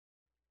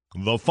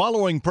The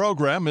following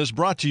program is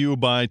brought to you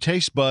by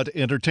Taste Bud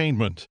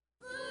Entertainment.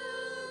 Food,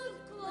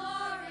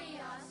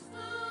 glorious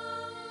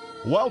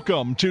food.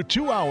 Welcome to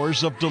 2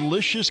 hours of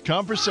delicious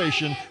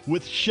conversation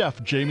with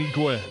Chef Jamie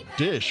Gwen.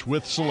 Dish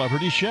with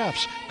celebrity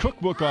chefs,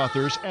 cookbook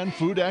authors, and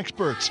food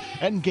experts,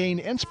 and gain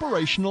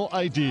inspirational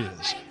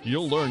ideas.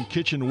 You'll learn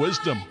kitchen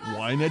wisdom,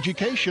 wine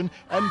education,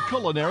 and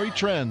culinary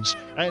trends,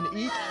 and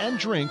eat and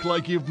drink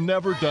like you've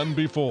never done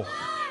before.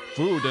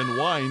 Food and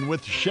Wine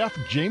with Chef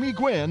Jamie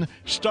Gwen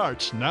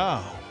starts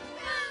now.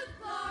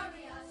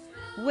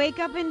 Wake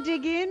up and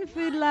dig in,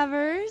 food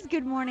lovers.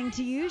 Good morning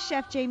to you.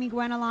 Chef Jamie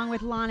Gwen along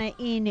with Lana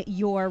in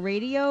your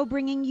radio,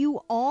 bringing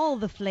you all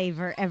the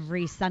flavor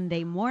every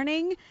Sunday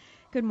morning.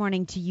 Good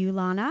morning to you,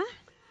 Lana.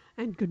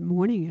 And good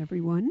morning,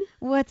 everyone.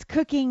 What's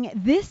cooking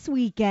this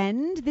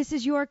weekend? This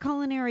is your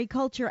culinary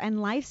culture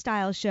and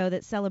lifestyle show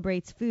that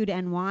celebrates food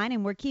and wine,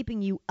 and we're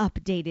keeping you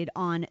updated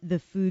on the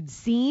food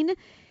scene.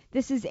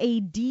 This is a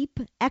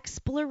deep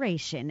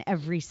exploration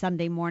every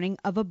Sunday morning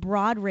of a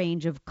broad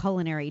range of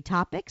culinary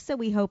topics, so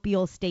we hope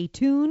you'll stay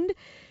tuned.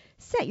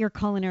 Set your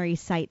culinary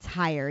sights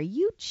higher.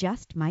 You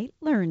just might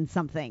learn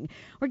something.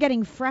 We're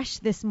getting fresh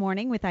this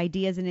morning with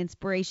ideas and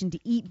inspiration to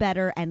eat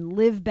better and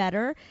live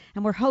better,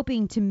 and we're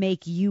hoping to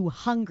make you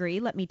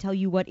hungry. Let me tell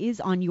you what is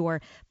on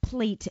your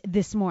plate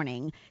this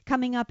morning.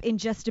 Coming up in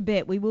just a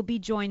bit, we will be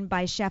joined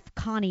by Chef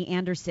Connie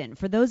Anderson.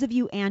 For those of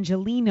you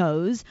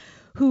Angelinos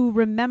who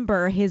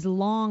remember his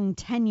long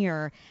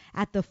tenure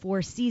at the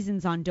Four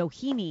Seasons on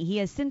Doheny, he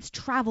has since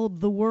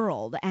traveled the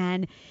world,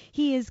 and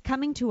he is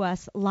coming to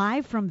us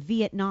live from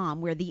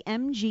Vietnam, where the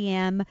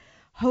MGM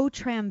Ho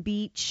Tram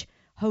Beach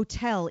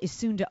Hotel is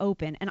soon to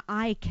open, and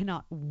I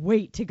cannot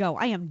wait to go.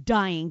 I am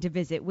dying to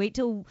visit. Wait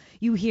till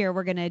you hear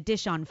we're going to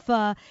dish on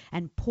pho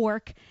and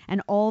pork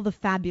and all the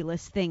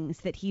fabulous things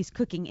that he's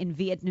cooking in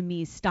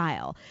Vietnamese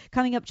style.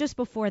 Coming up just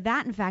before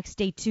that, in fact,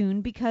 stay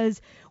tuned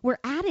because we're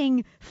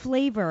adding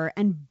flavor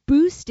and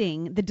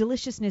boosting the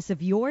deliciousness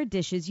of your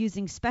dishes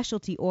using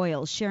specialty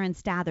oils. Sharon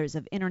Stathers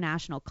of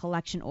International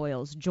Collection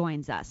Oils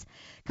joins us.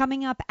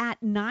 Coming up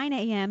at 9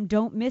 a.m.,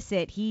 don't miss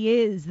it, he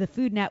is the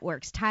Food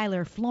Network's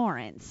Tyler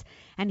Florence.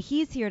 And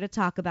he's here to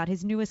talk about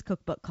his newest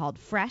cookbook called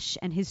Fresh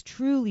and his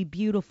truly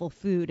beautiful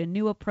food, a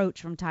new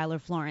approach from Tyler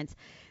Florence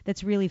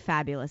that's really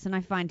fabulous. And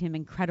I find him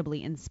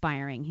incredibly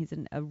inspiring. He's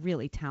a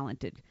really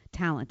talented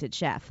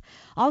chef.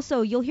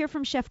 Also, you'll hear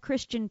from Chef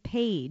Christian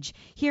Page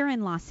here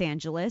in Los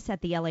Angeles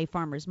at the LA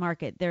Farmers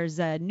Market. There's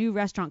a new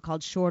restaurant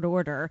called Short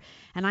Order,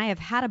 and I have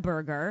had a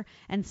burger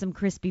and some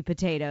crispy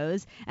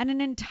potatoes and an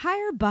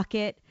entire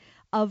bucket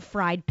of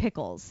fried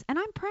pickles, and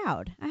I'm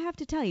proud, I have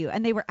to tell you,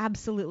 and they were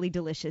absolutely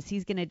delicious.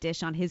 He's going to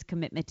dish on his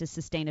commitment to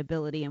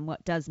sustainability and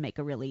what does make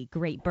a really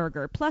great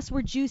burger. Plus,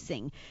 we're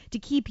juicing to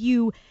keep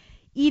you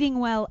eating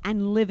well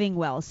and living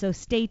well, so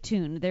stay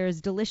tuned.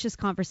 There's delicious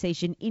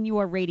conversation in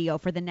your radio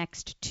for the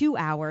next 2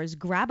 hours.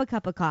 Grab a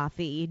cup of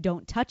coffee,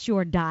 don't touch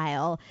your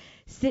dial,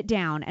 sit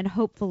down and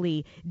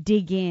hopefully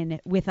dig in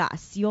with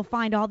us. You'll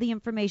find all the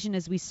information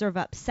as we serve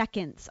up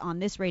seconds on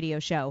this radio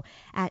show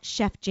at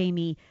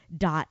chefjamie.com.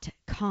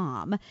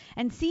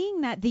 And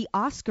seeing that the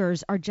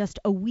Oscars are just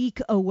a week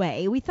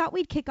away, we thought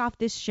we'd kick off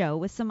this show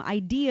with some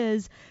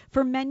ideas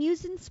for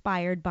menus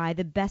inspired by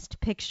the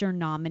Best Picture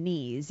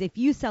nominees. If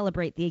you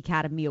celebrate the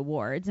Academy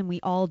Awards, and we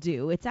all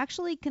do, it's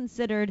actually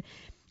considered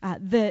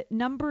the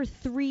number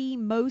 3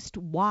 most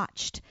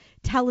watched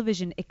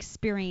television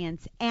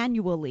experience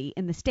annually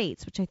in the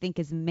States, which I think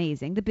is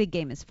amazing. The big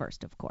game is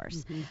first, of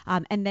course.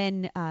 And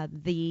then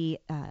the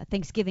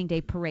Thanksgiving Day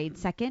Parade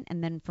second.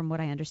 And then from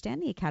what I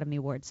understand, the Academy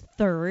Awards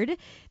third.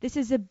 This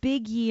is a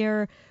big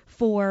year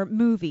for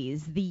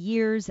movies. The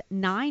year's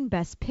 9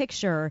 Best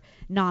Picture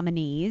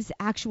nominees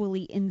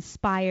actually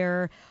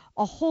inspire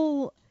a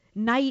whole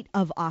night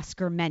of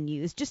Oscar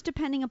menus, just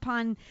depending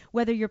upon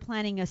whether you're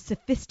planning a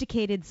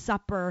sophisticated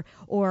supper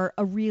or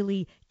a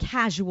really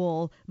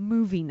casual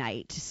movie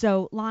night.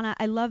 So, Lana,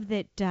 I love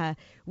that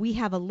we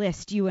have a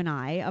list, you and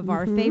I, of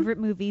our favorite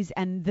movies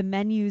and the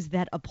menus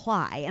that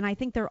apply. And I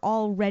think they're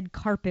all red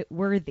carpet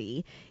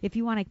worthy. If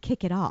you want to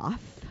kick it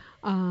off.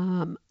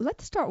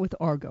 Let's start with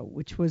Argo,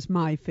 which was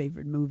my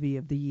favorite movie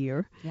of the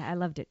year. Yeah, I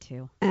loved it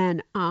too.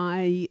 And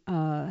I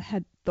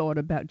had thought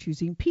about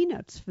using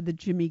peanuts for the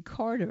Jimmy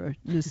Carter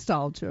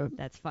nostalgia.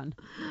 That's fun.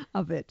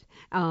 Of it.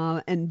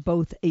 And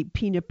both a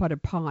peanut butter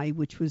pie,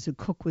 which was a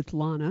Cook with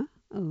Lana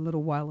a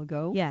little while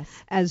ago. Yes.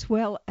 As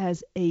well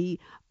as a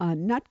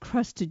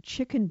nut-crusted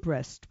chicken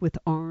breast with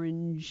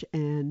orange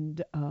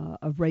and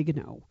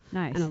oregano.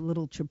 Nice. And a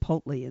little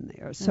chipotle in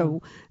there.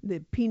 So the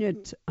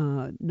peanut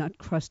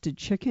nut-crusted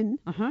chicken,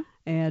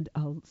 add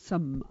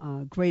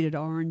some grated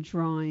orange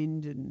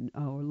rind and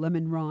or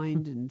lemon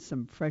rind and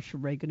some fresh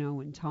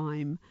oregano and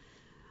thyme.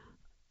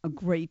 A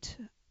great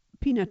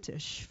peanut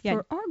dish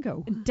for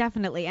Argo.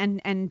 Definitely.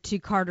 And to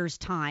Carter's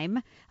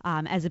time,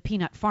 as a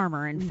peanut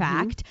farmer, in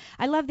fact,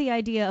 I love the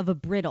idea of a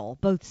brittle,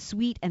 both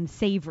sweet and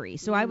savory.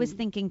 So I was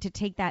thinking to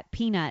take that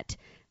peanut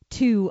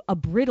to a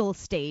brittle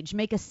stage.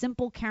 Make a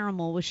simple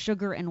caramel with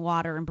sugar and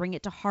water and bring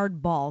it to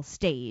hard ball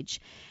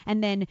stage.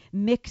 And then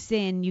mix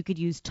in, you could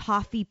use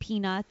toffee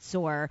peanuts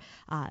or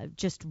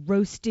just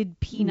roasted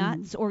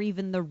peanuts or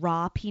even the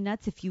raw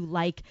peanuts if you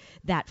like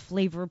that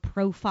flavor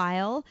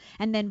profile.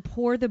 And then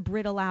pour the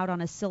brittle out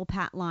on a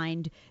Silpat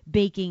lined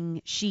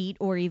baking sheet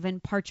or even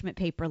parchment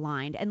paper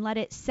lined and let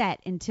it set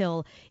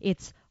until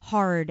it's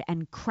hard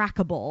and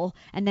crackable,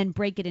 and then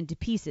break it into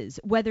pieces.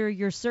 Whether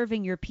you're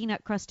serving your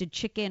peanut crusted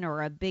chicken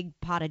or a big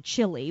pot of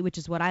chili, which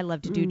is what I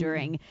love to do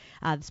during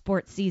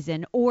sports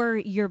season, or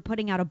you're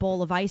putting out a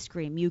bowl of ice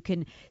cream, you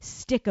can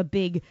stick a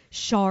big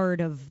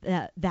shard of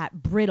that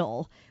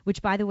brittle,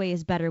 which by the way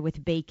is better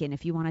with bacon.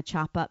 If you want to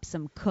chop up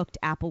some cooked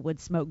applewood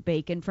smoked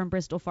bacon from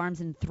Bristol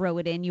Farms and throw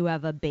it in, you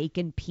have a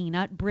bacon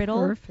peanut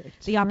brittle.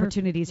 Perfect. The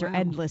opportunities are Wow.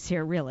 endless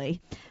here,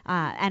 really.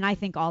 And I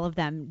think all of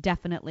them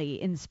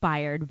definitely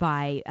inspired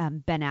by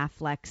Ben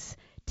Affleck's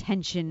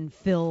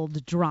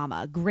tension-filled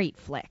drama. Great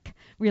flick.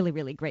 Really,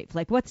 really great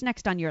flick. What's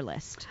next on your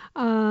list?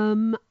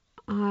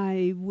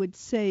 I would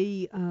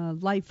say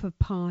Life of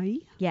Pi.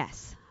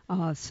 Yes.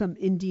 Some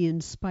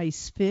Indian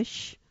spice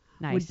fish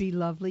Nice. would be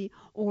lovely,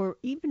 or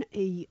even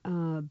a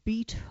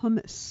beet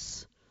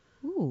hummus,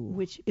 Ooh.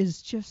 which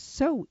is just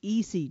so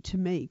easy to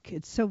make.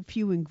 It's so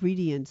few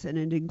ingredients, and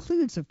it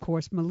includes, of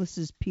course,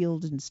 Melissa's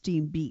peeled and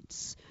steamed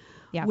beets.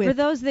 Yeah, for with-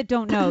 those that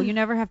don't know, you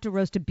never have to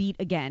roast a beet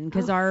again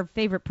because our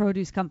favorite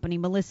produce company,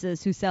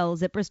 Melissa's, who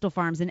sells at Bristol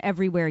Farms and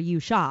everywhere you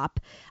shop,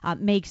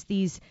 makes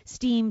these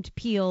steamed,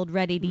 peeled,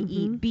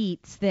 ready-to-eat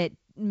beets that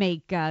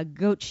make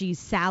goat cheese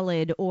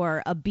salad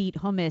or a beet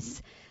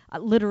hummus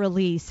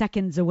literally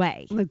seconds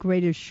away. The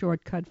greatest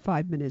shortcut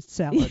 5-minute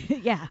salad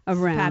Yeah, it's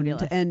around.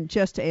 fabulous. And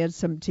just add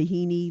some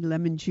tahini,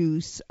 lemon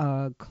juice,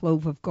 a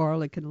clove of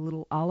garlic, and a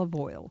little olive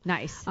oil.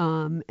 Nice.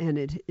 And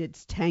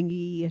it's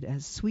tangy, it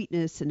has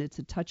sweetness, and it's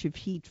a touch of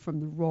heat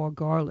from the raw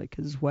garlic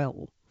as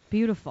well.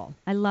 Beautiful.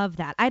 I love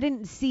that. I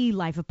didn't see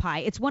Life of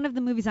Pi. It's one of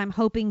the movies I'm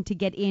hoping to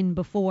get in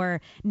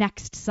before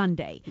next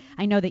Sunday.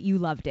 I know that you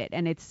loved it,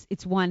 and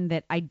it's one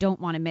that I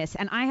don't want to miss.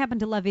 And I happen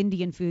to love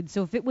Indian food,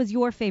 so if it was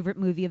your favorite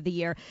movie of the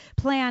year,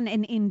 plan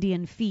an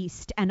Indian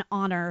feast and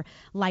honor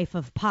Life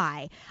of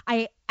Pi.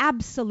 I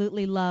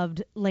absolutely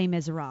loved Les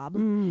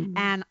Miserables,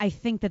 and I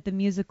think that the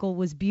musical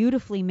was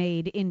beautifully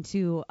made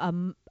into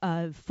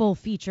a full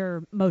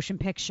feature motion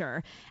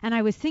picture. And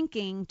I was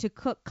thinking to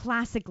cook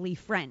classically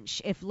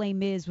French, if Les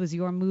Mis was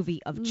your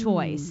movie of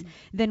choice,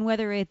 then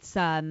whether it's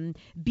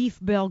beef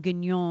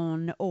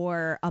bourguignon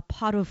or a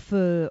pot au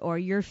feu or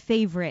your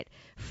favorite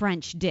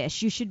French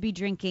dish, you should be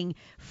drinking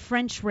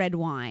French red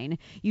wine.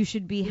 You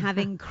should be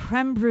having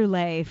creme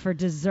brulee for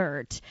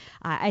dessert.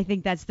 I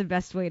think that's the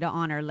best way to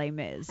honor Les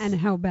Mis. And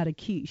how about a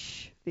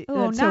quiche?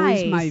 Oh, That's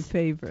always my nice.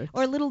 favorite.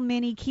 Or little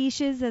mini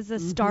quiches as a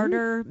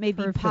starter.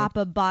 Maybe Perfect. pop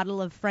a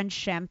bottle of French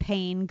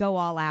champagne. Go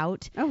all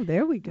out. Oh,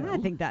 there we go. I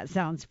think that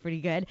sounds pretty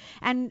good.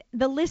 And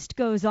the list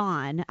goes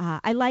on.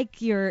 I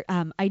like your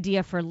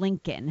idea for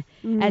Lincoln,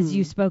 as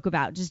you spoke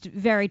about. Just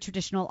very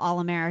traditional,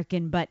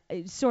 all-American, but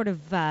sort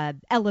of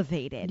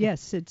elevated.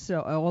 Yes, it's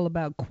all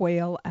about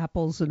quail,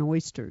 apples, and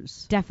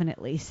oysters.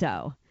 Definitely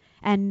so.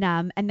 And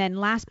then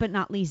last but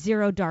not least,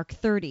 Zero Dark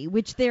 30,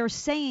 which they're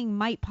saying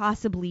might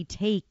possibly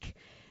take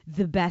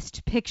the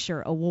Best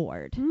Picture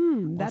award.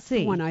 That's see.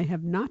 the one I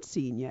have not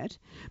seen yet,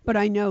 but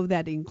I know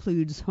that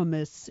includes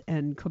hummus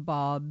and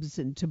kebabs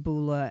and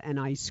tabbouleh and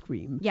ice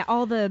cream. Yeah,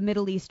 all the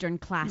Middle Eastern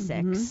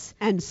classics.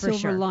 And for Silver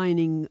sure.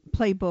 Lining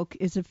Playbook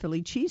is a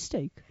Philly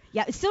cheesesteak.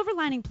 Yeah, Silver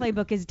Lining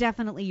Playbook is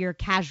definitely your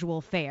casual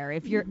fare.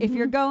 If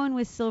you're going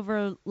with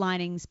Silver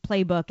Linings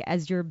Playbook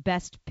as your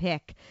best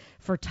pick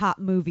for top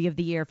movie of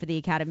the year for the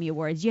Academy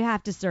Awards, you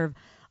have to serve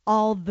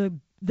all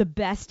the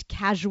best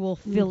casual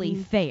Philly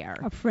fare.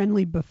 A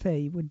friendly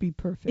buffet would be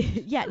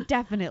perfect. Yeah,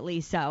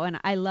 definitely so. And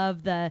I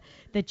love the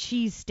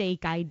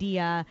cheesesteak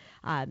idea.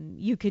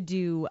 You could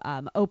do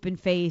open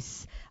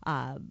face,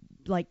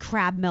 like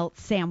crab melt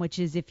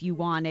sandwiches if you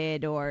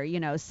wanted, or,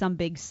 some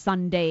big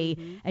Sunday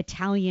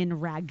Italian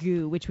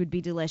ragu, which would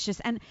be delicious.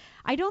 And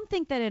I don't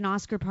think that an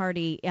Oscar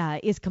party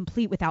is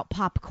complete without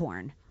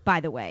popcorn,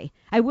 by the way.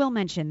 I will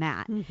mention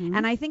that.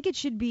 And I think it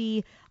should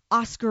be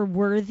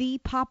Oscar-worthy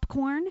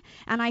popcorn.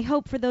 And I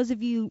hope for those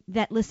of you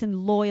that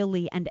listen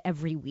loyally and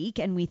every week,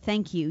 and we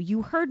thank you,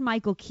 you heard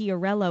Michael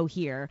Chiarello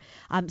here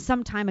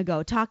some time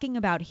ago talking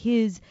about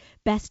his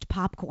best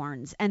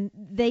popcorns. And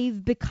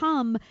they've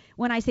become,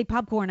 when I say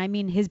popcorn, I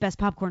mean his best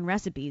popcorn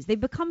recipes. They've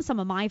become some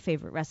of my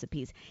favorite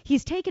recipes.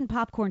 He's taken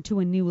popcorn to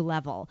a new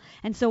level.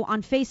 And so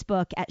on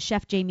Facebook at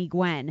Chef Jamie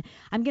Gwen,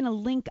 I'm going to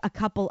link a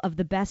couple of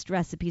the best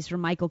recipes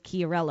from Michael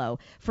Chiarello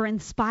for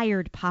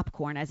inspired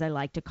popcorn, as I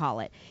like to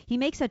call it. He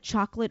makes a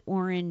chocolate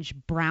orange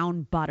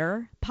brown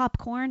butter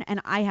popcorn,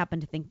 and I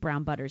happen to think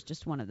brown butter is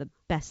just one of the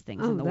best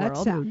things in the that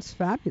world. sounds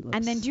fabulous.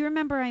 And then do you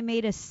remember I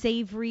made a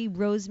savory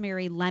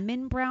rosemary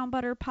lemon brown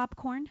butter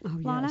popcorn,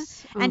 Lana?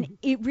 Yes. And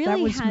it really that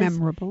was has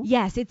memorable.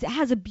 Yes, it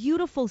has a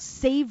beautiful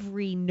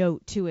savory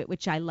note to it,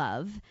 which I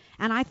love.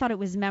 And I thought it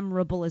was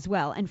memorable as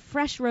well. And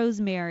fresh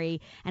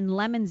rosemary and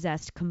lemon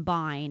zest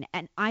combine,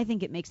 and I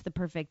think it makes the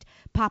perfect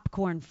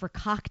popcorn for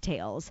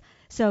cocktails.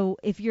 So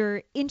if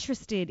you're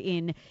interested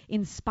in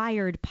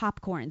inspired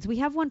popcorns, we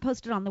have one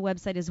posted on the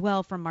website as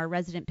well from our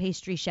resident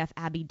pastry chef,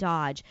 Abby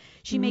Dodge.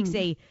 She makes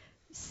a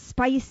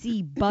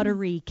spicy,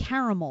 buttery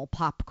caramel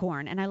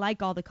popcorn, and I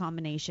like all the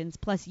combinations.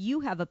 Plus, you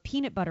have a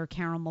peanut butter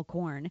caramel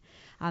corn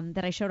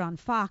that I showed on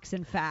Fox,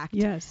 in fact.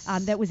 Yes.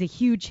 That was a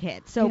huge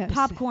hit. So Yes.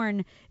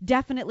 popcorn,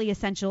 definitely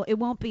essential. It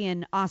won't be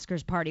an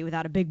Oscars party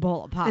without a big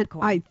bowl of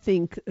popcorn. And I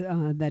think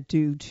that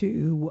due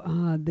to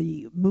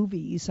the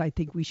movies, I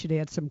think we should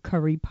add some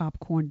curry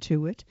popcorn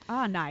to it.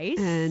 Ah, nice.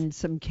 And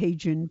some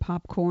Cajun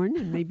popcorn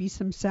and maybe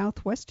some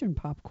Southwestern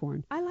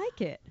popcorn. I like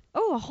it.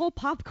 Oh, a whole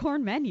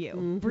popcorn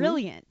menu.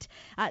 Brilliant.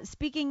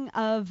 Speaking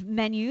of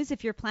menus,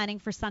 if you're planning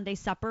for Sunday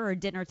supper or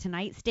dinner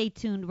tonight, stay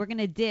tuned. We're going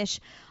to dish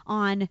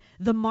on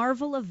the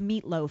marvel of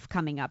meatloaf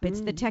coming up.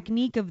 It's the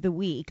technique of the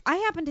week. I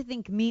happen to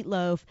think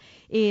meatloaf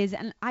is,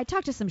 and I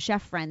talked to some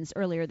chef friends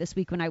earlier this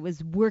week when I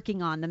was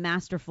working on the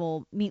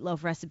masterful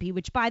meatloaf recipe,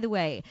 which, by the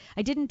way,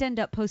 I didn't end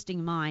up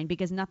posting mine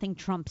because nothing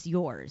trumps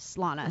yours,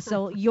 Lana.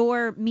 So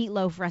your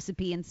meatloaf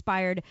recipe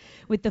inspired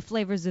with the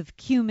flavors of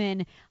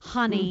cumin,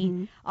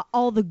 honey,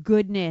 all the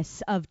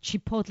goodness of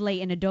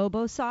chipotle and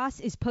adobo sauce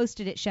is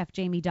posted at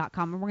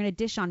chefjamie.com, and we're going to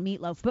dish on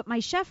meatloaf. But my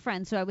chef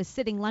friends who I was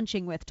sitting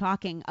lunching with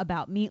talking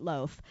about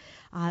meatloaf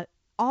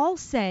all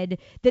said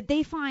that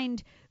they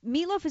find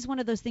meatloaf is one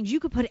of those things you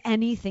could put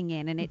anything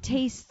in and it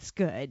tastes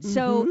good.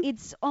 So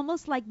it's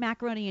almost like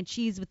macaroni and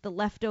cheese with the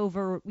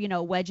leftover,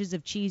 wedges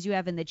of cheese you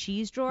have in the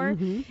cheese drawer.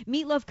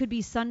 Meatloaf could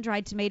be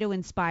sun-dried tomato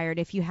inspired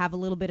if you have a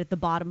little bit at the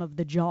bottom of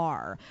the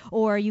jar.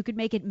 Or you could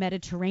make it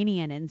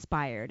Mediterranean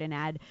inspired and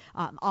add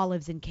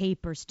olives and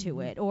capers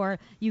to it. Or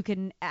you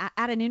can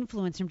add an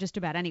influence from just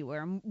about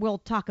anywhere. And we'll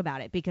talk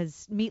about it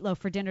because meatloaf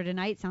for dinner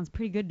tonight sounds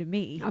pretty good to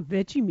me. A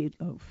veggie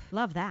meatloaf.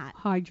 Love that.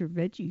 Hide your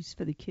veggies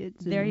for the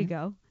kids. There you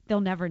go. They'll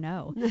never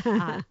know.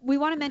 We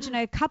want to mention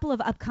a couple of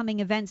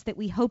upcoming events that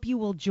we hope you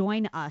will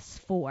join us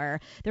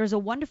for. There's a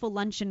wonderful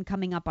luncheon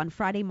coming up on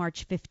Friday,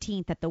 March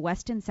 15th at the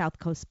West and South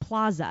Coast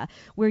Plaza,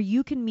 where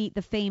you can meet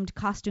the famed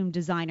costume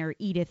designer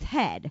Edith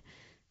Head.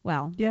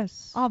 Well,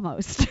 yes,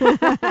 almost.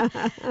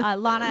 Lana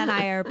and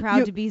I are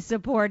proud to be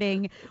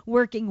supporting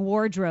Working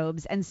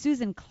Wardrobes, and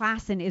Susan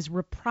Klassen is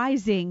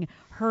reprising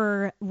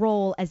her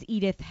role as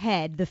Edith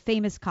Head, the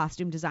famous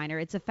costume designer.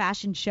 It's a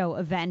fashion show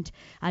event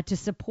to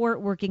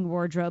support Working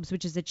Wardrobes,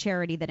 which is a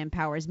charity that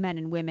empowers men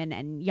and women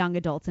and young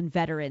adults and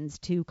veterans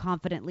to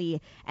confidently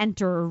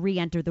enter or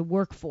re-enter the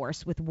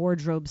workforce with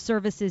wardrobe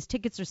services.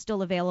 Tickets are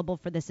still available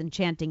for this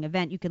enchanting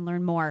event. You can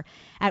learn more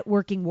at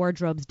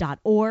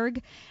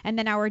workingwardrobes.org. And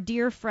then our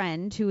dear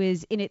friend, who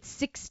is in its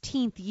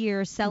 16th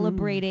year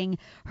celebrating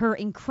her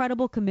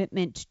incredible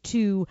commitment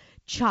to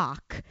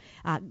chalk,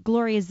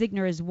 Gloria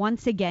Zigner is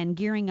once again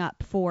gearing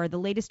up for the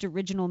latest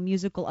original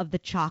musical of the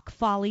Chalk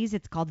Follies.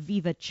 It's called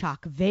Viva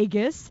Chalk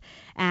Vegas,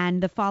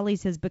 and the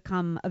Follies has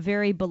become a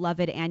very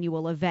beloved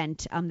annual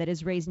event that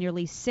has raised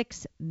nearly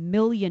 $6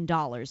 million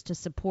to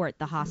support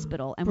the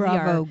hospital. And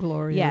bravo,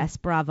 Gloria. Yes,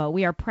 bravo.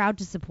 We are proud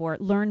to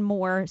support. Learn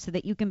more so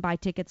that you can buy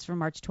tickets for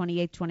March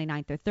 28th,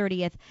 29th, or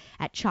 30th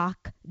at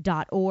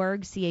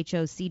chalk.org,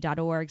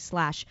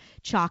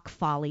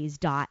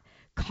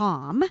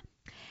 choc.org/chalkfollies.com.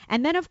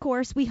 And then, of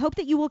course, we hope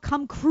that you will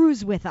come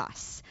cruise with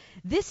us.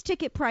 This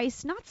ticket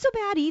price, not so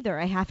bad either,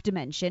 I have to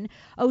mention.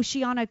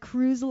 Oceania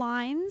Cruise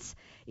Lines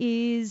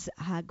is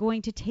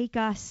going to take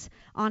us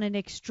on an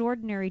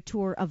extraordinary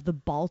tour of the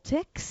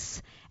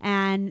Baltics.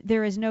 And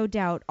there is no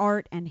doubt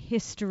art and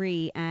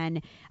history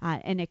and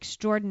an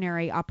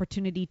extraordinary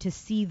opportunity to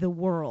see the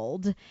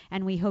world.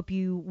 And we hope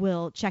you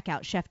will check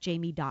out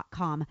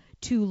chefjamie.com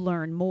to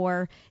learn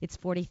more. It's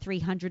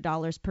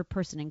 $4,300 per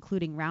person,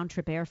 including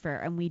round-trip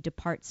airfare, and we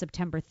depart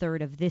September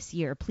 3rd of this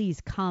year.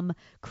 Please come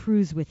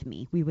cruise with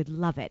me. We would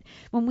love it.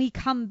 When we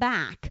come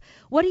back,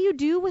 what do you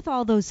do with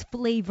all those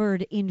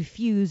flavored,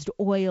 infused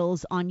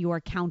oils on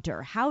your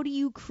counter? How do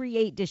you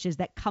create dishes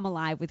that come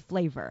alive with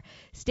flavor?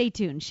 Stay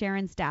tuned.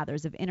 Sharon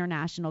Stathers of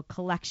International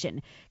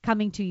Collection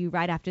coming to you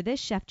right after this.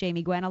 Chef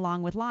Jamie Gwen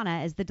along with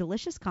Lana as the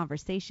delicious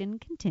conversation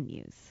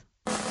continues.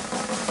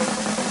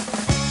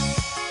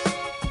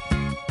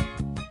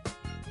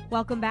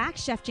 Welcome back.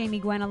 Chef Jamie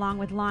Gwen along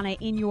with Lana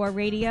in your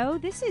radio.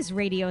 This is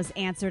radio's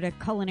answer to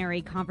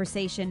culinary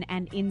conversation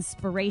and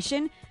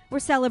inspiration. We're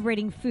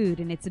celebrating food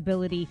and its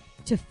ability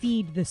to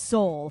feed the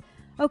soul.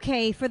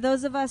 Okay, for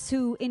those of us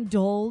who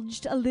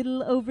indulged a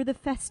little over the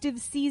festive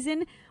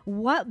season,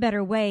 what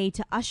better way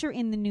to usher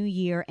in the new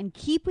year and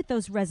keep with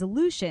those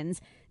resolutions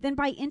than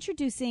by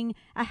introducing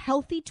a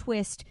healthy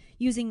twist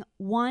using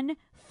one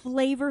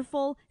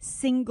flavorful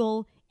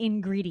single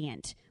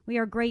ingredient. we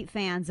are great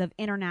fans of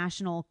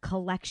International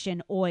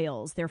Collection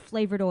oils. They're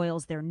flavored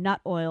oils, they're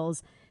nut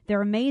oils,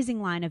 their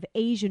amazing line of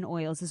Asian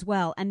oils as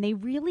well, and they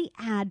really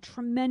add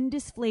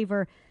tremendous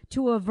flavor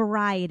to a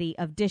variety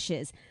of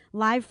dishes.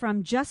 Live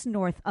from just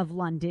north of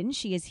London,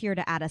 she is here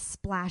to add a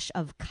splash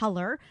of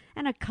color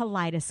and a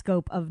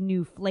kaleidoscope of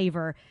new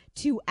flavor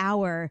to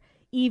our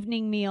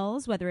evening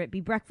meals, whether it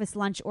be breakfast,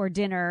 lunch, or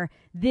dinner.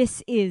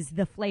 This is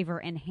the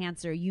flavor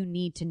enhancer you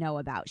need to know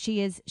about. She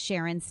is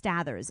Sharon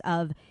Stathers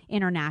of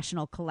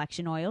International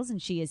Collection Oils,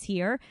 and she is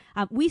here.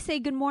 We say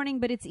good morning,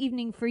 but it's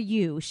evening for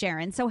you,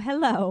 Sharon. So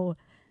hello.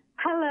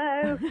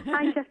 Hello.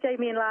 Hi, Chef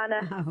Jamie and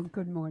Lana. Oh,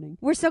 good morning.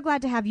 We're so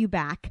glad to have you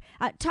back.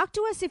 Talk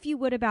to us, if you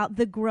would, about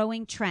the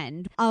growing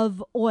trend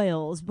of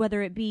oils,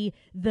 whether it be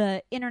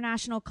the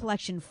International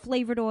Collection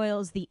flavored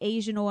oils, the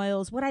Asian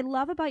oils. What I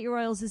love about your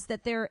oils is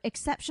that they're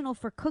exceptional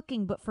for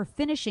cooking, but for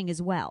finishing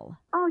as well.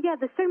 Oh, yeah,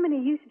 there's so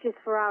many usages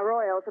for our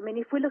oils. I mean,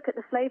 if we look at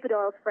the flavored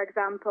oils, for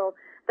example,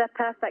 they're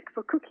perfect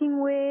for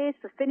cooking with,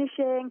 for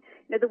finishing.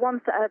 You know, the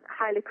ones that are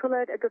highly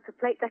colored are good for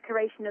plate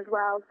decoration as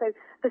well. So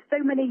there's so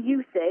many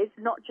uses,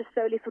 not just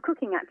solely for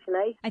cooking,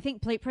 actually. I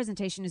think plate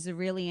presentation is a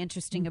really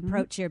interesting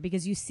approach here,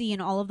 because you see in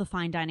all of the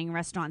fine dining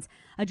restaurants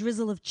a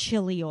drizzle of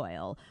chili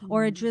oil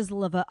or a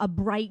drizzle of a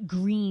bright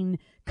green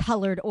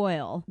colored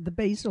oil. The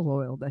basil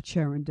oil that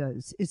Sharon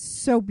does is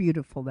so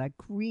beautiful. That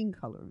green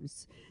color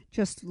is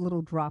just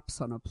little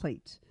drops on a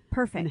plate.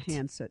 Perfect.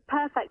 Enhance it.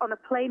 Perfect on a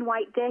plain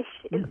white dish.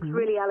 It looks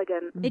really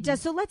elegant. It does.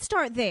 So let's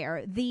start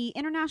there. The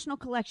International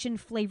Collection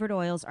flavored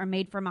oils are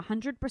made from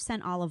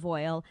 100% olive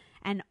oil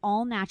and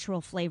all natural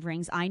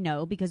flavorings, I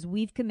know, because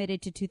we've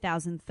committed to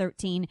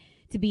 2013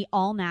 to be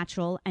all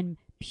natural and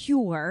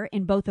pure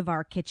in both of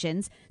our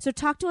kitchens. So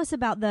talk to us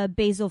about the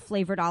basil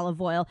flavored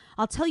olive oil.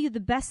 I'll tell you the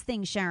best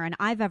thing, Sharon,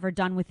 I've ever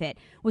done with it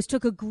was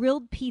took a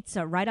grilled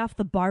pizza right off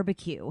the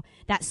barbecue,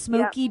 that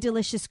smoky,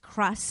 delicious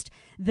crust,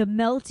 the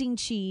melting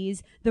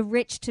cheese, the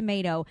rich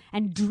tomato,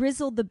 and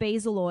drizzled the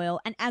basil oil.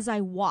 And as I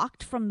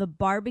walked from the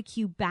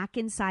barbecue back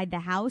inside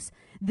the house,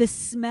 the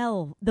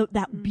smell,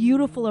 that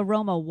beautiful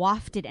aroma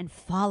wafted and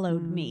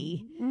followed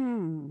me.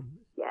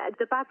 Yeah,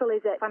 the basil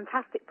is a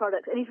fantastic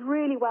product, and it's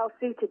really well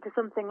suited to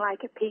something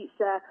like a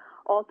pizza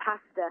or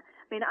pasta. I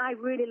mean, I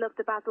really love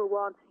the basil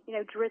one, you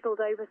know,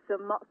 drizzled over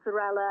some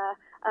mozzarella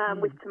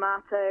with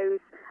tomatoes,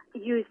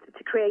 used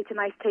to create a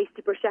nice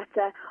tasty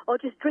bruschetta, or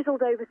just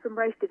drizzled over some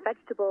roasted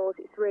vegetables.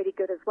 It's really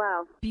good as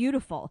well.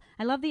 Beautiful.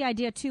 I love the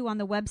idea, too, on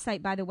the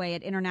website, by the way,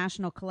 at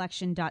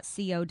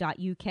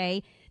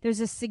internationalcollection.co.uk. There's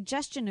a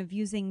suggestion of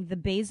using the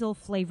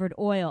basil-flavored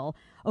oil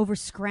over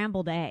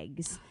scrambled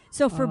eggs.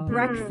 So for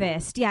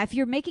breakfast, if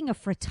you're making a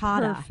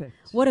frittata, Perfect.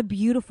 What a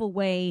beautiful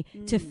way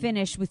to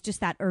finish with just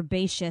that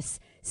herbaceous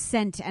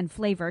scent and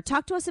flavor.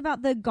 Talk to us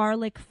about the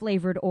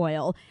garlic-flavored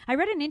oil. I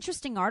read an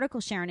interesting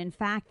article, Sharon, in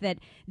fact, that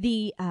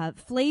the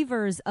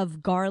flavors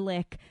of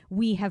garlic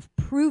we have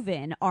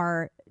proven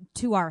are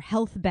to our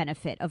health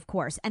benefit, of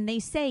course. And they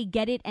say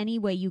get it any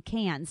way you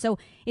can. So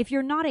if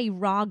you're not a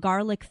raw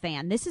garlic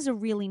fan, this is a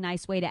really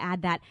nice way to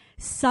add that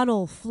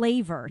subtle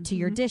flavor to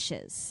your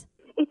dishes.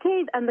 It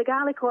is, and the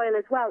garlic oil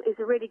as well is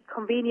a really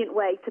convenient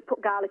way to put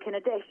garlic in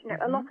a dish. You know,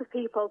 a lot of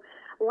people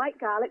like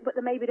garlic, but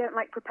they maybe don't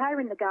like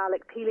preparing the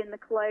garlic, peeling the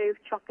clove,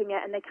 chopping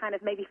it, and they kind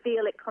of maybe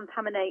feel it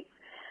contaminates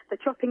the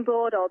chopping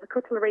board or the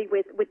cutlery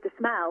with the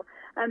smell.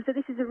 So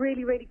this is a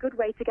really, really good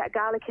way to get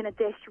garlic in a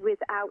dish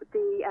without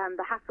the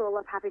hassle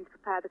of having to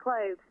prepare the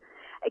cloves.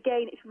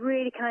 Again, it's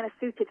really kind of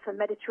suited for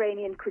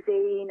Mediterranean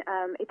cuisine,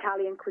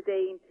 Italian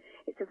cuisine.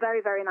 It's a very,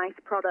 very nice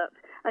product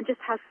and just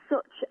has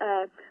such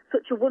a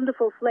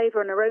wonderful flavour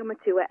and aroma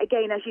to it.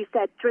 Again, as you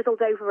said,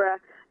 drizzled over a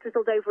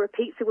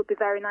pizza would be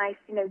very nice,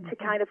 you know, to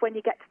kind of, when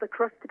you get to the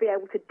crust, to be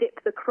able to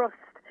dip the crust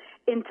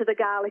into the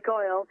garlic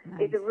oil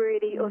is a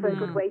really other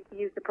good way to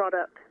use the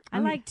product.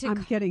 I'm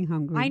getting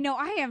hungry. I know,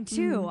 I am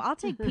too. I'll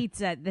take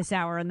pizza at this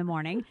hour in the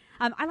morning.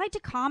 I like to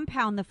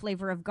compound the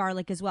flavor of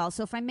garlic as well.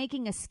 So if I'm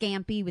making a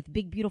scampi with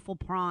big, beautiful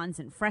prawns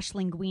and fresh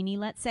linguine,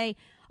 let's say,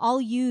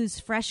 I'll use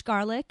fresh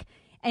garlic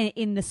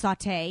in the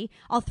sauté.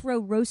 I'll throw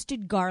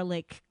roasted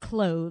garlic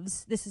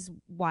cloves. This is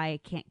why I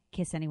can't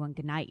kiss anyone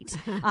goodnight.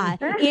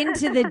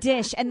 Into the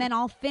dish, and then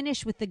I'll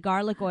finish with the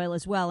garlic oil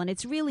as well. And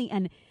it's really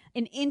an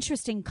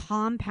interesting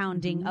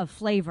compounding of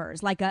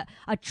flavors, like a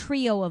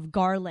trio of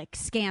garlic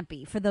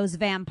scampi for those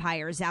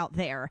vampires out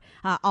there.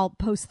 I'll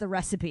post the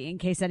recipe in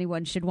case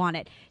anyone should want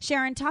it.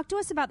 Sharon, talk to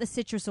us about the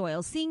citrus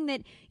oils. Seeing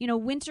that, you know,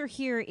 winter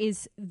here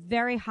is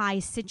very high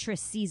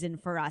citrus season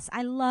for us.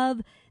 I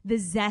love the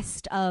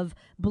zest of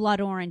blood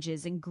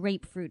oranges and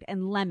grapefruit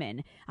and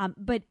lemon.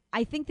 But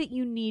I think that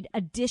you need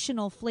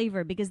additional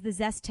flavor because the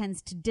zest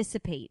tends to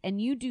dissipate.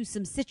 And you do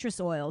some citrus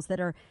oils that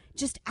are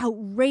just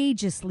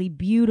outrageously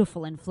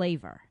beautiful in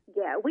flavor.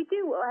 Yeah, we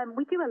do a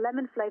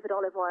lemon-flavored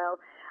olive oil,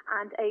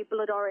 and a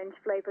blood orange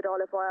flavored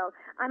olive oil.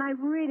 And I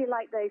really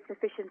like those for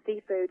fish and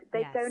seafood.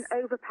 They don't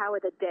overpower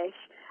the dish.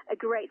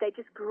 They're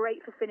just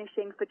great for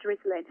finishing, for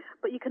drizzling.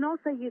 But you can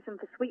also use them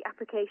for sweet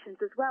applications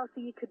as well.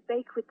 So you could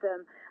bake with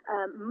them.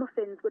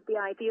 Muffins would be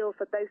ideal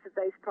for both of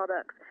those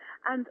products.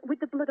 And with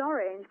the blood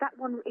orange, that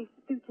one is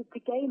suited to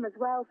game as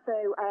well.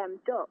 So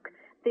duck.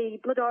 The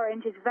blood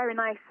orange is very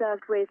nice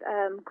served with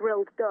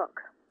grilled duck.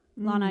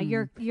 Lana,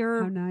 your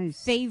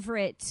nice.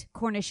 favorite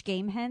Cornish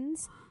game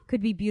hens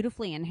could be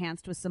beautifully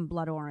enhanced with some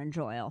blood orange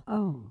oil.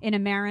 Oh. In a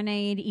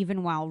marinade,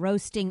 even while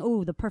roasting.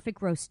 Oh, the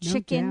perfect roast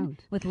chicken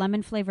doubt. with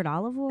lemon-flavored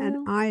olive oil.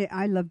 And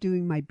I love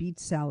doing my beet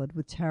salad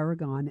with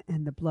tarragon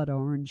and the blood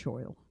orange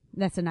oil.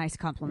 That's a nice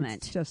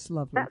compliment. It's just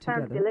lovely That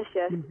together. sounds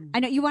delicious. Mm-hmm.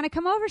 I know. You want to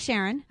come over,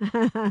 Sharon?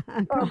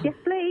 Oh, yes,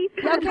 please.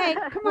 Okay.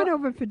 Come on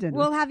over for dinner.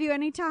 We'll have you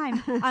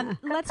anytime.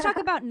 Let's talk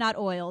about nut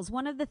oils.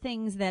 One of the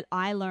things that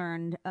I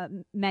learned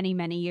many,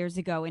 many years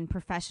ago in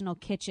professional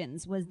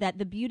kitchens was that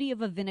the beauty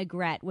of a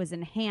vinaigrette was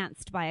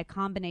enhanced by a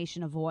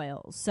combination of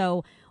oils.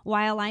 So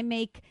while I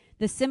make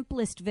the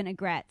simplest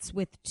vinaigrettes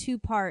with 2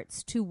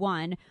 parts to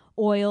 1,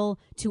 oil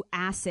to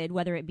acid,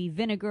 whether it be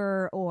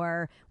vinegar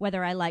or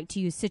whether I like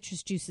to use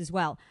citrus juice as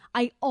well,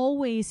 I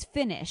always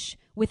finish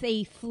with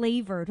a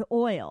flavored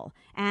oil.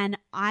 And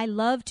I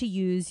love to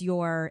use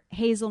your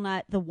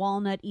hazelnut, the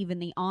walnut, even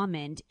the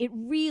almond. It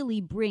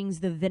really brings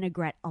the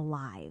vinaigrette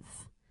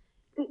alive.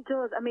 It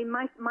does. I mean,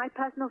 my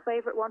personal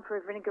favourite one for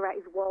a vinaigrette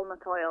is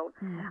walnut oil.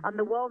 And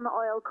the walnut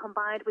oil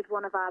combined with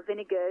one of our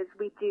vinegars,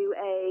 we do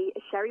a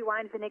sherry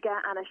wine vinegar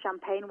and a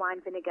champagne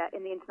wine vinegar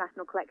in the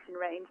International Collection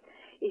range.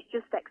 It's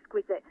just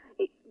exquisite.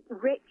 It's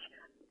rich,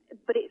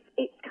 but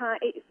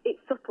it's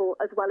subtle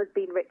as well as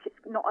being rich. It's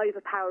not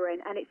overpowering,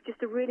 and it's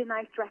just a really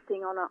nice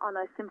dressing on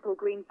a simple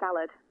green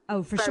salad.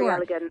 Oh, for Very sure.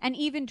 elegant. And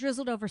even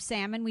drizzled over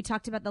salmon. We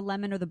talked about the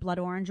lemon or the blood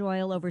orange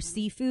oil over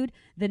seafood.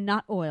 The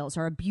nut oils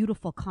are a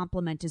beautiful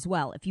complement as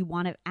well. If you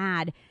want to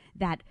add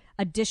that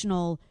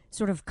additional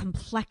sort of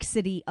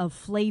complexity of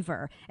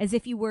flavor, as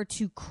if you were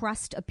to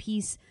crust a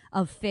piece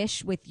of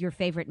fish with your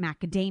favorite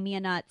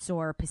macadamia nuts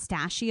or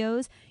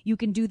pistachios, you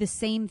can do the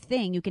same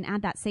thing. You can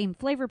add that same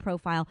flavor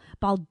profile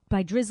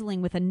by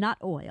drizzling with a nut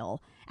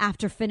oil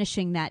after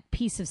finishing that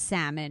piece of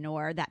salmon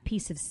or that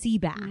piece of sea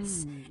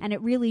bass. And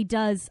it really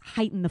does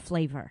heighten the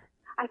flavor.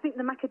 I think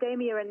the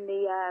macadamia and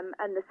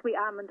the sweet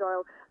almond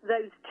oil,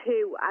 those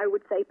two, I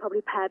would say,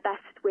 probably pair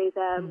best with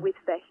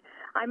fish.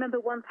 I remember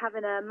once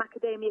having a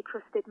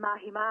macadamia-crusted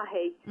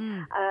mahi-mahi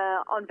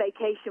on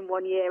vacation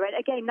one year. And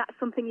again, that's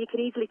something you can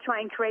easily try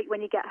and create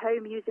when you get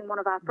home using one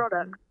of our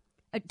products.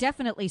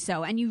 Definitely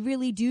so. And you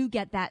really do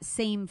get that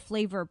same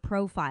flavor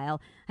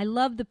profile. I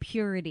love the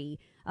purity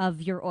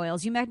of your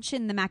oils. You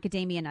mentioned the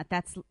macadamia nut.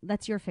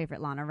 That's your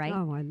favorite, Lana, right?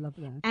 Oh, I love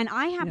that. And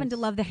I happen to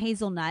love the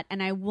hazelnut,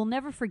 and I will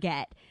never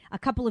forget, a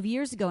couple of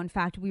years ago, in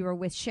fact, we were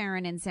with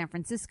Sharon in San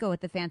Francisco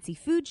at the Fancy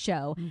Food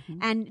Show,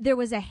 and there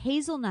was a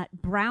hazelnut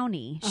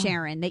brownie,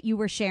 Sharon, that you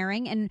were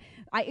sharing, and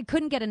I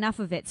couldn't get enough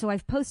of it, so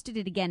I've posted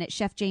it again at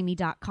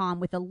chefjamie.com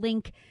with a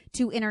link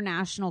to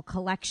International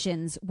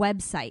Collections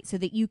website so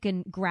that you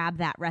can grab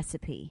that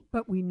recipe.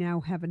 But we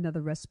now have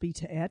another recipe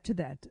to add to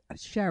that.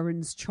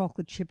 Sharon's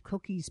chocolate chip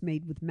cookies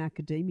made with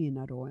macadamia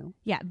nut oil.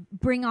 Yeah,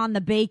 bring on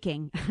the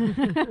baking.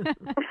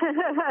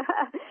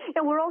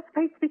 And we're all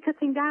supposed to be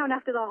cutting down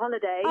after the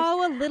holidays.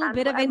 Oh, a little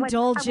bit of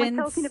indulgence. And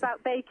we're talking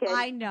about baking.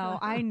 I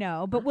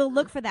know. But we'll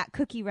look for that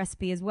cookie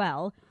recipe as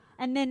well.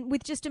 And then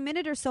with just a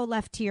minute or so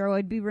left here,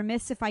 I'd be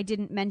remiss if I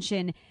didn't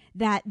mention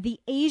that the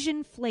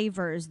Asian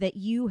flavors that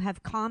you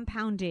have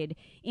compounded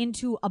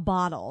into a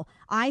bottle,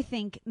 I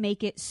think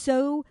make it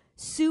so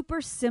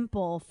super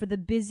simple for the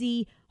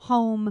busy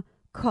home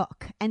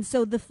cook. And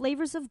so the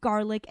flavors of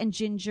garlic and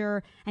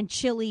ginger and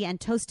chili and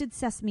toasted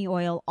sesame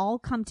oil all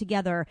come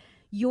together.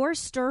 Your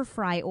stir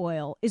fry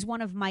oil is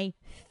one of my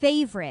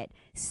favorite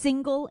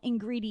single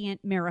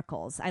ingredient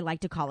miracles, I like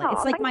to call it.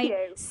 It's like my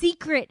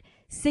secret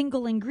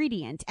single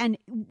ingredient. And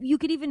you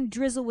could even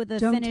drizzle with a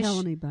Don't tell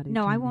anybody.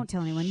 No, I Tammy. won't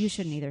tell anyone. You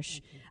shouldn't either.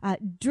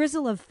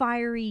 Drizzle of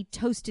fiery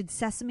toasted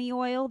sesame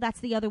oil. That's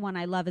the other one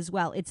I love as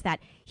well. It's that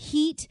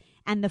heat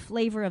and the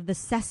flavor of the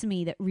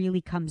sesame that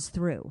really comes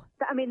through.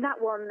 I mean,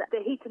 that one, the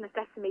heat and the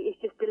sesame is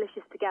just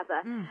delicious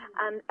together.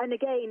 And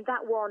again,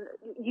 that one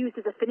used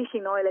as a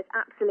finishing oil is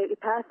absolutely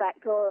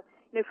perfect. Or,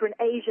 for an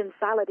Asian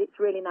salad, it's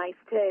really nice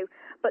too.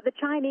 But the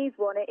Chinese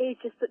one, it is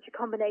just such a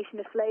combination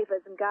of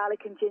flavors and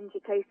garlic and ginger,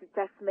 toasted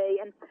sesame.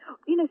 And,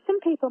 some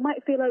people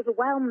might feel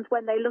overwhelmed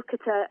when they look at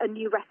a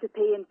new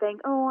recipe and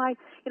think,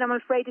 I'm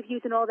afraid of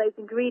using all those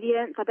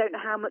ingredients. I don't know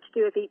how much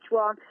to do of each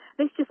one.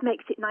 This just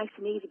makes it nice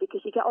and easy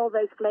because you get all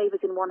those flavors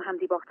in one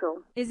handy bottle.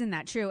 Isn't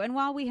that true? And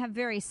while we have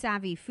very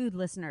savvy food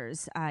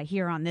listeners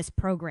here on this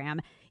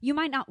program, you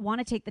might not want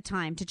to take the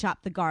time to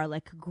chop the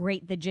garlic,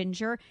 grate the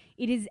ginger.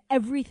 It is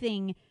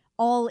everything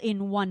all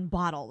in one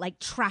bottle, like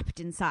trapped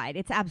inside.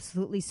 It's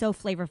absolutely so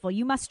flavorful.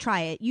 You must try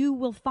it. You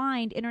will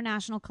find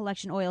International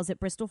Collection oils at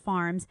Bristol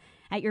Farms,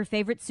 at your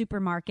favorite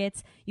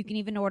supermarkets. You can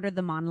even order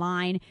them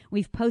online.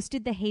 We've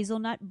posted the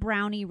hazelnut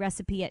brownie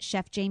recipe at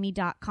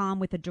chefjamie.com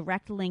with a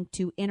direct link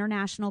to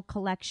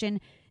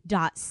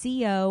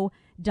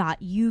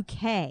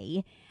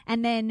internationalcollection.co.uk.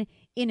 And then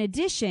in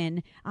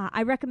addition,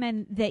 I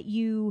recommend that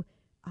you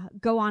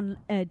go on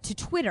to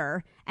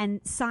Twitter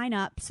and sign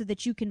up so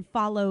that you can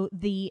follow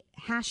the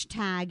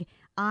hashtag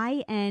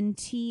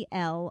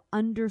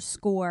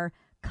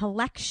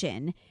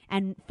INTL_collection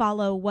and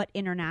follow what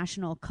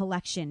International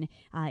Collection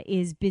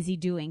is busy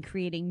doing,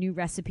 creating new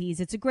recipes.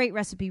 It's a great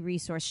recipe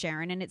resource,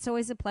 Sharon, and it's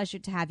always a pleasure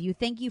to have you.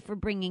 Thank you for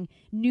bringing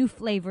new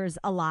flavors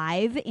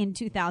alive in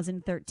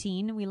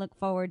 2013. We look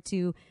forward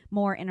to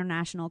more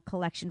International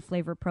Collection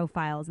flavor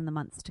profiles in the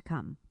months to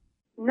come.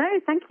 No,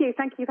 thank you.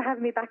 Thank you for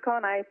having me back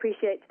on. I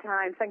appreciate the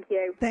time. Thank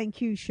you.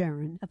 Thank you,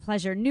 Sharon. A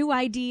pleasure. New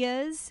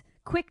ideas,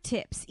 quick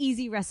tips,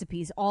 easy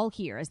recipes, all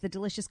here as the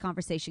delicious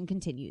conversation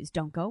continues.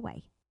 Don't go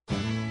away.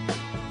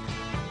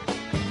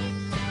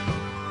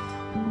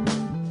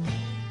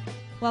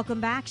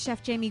 Welcome back.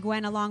 Chef Jamie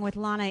Gwen along with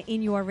Lana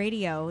in your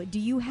radio. Do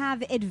you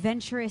have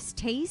adventurous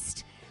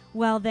taste?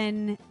 Well,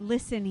 then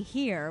listen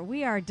here.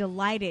 We are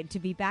delighted to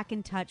be back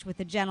in touch with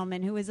a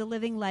gentleman who is a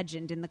living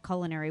legend in the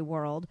culinary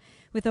world.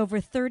 With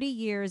over 30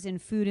 years in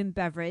food and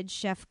beverage,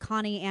 Chef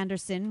Connie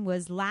Anderson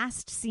was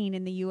last seen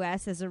in the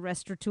U.S. as a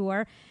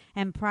restaurateur,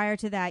 and prior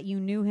to that, you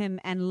knew him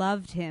and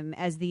loved him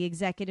as the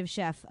executive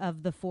chef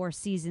of the Four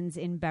Seasons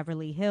in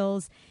Beverly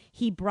Hills.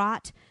 He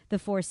brought the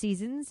Four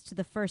Seasons to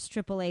the first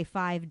AAA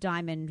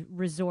 5-diamond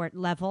resort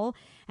level,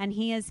 and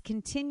he has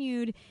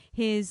continued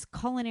his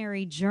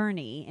culinary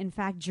journey, in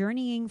fact,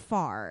 journeying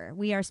far.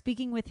 We are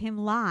speaking with him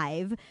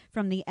live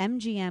from the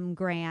MGM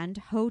Grand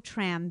Ho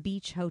Tram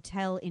Beach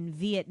Hotel in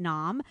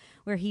Vietnam,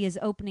 where he is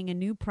opening a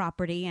new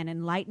property and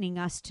enlightening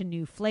us to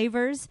new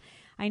flavors.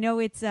 I know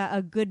it's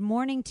a good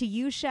morning to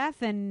you,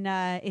 Chef, and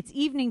it's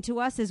evening to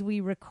us as we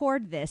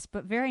record this,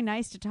 but very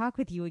nice to talk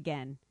with you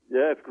again.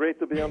 Yeah, it's great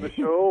to be on the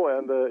show,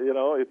 and,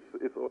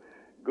 it's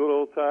good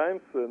old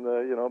times, and,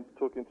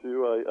 talking to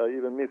you, I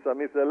even miss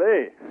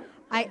L.A.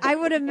 I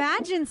would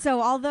imagine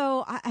so,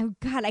 although,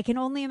 God, I can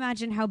only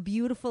imagine how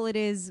beautiful it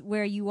is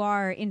where you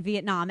are in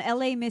Vietnam.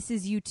 L.A.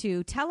 misses you,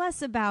 too. Tell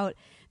us about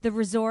the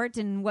resort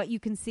and what you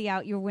can see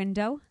out your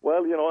window.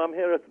 Well, I'm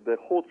here at the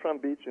Ho Tram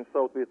Beach in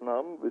South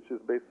Vietnam, which is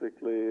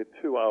basically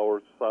 2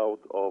 hours south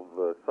of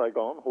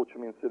Saigon, Ho Chi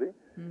Minh City.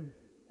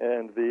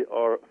 And we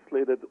are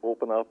slated to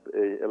open up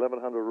a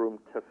 1,100-room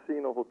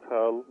casino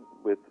hotel.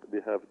 We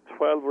have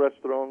 12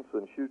 restaurants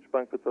and huge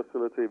banquet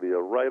facility. We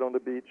are right on the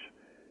beach,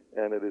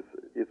 and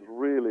it's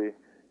really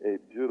a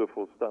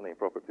beautiful, stunning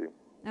property.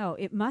 Oh,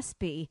 it must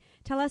be.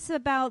 Tell us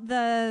about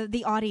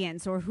the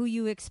audience or who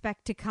you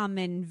expect to come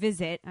and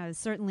visit.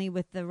 Certainly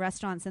with the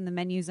restaurants and the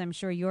menus I'm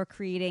sure you're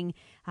creating,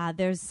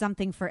 there's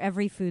something for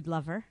every food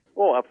lover.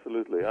 Oh,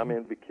 absolutely. I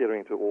mean, we're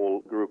catering to all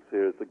groups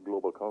here. It's a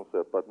global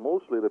concept. But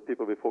mostly the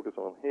people we focus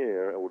on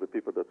here, or the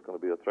people that's going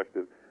to be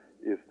attractive,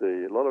 is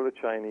a lot of the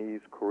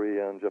Chinese,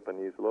 Korean,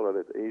 Japanese, a lot of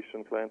that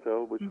Asian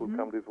clientele, which will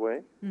come this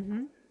way.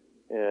 And,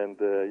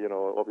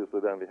 obviously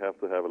then we have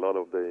to have a lot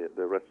of the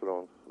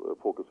restaurants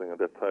focusing on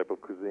that type of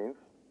cuisines.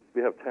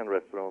 We have 10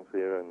 restaurants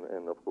here,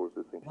 and of course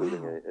it's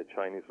including a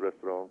Chinese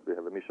restaurant. We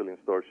have a Michelin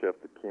star chef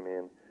that came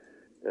in.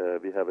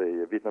 We have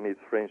a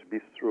Vietnamese-French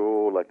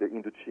bistro, like the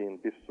Indochine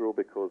bistro,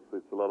 because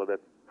it's a lot of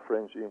that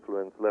French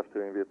influence left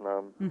here in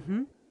Vietnam.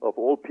 Of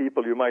all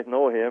people, you might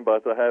know him,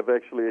 but I have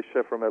actually a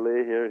chef from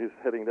L.A. here. He's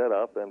heading that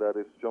up, and that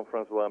is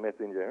Jean-François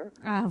Metinier.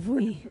 Ah,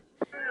 oui.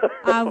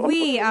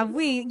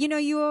 Oui.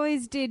 You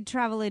always did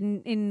travel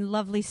in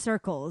lovely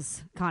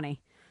circles,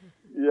 Connie.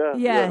 Yeah.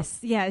 Yes.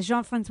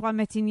 Jean-François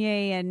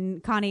Metinier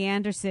and Connie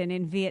Anderson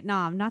in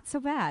Vietnam. Not so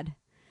bad.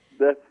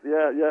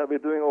 We're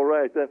doing all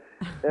right.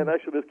 And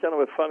actually, it's kind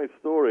of a funny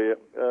story.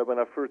 When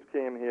I first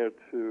came here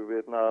to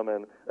Vietnam,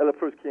 I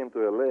first came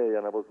to L.A.,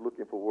 and I was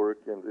looking for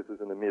work, and this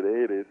is in the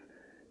mid-'80s.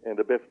 And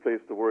the best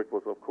place to work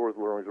was, of course,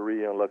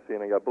 L'Orangerie on La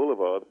Cienega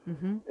Boulevard.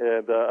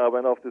 And I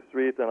went off the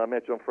street, and I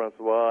met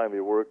Jean-François, and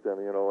we worked, and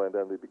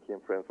then we became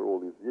friends for all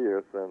these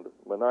years. And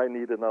when I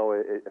needed now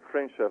a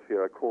French chef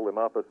here, I called him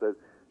up. I said,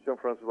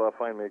 Jean-François,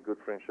 find me a good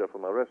French chef for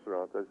my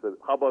restaurant. I said,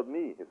 how about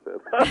me? He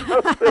said.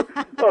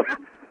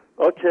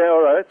 Okay,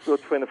 all right. So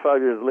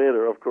 25 years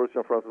later, of course,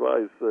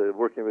 Jean-François is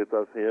working with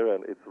us here,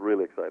 and it's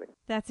really exciting.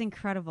 That's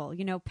incredible.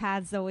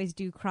 Paths always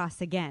do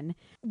cross again.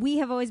 We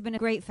have always been a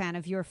great fan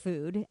of your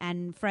food,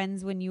 and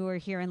friends when you were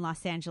here in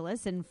Los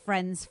Angeles, and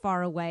friends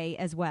far away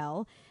as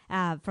well,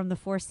 from the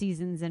Four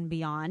Seasons and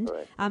beyond.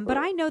 But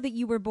I know that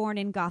you were born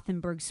in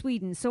Gothenburg,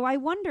 Sweden, so I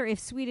wonder if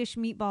Swedish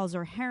meatballs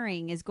or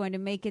herring is going to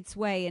make its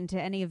way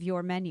into any of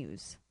your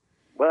menus.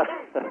 Well,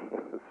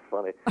 it's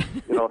funny.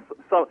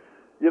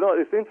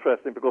 It's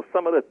interesting because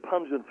some of that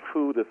pungent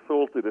food, the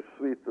salty, the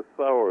sweet, the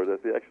sour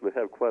that we actually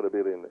have quite a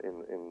bit in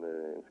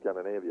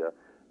Scandinavia,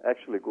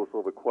 actually goes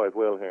over quite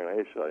well here in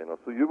Asia.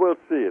 So you will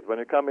see it when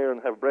you come here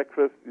and have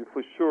breakfast. You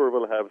for sure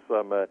will have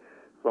some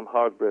some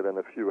hard bread and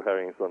a few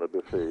herrings on a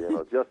buffet,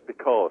 just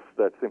because.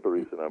 That simple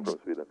reason I'm from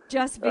Sweden.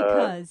 Just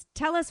because.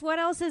 Tell us what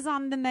else is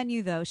on the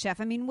menu, though, Chef.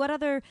 I mean, what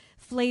other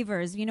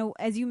flavors?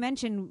 As you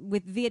mentioned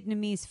with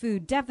Vietnamese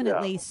food,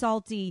 definitely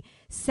salty,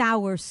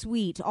 sour,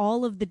 sweet,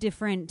 all of the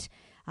different,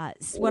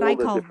 what I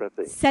call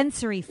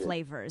sensory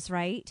flavors,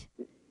 right?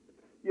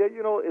 Yeah,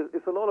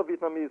 it's a lot of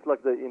Vietnamese,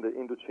 like in the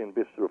Indochine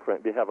bistro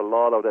French. They have a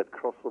lot of that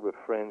crossover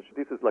French.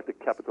 This is like the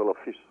capital of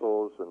fish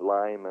sauce and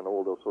lime and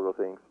all those sort of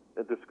things.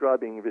 And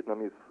describing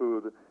Vietnamese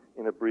food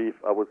in a brief,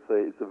 I would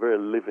say it's a very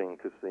living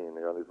cuisine.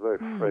 It's very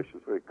fresh,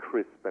 it's very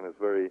crisp, and it's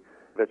very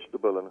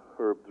vegetable and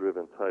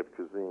herb-driven type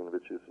cuisine,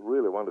 which is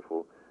really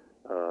wonderful.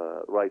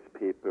 Rice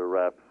paper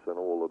wraps and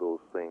all of those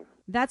things.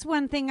 That's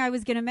one thing I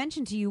was going to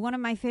mention to you. One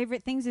of my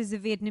favorite things is a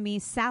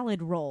Vietnamese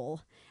salad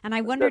roll. And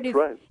I wondered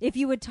if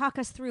you would talk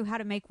us through how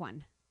to make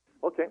one.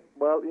 Okay.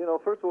 Well,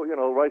 first of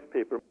all, rice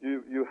paper.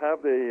 You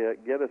have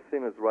get as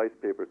thin as rice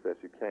papers as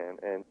you can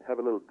and have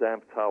a little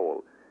damp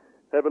towel.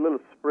 Have a little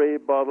spray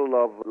bottle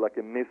of like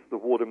a mist, the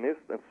water mist,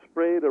 and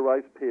spray the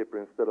rice paper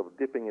instead of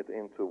dipping it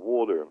into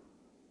water.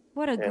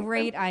 What a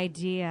great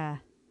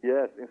idea.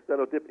 Yes,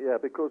 instead of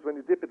because when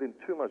you dip it in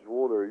too much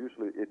water,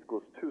 usually it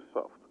goes too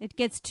soft. It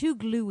gets too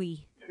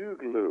gluey. Too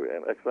gluey,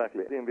 and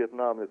exactly. In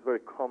Vietnam, it's very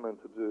common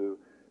to do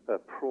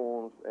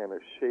prawns and a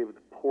shaved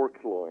pork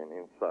loin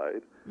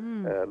inside,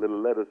 a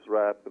little lettuce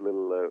wrap, a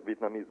little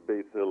Vietnamese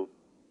basil,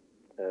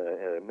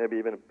 maybe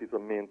even a piece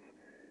of mint.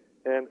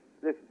 And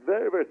it's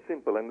very, very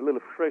simple, and a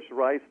little fresh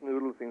rice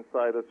noodles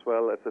inside as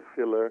well as a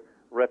filler.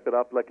 Wrap it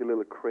up like a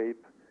little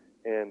crepe.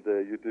 And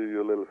you do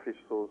your little fish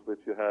sauce that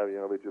you have,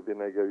 with your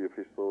vinegar, your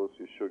fish sauce,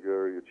 your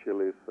sugar, your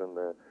chilies, and,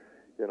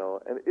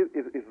 and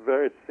it's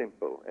very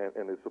simple.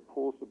 And it's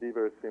supposed to be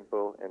very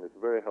simple, and it's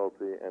very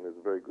healthy, and it's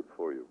very good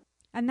for you.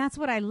 And that's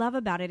what I love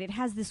about it. It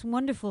has this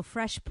wonderful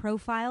fresh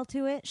profile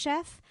to it,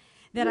 Chef,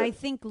 that I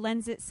think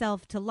lends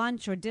itself to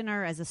lunch or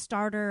dinner as a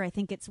starter. I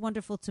think it's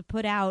wonderful to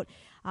put out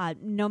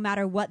no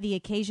matter what the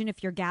occasion,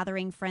 if you're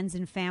gathering friends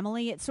and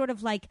family. It's sort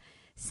of like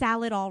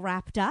salad all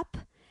wrapped up.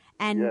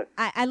 And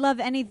I love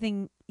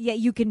anything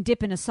you can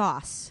dip in a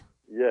sauce.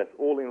 Yes,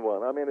 all in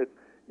one. I mean,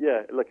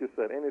 like you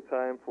said, any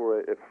time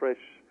for a fresh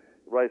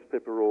rice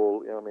paper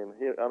roll.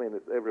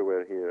 It's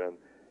everywhere here,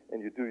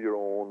 and you do your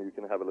own. You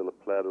can have a little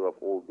platter of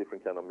all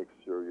different kind of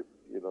mixture.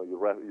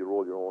 You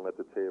roll your own at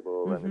the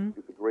table, and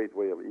it's a great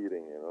way of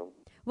eating.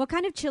 What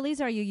kind of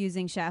chilies are you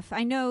using, Chef?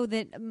 I know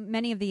that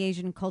many of the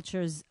Asian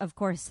cultures, of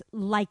course,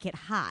 like it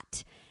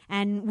hot.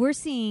 And we're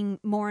seeing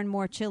more and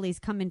more chilies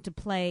come into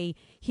play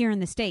here in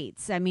the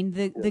States. I mean,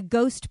 the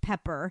ghost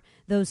pepper,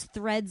 those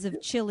threads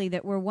of chili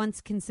that were once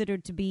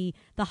considered to be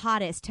the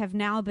hottest, have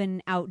now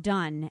been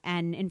outdone.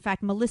 And in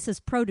fact, Melissa's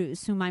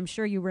Produce, whom I'm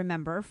sure you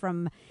remember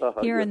from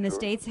here in the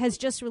States, has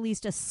just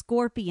released a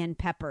scorpion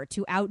pepper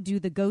to outdo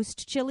the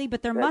ghost chili.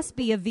 But there must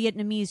be a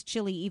Vietnamese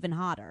chili even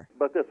hotter.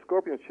 But that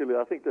scorpion chili,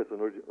 I think that's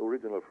an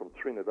original from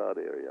Trinidad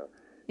area.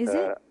 Is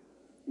it?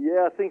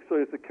 Yeah, I think so.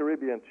 It's a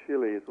Caribbean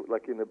chili. It's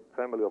like in the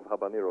family of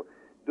habanero.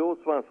 Those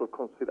ones are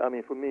considered,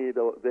 for me,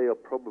 they are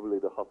probably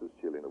the hottest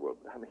chili in the world.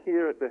 And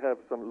here they have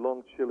some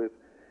long chilies.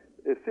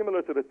 It's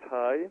similar to the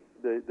Thai.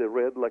 The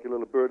red, like a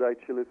little bird-eye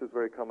chilies is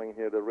very common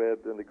here. The red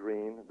and the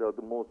green, they're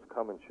the most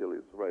common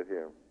chilies right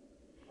here.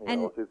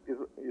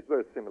 It's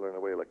very similar in a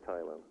way like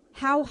Thailand.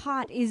 How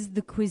hot is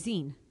the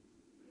cuisine?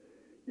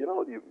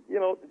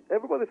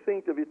 Everybody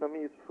thinks the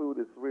Vietnamese food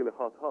is really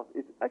hot.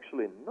 It's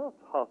actually not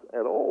hot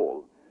at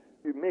all.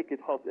 You make it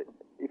hot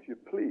if you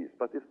please,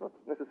 but it's not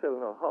necessarily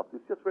not hot.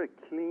 It's just very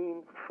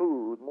clean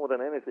food, more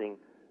than anything,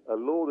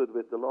 loaded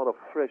with a lot of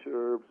fresh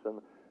herbs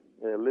and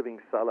living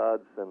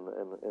salads and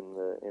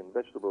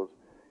vegetables.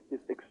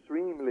 It's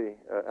extremely,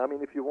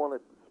 if you want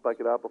to spike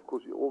it up, of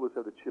course, you always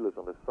have the chilies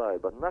on the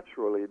side, but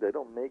naturally, they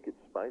don't make it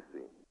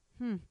spicy.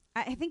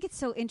 I think it's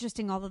so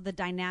interesting, all of the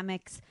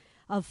dynamics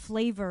of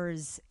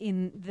flavors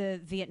in the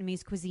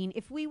Vietnamese cuisine.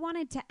 If we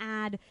wanted to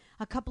add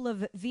a couple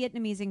of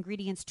Vietnamese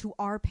ingredients to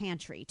our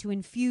pantry to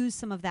infuse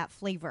some of that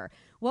flavor,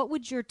 what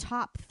would your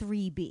top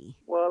 3 be?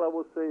 Well, I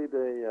would say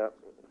as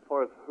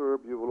far as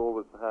herb, you will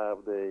always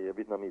have the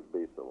Vietnamese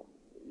basil.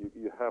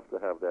 You have to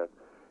have that.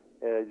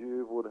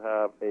 You would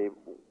have a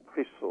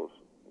fish sauce.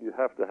 You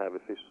have to have a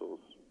fish sauce.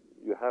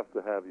 You have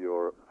to have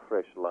your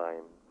fresh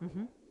lime.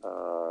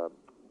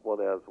 What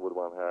else would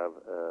one have?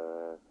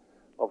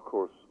 Of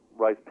course,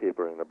 rice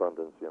paper in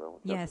abundance,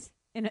 Yes,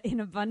 in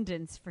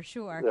abundance, for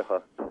sure.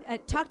 Yeah.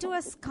 Talk to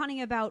us,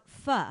 Connie, about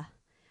pho.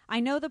 I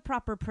know the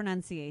proper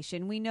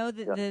pronunciation. We know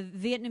that the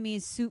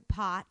Vietnamese soup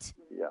pot,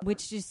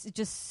 which is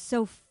just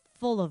so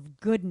full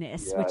of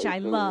goodness, which I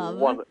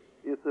love.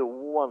 It's a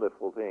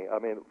wonderful thing.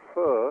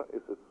 Pho,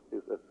 as I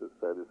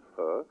said, is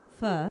pho.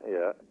 Pho.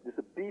 Yeah. It's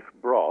a beef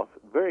broth,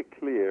 very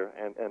clear,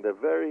 and a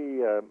very,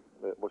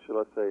 what shall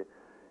I say,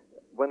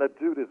 when I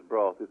do this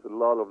broth, there's a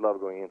lot of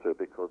love going into it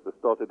because they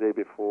start the day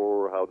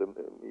before, how they,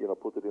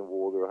 put it in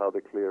water, how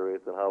they clear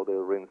it, and how they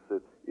rinse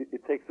it.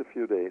 It takes a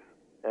few days,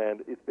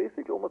 and it's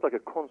basically almost like a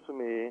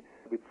consommé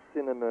with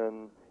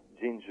cinnamon,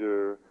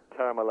 ginger,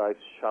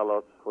 caramelized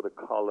shallots for the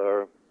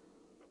color,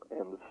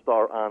 and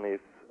star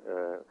anise,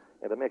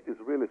 and they make this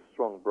really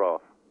strong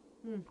broth.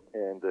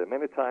 And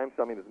many times,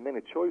 I mean, there's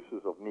many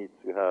choices of meats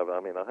you have.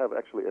 I mean, I have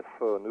actually a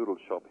pho noodle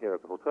shop here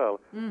at the hotel,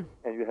 and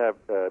we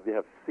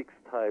have 6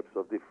 types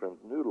of different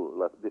noodle,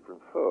 like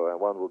different pho, and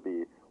one will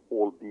be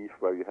all beef,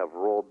 where you have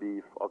raw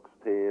beef,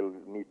 oxtail,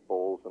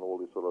 meatballs, and all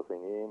this sort of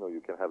thing in, or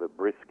you can have a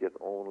brisket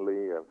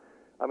only. And,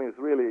 I mean, it's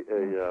really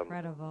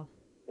Incredible.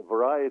 a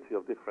variety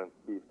of different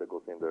beef that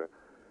goes in there.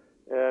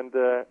 And,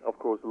 of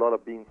course, a lot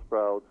of bean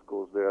sprouts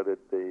goes there. That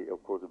they,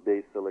 of course,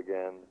 basil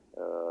again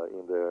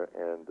in there,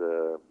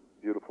 and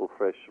beautiful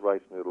fresh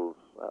rice noodles.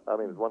 I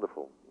mean, it's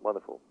wonderful,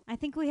 wonderful. I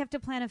think we have to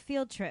plan a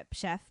field trip,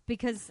 Chef,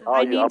 because Oh,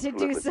 I yeah, need to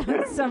do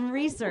absolutely. some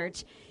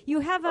research.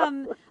 You have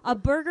a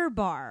burger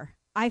bar.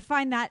 I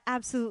find that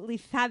absolutely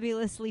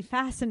fabulously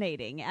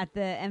fascinating at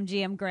the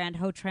MGM Grand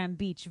Ho Tram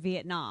Beach,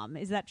 Vietnam.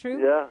 Is that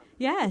true? Yeah.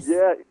 Yes.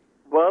 Yeah.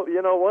 Well,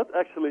 you know what?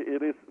 Actually,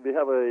 it is. We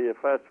have a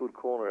fast food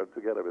corner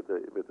together with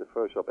the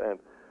pho shop, and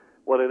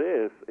what it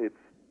is, it's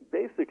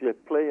basically a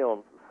play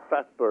on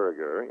Fat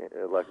Burger,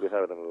 like we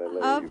have it in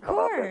LA. Of You come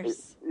up and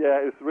course.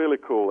 it's really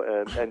cool,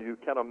 and you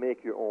kind of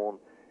make your own.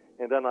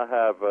 And then I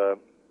have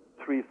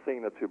 3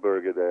 signature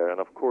burger there,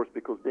 and of course,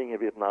 because being in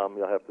Vietnam,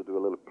 I have to do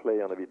a little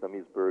play on a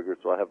Vietnamese burger.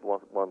 So I have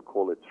one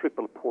called a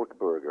triple pork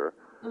burger,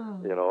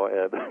 you know,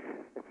 and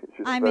which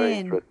is I'm very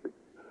in. interesting.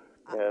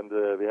 And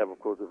we have, of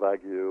course, a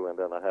Wagyu, and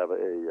then I have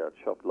a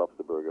chopped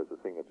lobster burger, it's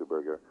a signature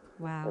burger.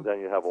 Wow. And then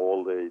you have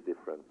all the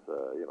different,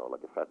 you know,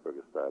 like a fat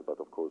burger style, but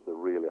of course, the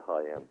really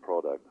high-end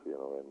products, you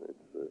know, and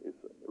it's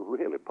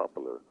really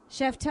popular.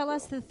 Chef, tell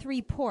us the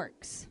 3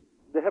 porks.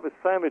 They have a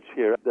sandwich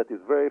here that is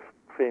very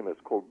famous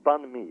called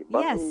banh mi.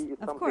 Banh Yes, mi is of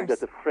something course. that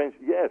the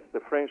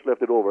French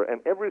left it over.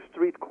 And every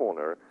street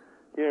corner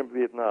here in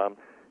Vietnam,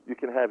 you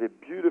can have a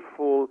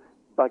beautiful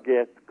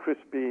baguette,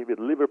 crispy, with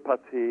liver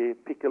pâté,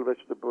 pickled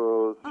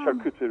vegetables,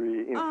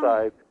 charcuterie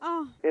inside.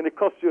 Oh. And it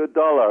costs you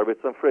 $1 with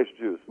some fresh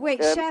juice.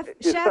 Wait, And Chef,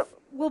 it's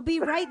we'll be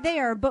right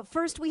there, but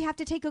first we have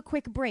to take a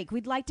quick break.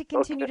 We'd like to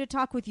continue to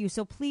talk with you,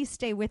 so please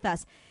stay with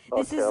us.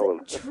 This Okay, is I will.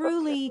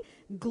 truly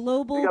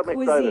global You got me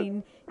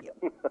cuisine.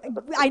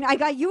 I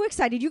got you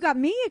excited. You got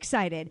me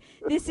excited.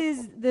 This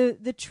is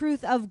the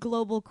truth of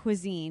global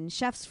cuisine.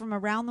 Chefs from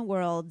around the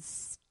world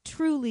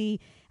truly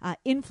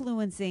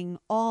influencing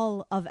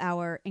all of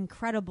our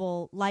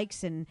incredible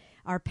likes and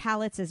our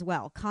palates as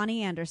well.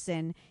 Connie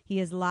Anderson, he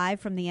is live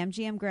from the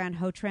MGM Grand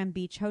Ho Tram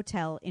Beach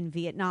Hotel in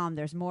Vietnam.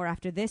 There's more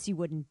after this. You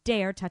wouldn't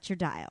dare touch your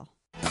dial.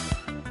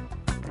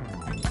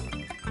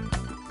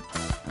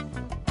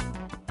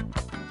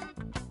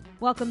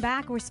 Welcome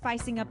back. We're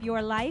spicing up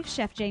your life.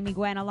 Chef Jamie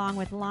Gwen along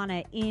with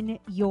Lana in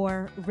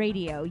your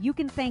radio. You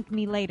can thank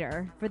me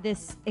later for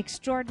this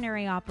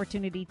extraordinary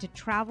opportunity to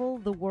travel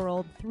the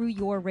world through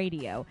your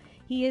radio.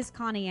 He is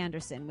Connie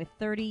Anderson with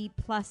 30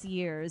 plus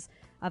years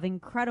of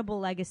incredible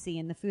legacy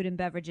in the food and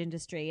beverage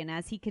industry. And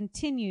as he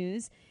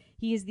continues,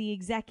 he is the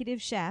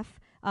executive chef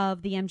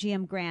of the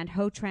MGM Grand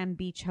Ho Tram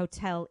Beach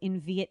Hotel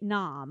in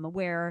Vietnam,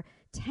 where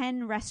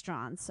 10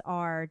 restaurants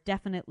are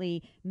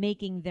definitely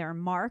making their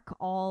mark,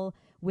 all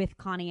with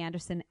Connie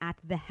Anderson at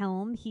the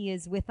helm. He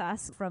is with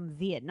us from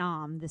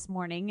Vietnam this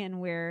morning, and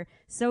we're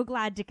so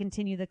glad to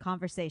continue the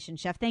conversation.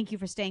 Chef, thank you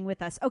for staying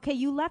with us. Okay,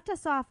 you left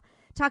us off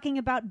talking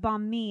about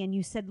banh mi, and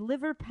you said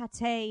liver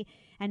pate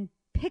and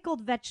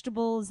pickled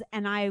vegetables,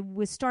 and I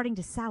was starting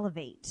to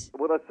salivate.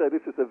 What I said,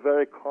 this is a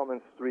very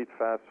common street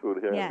fast food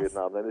here Yes. in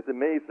Vietnam, and it's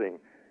amazing.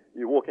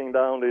 You're walking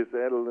down this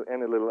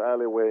any little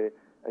alleyway,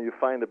 and you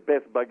find the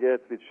best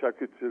baguettes with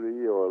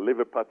charcuterie or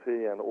liver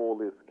pate and all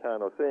this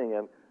kind of thing.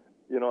 And,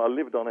 you know, I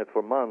lived on it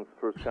for months,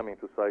 first coming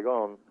to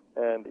Saigon,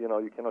 and, you know,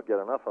 you cannot get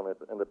enough of it.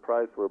 And the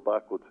price for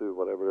 $1 or $2,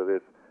 whatever it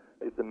is,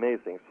 it's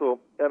amazing. So,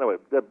 anyway,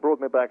 that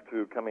brought me back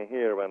to coming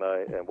here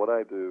and what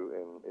I do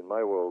in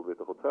my world with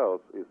the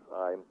hotels is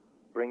I'm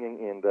bringing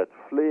in that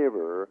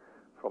flavor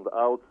from the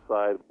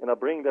outside, and I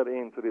bring that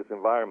into this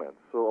environment.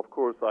 So, of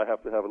course, I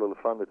have to have a little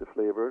fun with the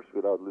flavors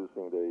without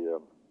losing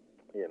the,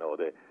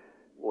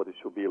 what it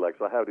should be like.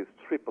 So I have this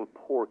triple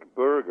pork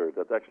burger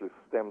that actually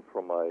stems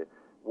from my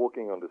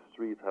walking on the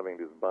street having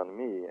this banh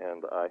mi,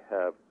 and I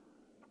have,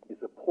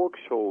 it's a pork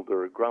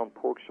shoulder, ground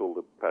pork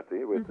shoulder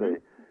patty with a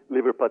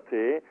liver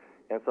pate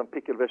and some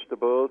pickled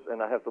vegetables,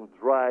 and I have some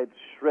dried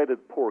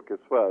shredded pork as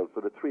well.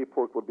 So the 3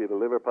 pork would be the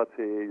liver pate,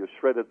 your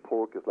shredded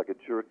pork is like a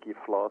jerky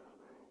floss,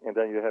 and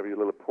then you have your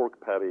little pork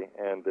patty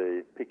and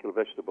the pickled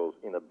vegetables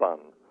in a bun.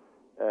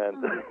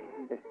 And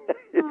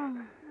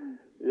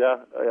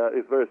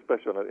it's very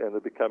special, and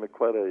it became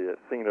quite a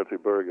signature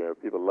burger.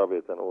 People love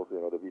it, and also,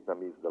 you know, the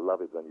Vietnamese, they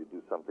love it when you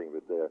do something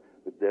with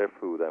their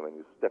food, and when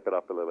you step it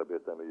up a little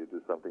bit, and you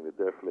do something with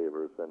their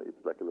flavors, and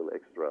it's like a little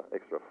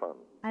extra fun.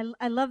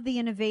 I love the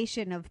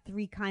innovation of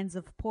 3 kinds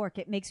of pork.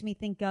 It makes me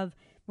think of,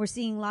 we're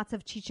seeing lots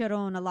of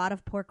chicharron, a lot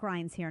of pork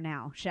rinds here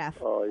now, Chef.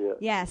 Oh, yeah.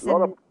 Yes. A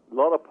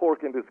lot of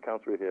pork in this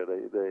country here. They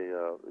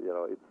you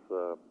know,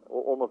 it's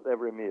almost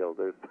every meal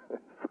there's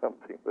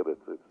something with it.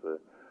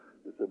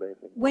 It's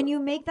amazing. When you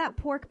make that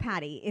pork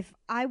patty, if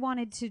I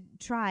wanted to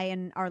try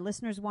and our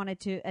listeners wanted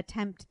to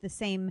attempt the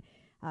same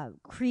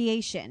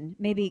creation.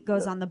 Maybe it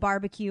goes on the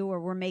barbecue, or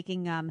we're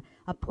making a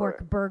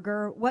pork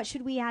burger. What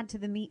should we add to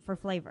the meat for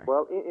flavor?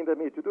 Well, in the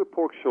meat, you do a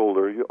pork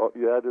shoulder. You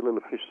add a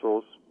little fish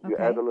sauce. You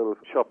add a little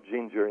chopped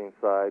ginger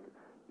inside.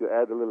 You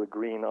add a little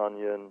green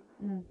onion.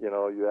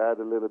 You add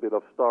a little bit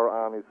of star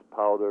anise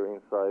powder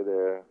inside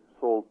there,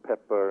 salt,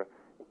 pepper.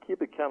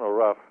 Keep it kind of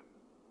rough,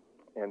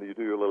 and you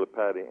do your little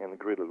patty and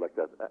grill it like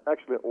that.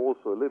 Actually,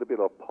 also a little bit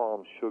of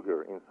palm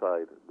sugar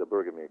inside the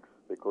burger mix,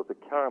 because it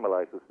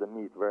caramelizes the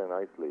meat very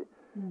nicely,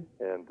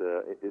 and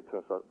it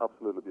turns out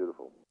absolutely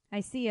beautiful.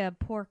 I see a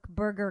pork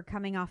burger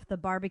coming off the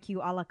barbecue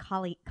a la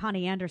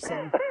Connie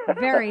Anderson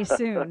very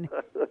soon.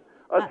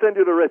 I'll send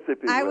you the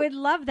recipe. I would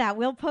love that.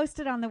 We'll post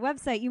it on the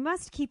website. You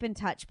must keep in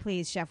touch,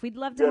 please, Chef. We'd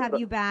love to have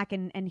you back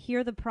and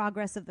hear the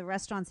progress of the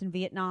restaurants in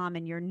Vietnam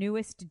and your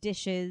newest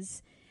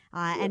dishes.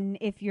 And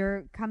if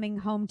you're coming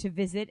home to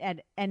visit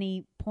at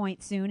any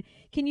point soon,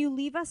 can you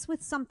leave us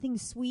with something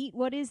sweet?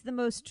 What is the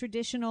most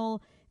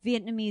traditional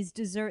Vietnamese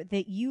dessert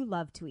that you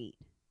love to eat?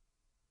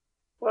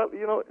 Well,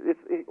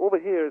 over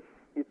here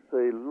it's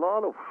a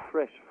lot of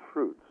fresh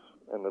fruits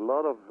and a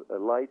lot of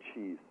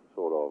lychees,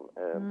 sort of,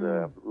 and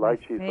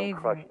lychees and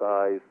crushed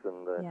ice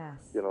and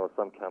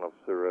some kind of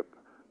syrup.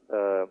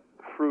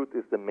 Fruit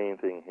is the main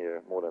thing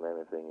here more than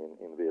anything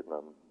in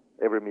Vietnam.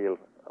 Every meal,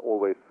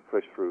 always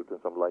fresh fruit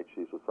and some light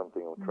cheese or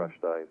something, or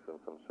crushed ice and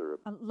some syrup.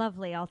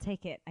 Lovely. I'll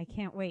take it. I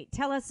can't wait.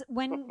 Tell us,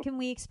 when can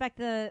we expect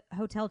the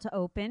hotel to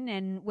open,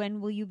 and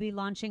when will you be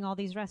launching all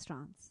these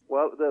restaurants?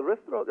 Well, the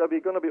restaurant, we're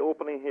going to be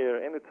opening here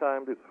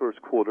anytime this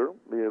first quarter.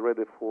 We're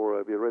ready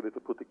to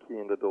put the key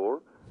in the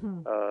door.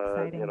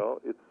 Exciting.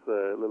 It's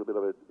a little bit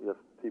of a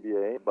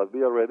TBA, but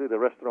we are ready. The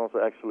restaurants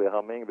are actually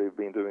humming. We've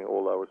been doing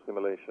all our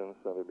simulations,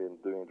 and we've been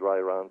doing dry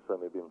runs,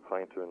 and we've been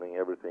fine-tuning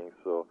everything.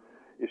 So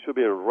it should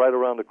be right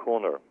around the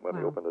corner when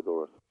we open the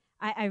doors.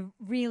 I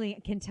really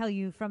can tell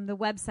you from the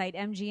website,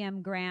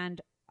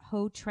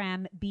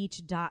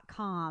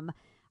 mgmgrandhotrambeach.com,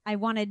 I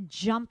want to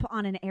jump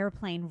on an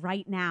airplane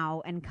right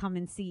now and come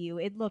and see you.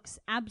 It looks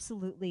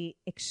absolutely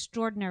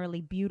extraordinarily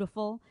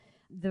beautiful.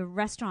 The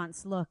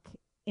restaurants look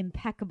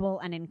impeccable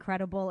and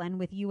incredible, and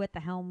with you at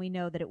the helm, we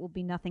know that it will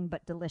be nothing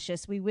but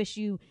delicious. We wish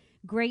you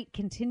great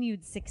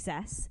continued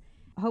success.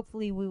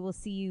 Hopefully we will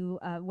see you,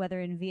 whether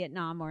in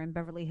Vietnam or in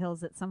Beverly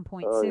Hills at some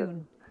point soon.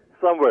 Yeah.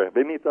 Somewhere.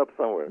 They meet up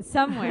somewhere.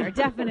 Somewhere,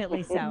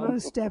 definitely so.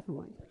 Most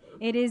definitely.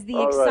 It is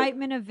the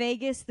excitement of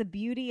Vegas, the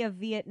beauty of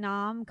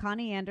Vietnam.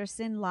 Connie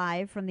Anderson,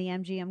 live from the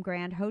MGM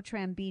Grand Ho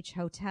Tram Beach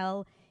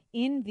Hotel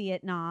in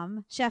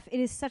Vietnam. Chef, it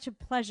is such a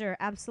pleasure,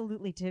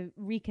 absolutely, to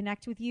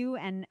reconnect with you.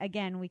 And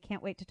again, we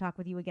can't wait to talk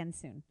with you again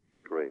soon.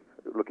 Great.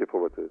 Looking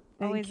forward to it.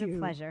 Always a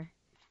pleasure.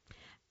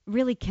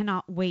 Really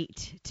cannot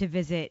wait to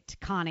visit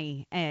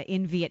Connie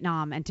in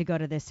Vietnam and to go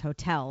to this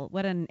hotel.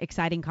 What an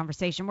exciting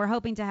conversation. We're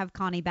hoping to have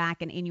Connie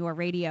back and in your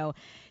radio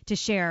to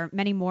share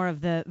many more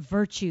of the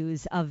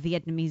virtues of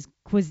Vietnamese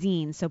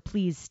cuisine, so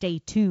please stay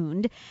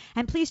tuned.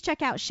 And please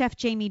check out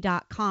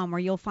chefjamie.com, where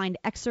you'll find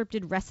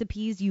excerpted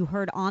recipes you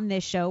heard on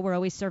this show. We're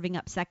always serving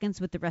up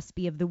seconds with the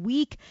recipe of the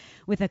week,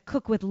 with a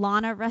Cook with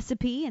Lana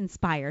recipe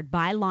inspired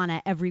by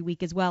Lana every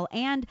week as well,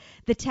 and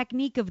the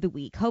technique of the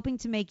week, hoping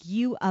to make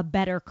you a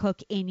better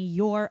cook in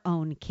your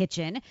own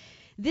kitchen.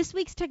 This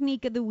week's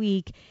technique of the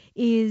week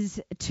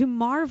is to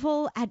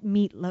marvel at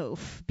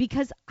meatloaf,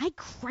 because I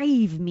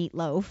crave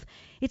meatloaf.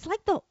 It's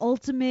like the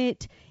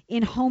ultimate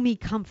in homey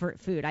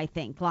comfort food, I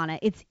think, Lana.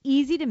 It's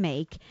easy to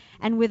make,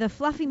 and with a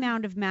fluffy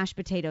mound of mashed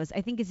potatoes,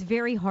 I think it's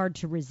very hard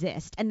to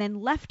resist. And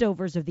then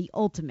leftovers are the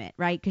ultimate,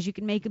 right? Because you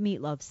can make a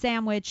meatloaf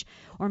sandwich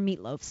or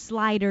meatloaf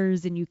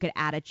sliders, and you could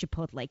add a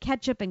chipotle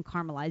ketchup and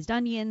caramelized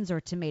onions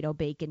or tomato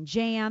bacon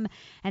jam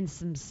and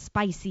some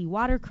spicy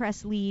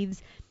watercress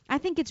leaves. I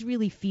think it's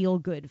really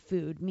feel-good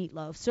food,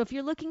 meatloaf. So if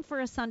you're looking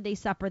for a Sunday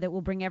supper that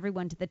will bring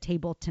everyone to the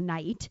table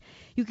tonight,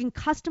 you can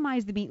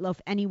customize the meatloaf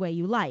any way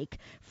you like,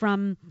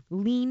 from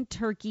lean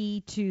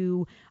turkey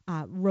to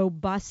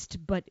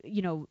robust but,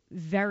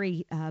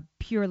 very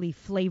purely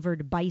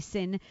flavored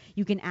bison.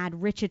 You can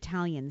add rich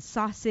Italian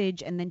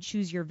sausage and then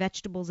choose your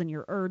vegetables and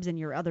your herbs and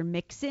your other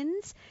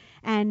mix-ins.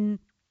 And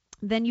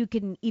then you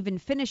can even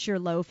finish your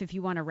loaf if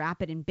you want to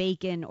wrap it in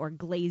bacon or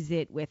glaze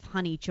it with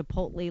honey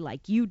chipotle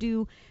like you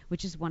do,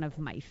 which is one of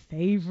my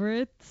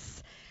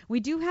favorites. We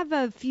do have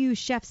a few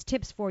chef's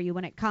tips for you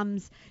when it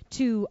comes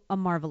to a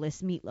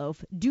marvelous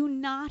meatloaf. Do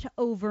not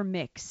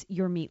overmix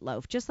your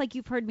meatloaf. Just like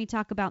you've heard me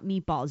talk about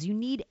meatballs, you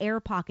need air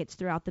pockets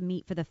throughout the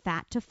meat for the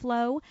fat to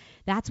flow.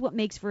 That's what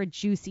makes for a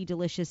juicy,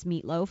 delicious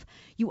meatloaf.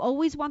 You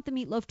always want the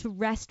meatloaf to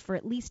rest for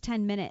at least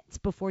 10 minutes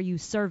before you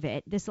serve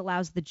it. This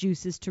allows the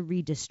juices to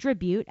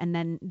redistribute, and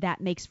then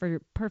that makes for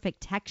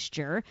perfect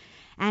texture.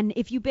 And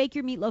if you bake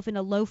your meatloaf in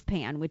a loaf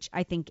pan, which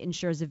I think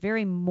ensures a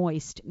very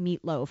moist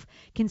meatloaf,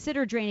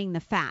 consider draining the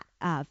fat.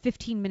 fat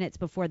 15 minutes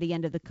before the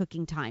end of the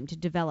cooking time to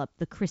develop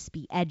the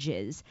crispy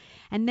edges.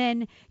 And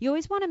then you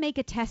always want to make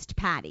a test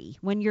patty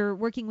when you're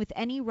working with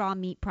any raw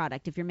meat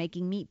product, if you're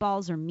making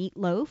meatballs or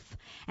meatloaf,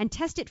 and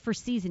test it for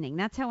seasoning.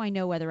 That's how I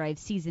know whether I've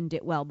seasoned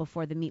it well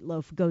before the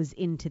meatloaf goes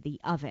into the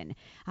oven.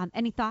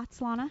 Any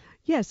thoughts, Lana?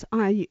 Yes,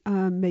 I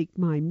make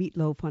my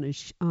meatloaf on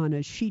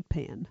a sheet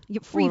pan.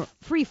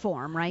 Free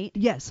form, right?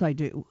 Yes, I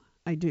do.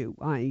 I do.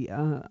 I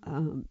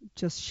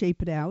just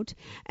shape it out.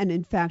 And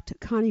in fact,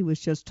 Connie was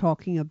just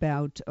talking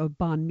about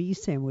banh mi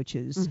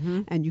sandwiches,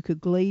 and you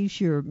could glaze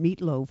your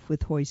meatloaf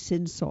with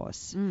hoisin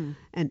sauce,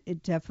 and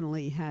it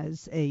definitely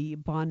has a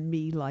banh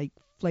mi-like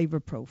flavor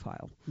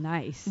profile.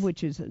 Nice.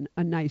 Which is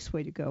a nice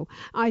way to go.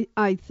 I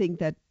think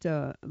that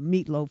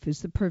meatloaf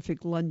is the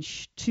perfect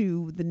lunch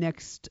to the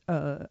next,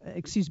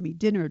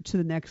 dinner to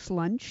the next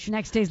lunch.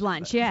 Next day's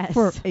lunch, yes.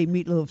 For a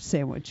meatloaf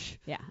sandwich.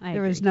 Yeah,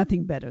 There is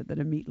nothing better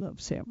than a meatloaf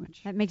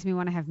sandwich. That makes me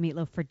want to have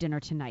meatloaf for dinner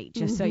tonight,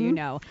 just so you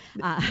know.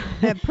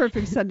 That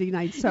perfect Sunday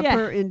night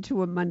supper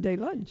into a Monday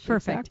lunch.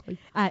 Perfect. Exactly.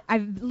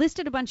 I've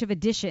listed a bunch of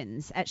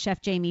additions at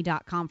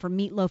chefjamie.com for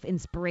meatloaf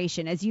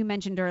inspiration. As you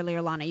mentioned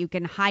earlier, Lana, you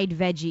can hide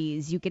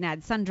veggies. You can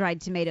add sun-dried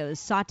tomatoes,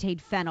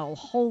 sautéed fennel,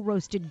 whole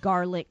roasted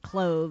garlic,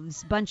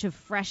 cloves, bunch of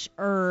fresh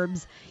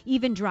herbs,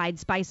 even dried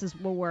spices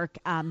will work.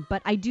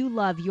 But I do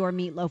love your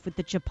meatloaf with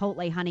the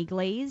chipotle honey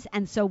glaze,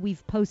 and so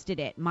we've posted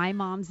it. My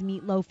mom's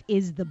meatloaf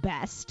is the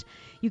best.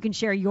 You can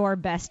share your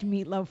best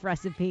meatloaf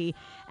recipe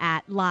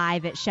at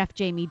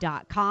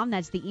live@chefjamie.com.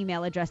 That's the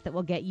email address that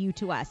will get you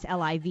to us,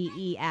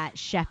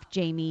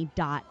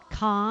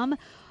 live@chefjamie.com.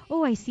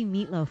 Oh, I see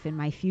meatloaf in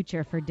my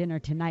future for dinner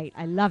tonight.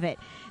 I love it.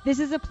 This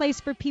is a place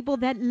for people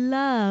that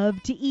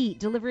love to eat,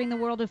 delivering the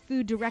world of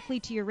food directly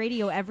to your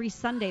radio every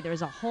Sunday.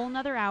 There's a whole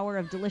nother hour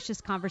of delicious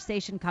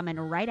conversation coming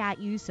right at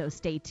you, so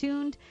stay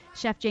tuned.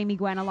 Chef Jamie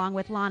Gwen along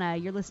with Lana.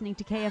 You're listening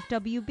to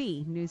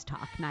KFWB News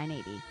Talk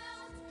 980.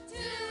 2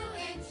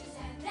 inches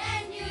and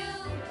then you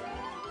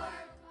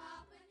work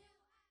up a new.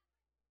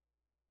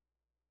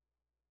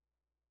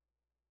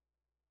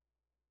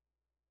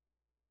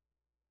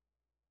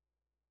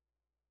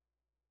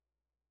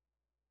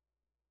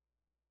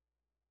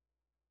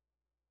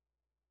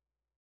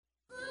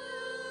 Food,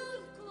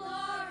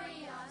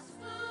 glorious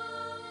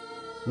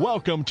food.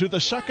 Welcome to the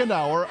second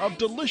hour of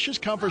delicious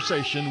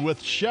conversation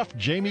with Chef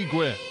Jamie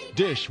Gwen.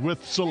 Dish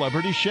with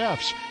celebrity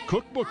chefs,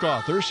 cookbook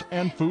authors,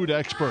 and food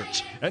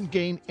experts, and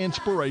gain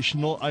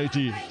inspirational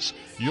ideas.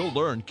 You'll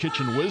learn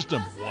kitchen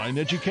wisdom, wine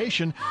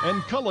education,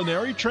 and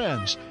culinary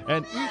trends,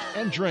 and eat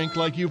and drink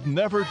like you've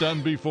never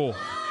done before.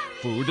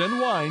 Food and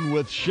Wine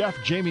with Chef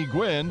Jamie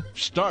Gwen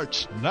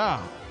starts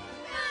now.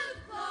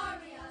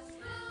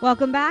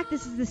 Welcome back.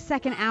 This is the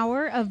second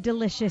hour of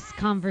delicious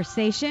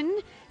conversation.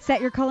 Set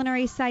your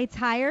culinary sights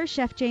higher.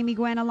 Chef Jamie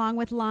Gwen along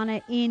with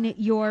Lana in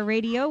your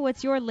radio.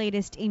 What's your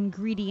latest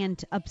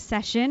ingredient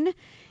obsession?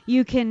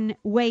 You can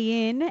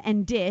weigh in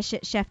and dish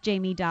at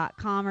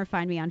chefjamie.com or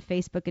find me on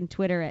Facebook and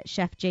Twitter at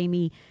Chef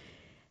Jamie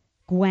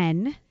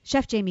Gwen.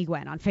 Chef Jamie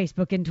Gwen on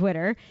Facebook and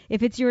Twitter.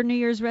 If it's your New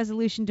Year's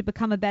resolution to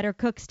become a better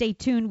cook, stay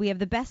tuned. We have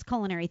the best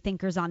culinary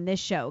thinkers on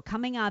this show.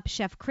 Coming up,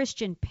 Chef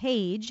Christian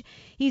Page.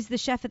 He's the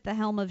chef at the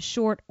helm of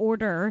Short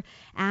Order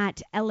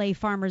at LA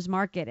Farmers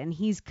Market, and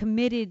he's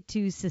committed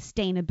to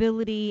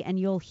sustainability, and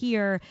you'll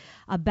hear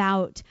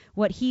about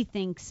what he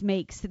thinks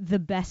makes the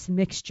best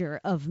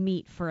mixture of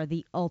meat for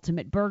the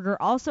ultimate burger.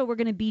 Also, we're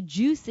going to be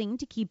juicing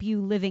to keep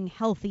you living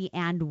healthy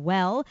and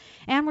well,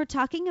 and we're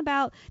talking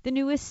about the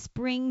newest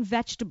spring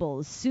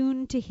vegetables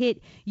soon to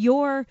hit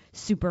your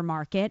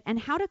supermarket, and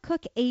how to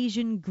cook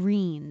Asian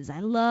greens. I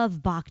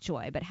love bok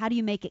choy, but how do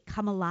you make it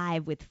come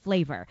alive with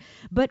flavor?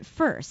 But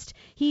first,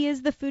 he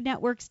is the Food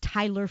Network's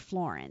Tyler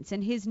Florence,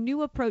 and his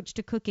new approach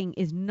to cooking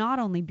is not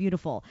only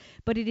beautiful,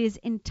 but it is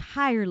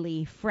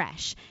entirely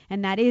fresh,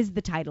 and that is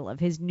the title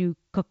of his new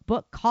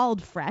cookbook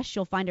called Fresh.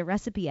 You'll find a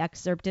recipe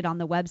excerpted on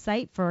the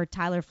website for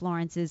Tyler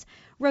Florence's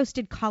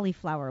roasted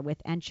cauliflower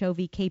with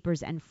anchovy,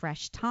 capers, and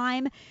fresh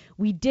thyme.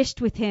 We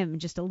dished with him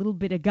just a little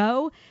bit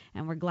ago,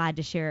 and we're glad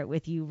to share it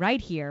with you right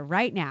here,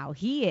 right now.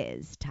 He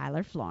is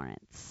Tyler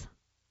Florence.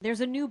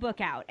 There's a new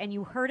book out, and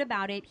you heard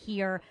about it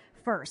here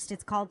first.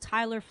 It's called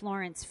Tyler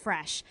Florence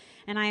Fresh,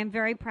 and I am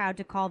very proud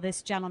to call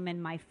this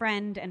gentleman my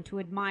friend and to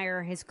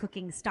admire his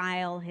cooking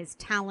style, his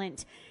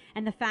talent,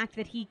 and the fact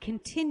that he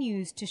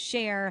continues to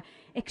share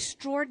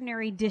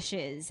extraordinary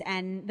dishes,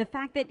 and the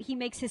fact that he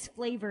makes his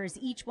flavors,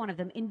 each one of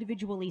them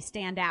individually,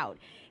 stand out.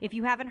 If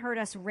you haven't heard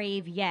us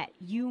rave yet,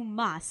 you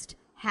must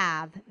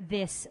have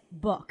this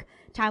book.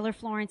 Tyler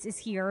Florence is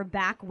here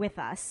back with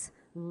us.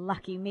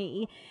 Lucky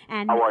me.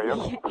 And how are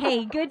you?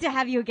 Hey, good to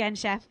have you again,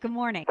 Chef. Good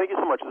morning. Thank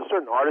you so much. There's a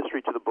certain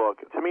artistry to the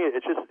book. To me,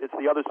 it's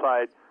the other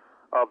side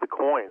of the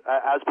coin.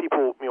 As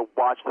people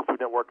watch the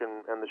Food Network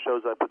and the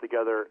shows I put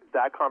together,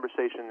 that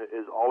conversation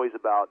is always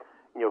about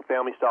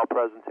family style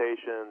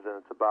presentations,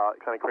 and it's about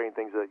kind of creating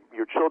things that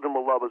your children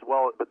will love as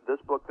well. But this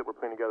book that we're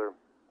putting together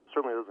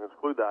certainly doesn't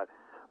exclude that.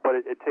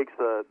 But it takes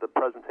the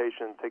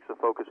presentation, takes the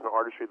focus and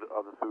artistry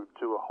of the food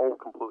to a whole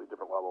completely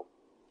different level.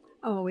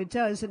 Oh, it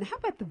does. And how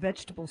about the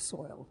vegetable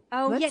soil?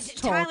 Oh, Let's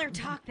talk Tyler,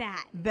 talk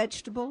that.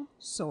 vegetable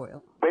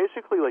soil.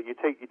 Basically, like you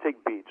take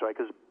beets, right?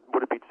 Because what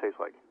do beets taste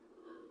like?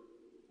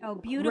 Oh,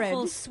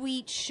 beautiful, Red.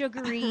 sweet,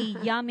 sugary,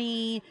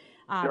 yummy,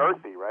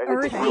 Earthy, right?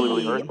 earthy, It's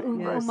really, really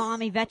earthy, Yes.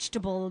 umami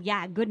vegetable.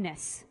 Yeah,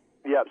 goodness.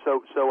 Yeah,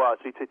 so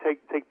you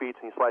take beets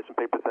and you slice them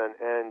paper thin,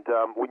 and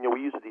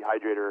we use a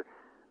dehydrator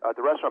at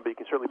the restaurant, but you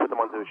can certainly put them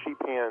onto a sheet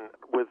pan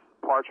with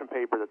parchment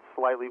paper that's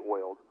slightly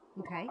oiled,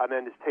 Okay. and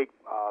then just take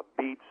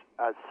beets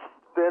as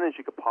thin as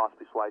you could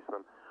possibly slice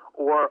them.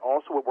 Or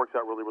also what works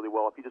out really, really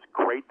well, if you just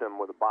grate them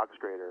with a box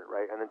grater,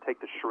 right, and then take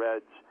the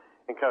shreds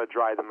and kind of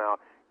dry them out.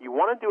 You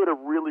want to do it at a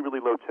really, really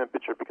low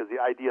temperature because the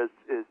idea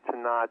is to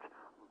not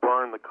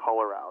burn the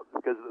color out,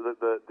 because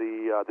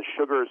the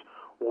sugars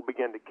will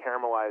begin to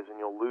caramelize and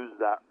you'll lose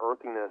that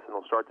earthiness and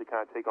it'll start to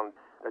kind of take on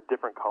a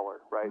different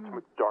color, right? It's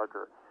much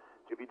darker.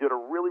 So if you do it at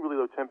a really, really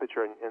low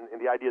temperature, and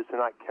the idea is to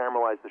not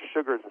caramelize the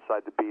sugars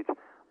inside the beets,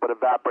 but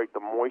evaporate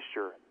the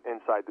moisture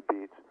inside the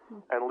beets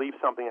and leave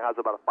something that has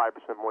about a 5%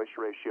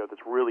 moisture ratio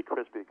that's really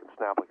crispy. It can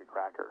snap like a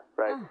cracker,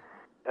 right? Oh.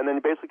 And then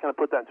you basically kind of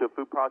put that into a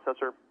food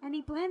processor. And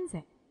he blends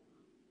it.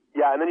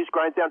 Yeah, and then you just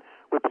grind it down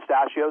with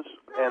pistachios,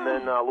 and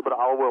then a little bit of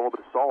olive oil, a little bit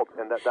of salt,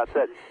 and that's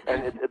it.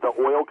 And the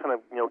oil kind of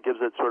gives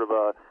it sort of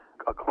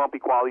a clumpy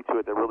quality to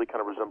it that really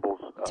kind of resembles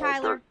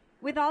Tyler, dirt.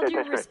 with all Yeah, due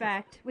tastes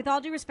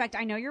great. respect,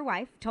 I know your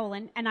wife,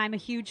 Tolan, and I'm a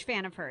huge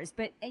fan of hers,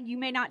 but you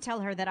may not tell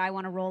her that I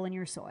want to roll in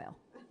your soil.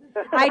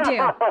 I do.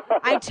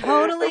 I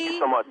totally Thank you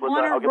so much.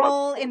 want I'll to get my-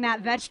 roll in that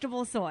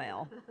vegetable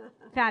soil.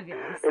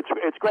 Fabulous.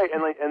 It's great,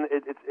 and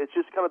it's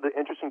just kind of the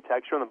interesting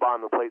texture on the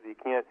bottom of the plate that you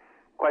can't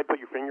quite put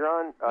your finger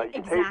on. You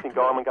can taste it and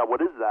go, oh my God,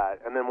 what is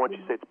that? And then once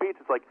you say it's beets,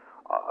 it's like,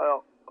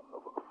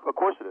 of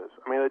course it is.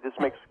 I mean, it just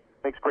makes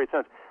great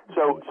sense.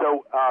 So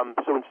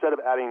instead of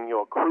adding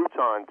a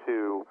crouton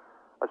to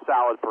a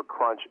salad for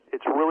crunch,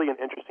 it's really an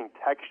interesting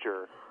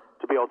texture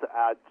to be able to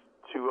add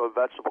to a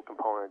vegetable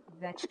component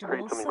to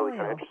create something really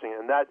kind of interesting.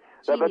 And that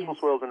vegetable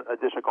soil is a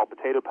dish I call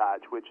potato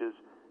patch, which is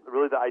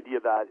really the idea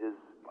of that is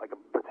like a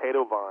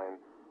potato vine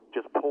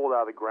just pulled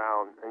out of the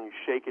ground, and you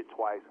shake it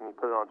twice, and you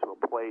put it onto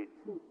a plate,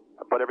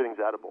 but everything's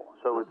edible.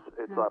 So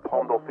it's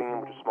palm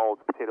dauphine, which is small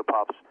with potato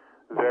puffs.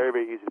 Very,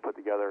 very easy to put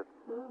together.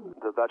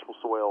 The vegetable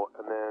soil,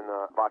 and then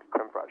vodka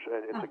creme fraiche.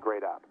 It's a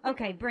great app.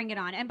 Okay, bring it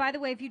on. And by the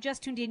way, if you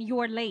just tuned in,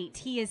 you're late.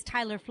 He is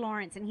Tyler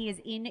Florence, and he is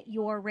in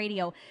your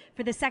radio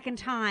for the second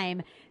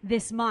time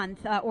this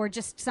month, or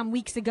just some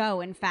weeks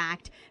ago, in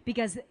fact,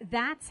 because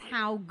that's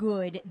how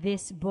good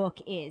this book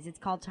is. It's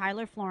called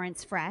Tyler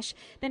Florence Fresh.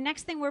 The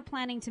next thing we're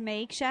planning to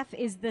make, Chef,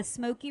 is the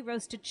smoky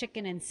roasted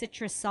chicken and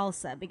citrus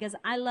salsa, because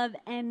I love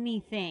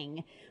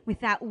anything with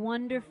that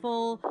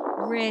wonderful,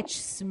 rich,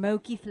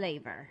 smoky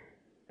flavor.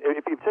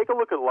 If you take a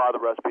look at a lot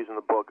of the recipes in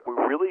the book, we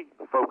really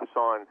focus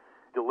on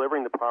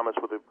delivering the promise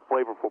with a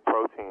flavorful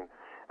protein.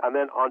 And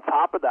then on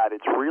top of that,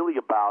 it's really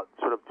about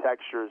sort of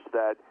textures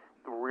that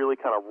really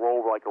kind of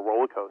roll like a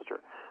roller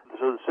coaster.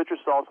 So the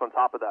citrus salsa on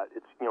top of that,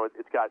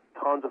 it's got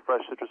tons of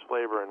fresh citrus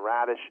flavor and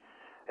radish.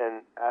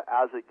 And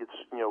as it gets,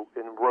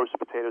 in roasted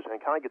potatoes, and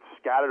it kind of gets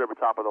scattered over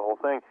top of the whole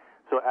thing.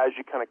 So as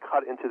you kind of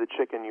cut into the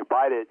chicken, you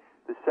bite it,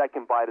 the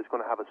second bite is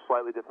going to have a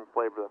slightly different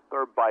flavor. The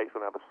third bite is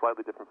going to have a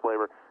slightly different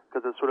flavor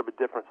because it's sort of a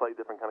slightly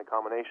different kind of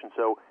combination.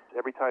 So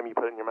every time you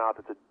put it in your mouth,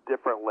 it's a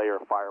different layer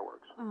of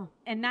fireworks. Oh,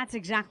 and that's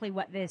exactly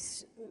what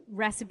this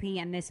recipe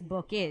and this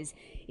book is.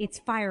 It's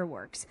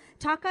fireworks.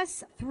 Talk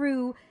us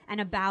through and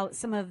about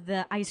some of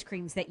the ice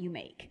creams that you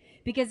make.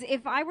 Because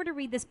if I were to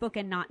read this book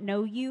and not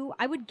know you,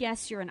 I would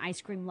guess you're an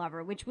ice cream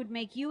lover, which would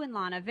make you and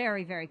Lana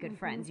very, very good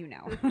friends,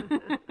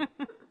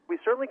 We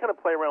certainly kind of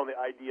play around with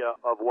the idea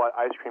of what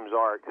ice creams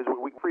are, because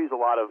we freeze a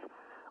lot of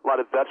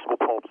vegetable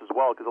pulps as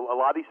well, because a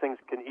lot of these things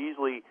can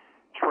easily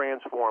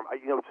transform. I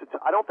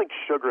don't think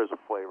sugar is a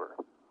flavor.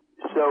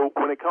 So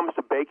when it comes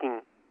to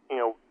baking,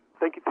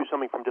 thinking through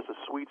something from just a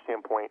sweet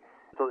standpoint,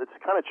 so it's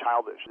kind of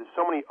childish. There's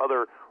so many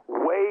other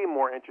way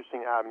more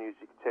interesting avenues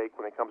you can take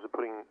when it comes to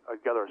putting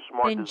together a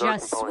smart than dessert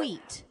just component.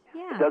 sweet.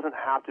 Yeah. It doesn't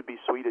have to be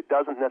sweet. It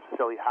doesn't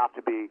necessarily have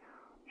to be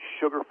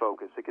sugar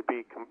focused. It could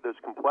be there's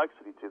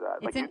complexity to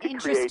that.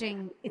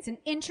 It's it's an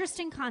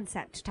interesting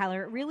concept,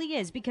 Tyler. It really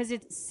is, because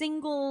it's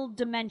single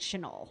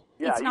dimensional.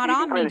 Yeah, it's you not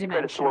can create a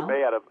omnidimensional.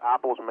 sorbet out of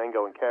apples,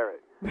 mango, and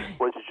carrot,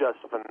 which is just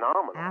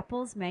phenomenal.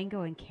 Apples,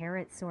 mango, and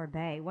carrot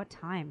sorbet. What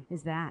time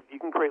is that? You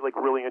can create like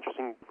really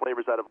interesting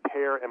flavors out of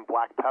pear and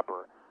black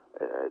pepper.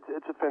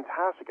 It's a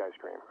fantastic ice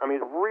cream. I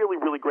mean, really,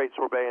 really great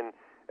sorbet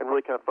and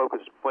really kind of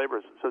focused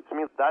flavors. So to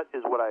me, that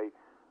is what I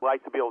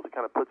like to be able to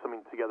kind of put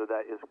something together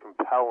that is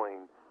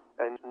compelling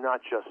and not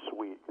just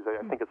sweet, because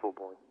I think it's a little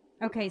boring.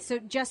 Okay, so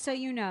just so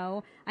you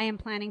know, I am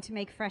planning to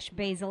make fresh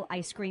basil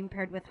ice cream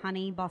paired with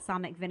honey,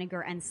 balsamic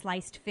vinegar, and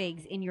sliced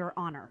figs in your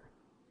honor.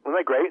 Isn't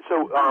that great?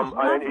 So, love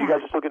you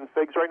guys are still getting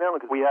figs right now?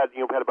 Because we had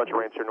a bunch of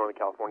ranch here in Northern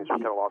California, so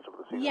we kind of lost over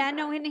the season. Yeah,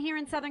 no, here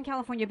in Southern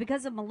California,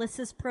 because of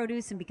Melissa's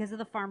Produce and because of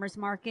the farmers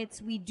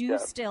markets, we do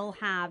still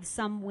have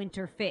some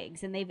winter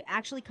figs, and they've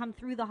actually come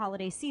through the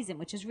holiday season,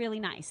 which is really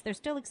nice. They're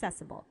still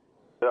accessible.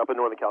 Up in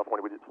Northern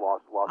California, we just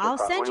lost. I'll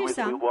send you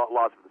some. We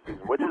lost for the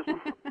season, which is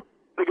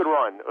a good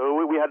run.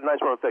 We had a nice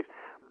run fixed.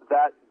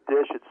 That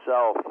dish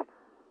itself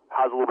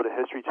has a little bit of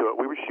history to it.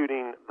 We were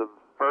shooting the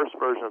first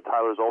version of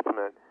Tyler's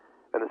Ultimate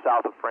in the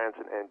south of France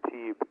in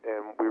Antibes,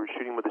 and we were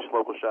shooting with this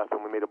local chef,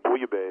 and we made a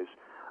bouillabaisse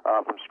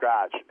from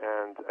scratch.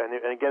 And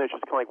again, it's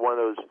just kind of like one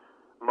of those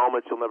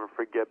moments you'll never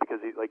forget,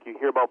 because you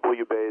hear about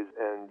bouillabaisse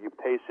and you've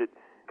tasted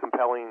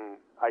compelling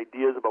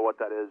ideas about what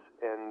that is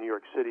in New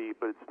York City,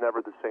 but it's never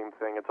the same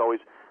thing. It's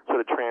always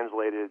sort of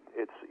translated.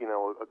 It's,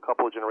 a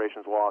couple of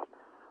generations lost.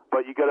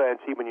 But you go to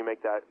Antibes and you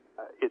make that,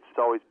 it's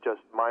always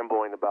just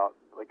mind-blowing about,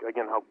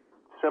 again, how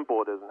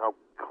simple it is and how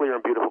clear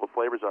and beautiful the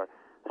flavors are.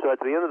 So at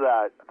the end of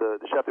that, the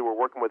chef that we're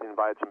working with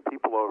invited some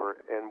people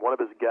over, and one of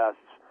his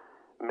guests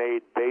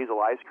made basil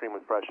ice cream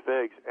with fresh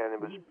figs, and it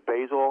was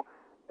basil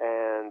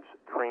and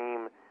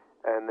cream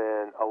and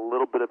then a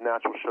little bit of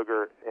natural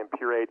sugar and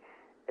pureed.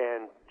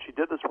 And she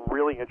did this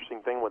really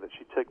interesting thing with it.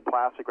 She took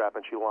plastic wrap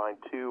and she lined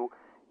 2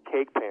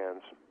 cake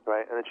pans,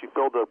 right? And then she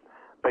filled the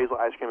basil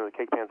ice cream in the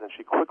cake pans, and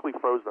she quickly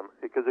froze them,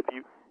 because if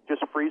you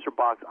just freeze or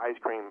box ice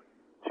cream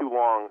too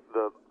long,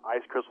 the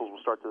ice crystals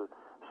will start to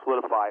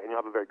solidify, and you'll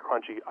have a very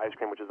crunchy ice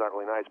cream, which is not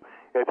really nice.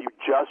 If you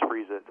just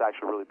freeze it, it's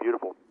actually really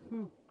beautiful.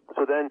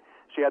 So then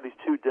she had these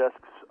 2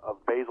 discs of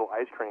basil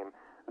ice cream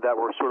that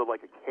were sort of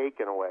like a cake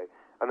in a way.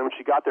 And then when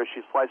she got there, she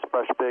sliced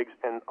fresh figs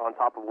and on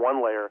top of one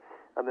layer,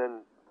 and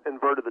then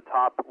inverted the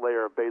top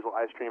layer of basil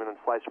ice cream, and then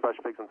sliced fresh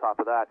figs on top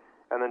of that,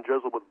 and then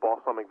drizzled with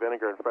balsamic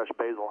vinegar and fresh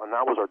basil, and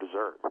that was our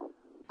dessert.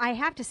 I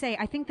have to say,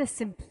 I think the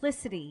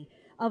simplicity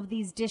of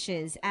these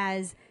dishes,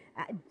 as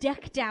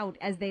decked out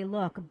as they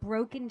look,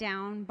 broken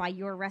down by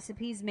your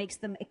recipes, makes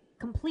them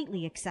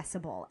completely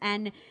accessible.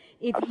 And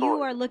if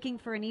you are looking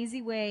for an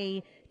easy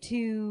way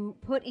to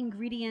put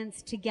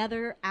ingredients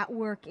together at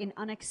work in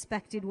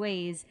unexpected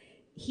ways,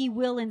 he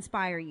will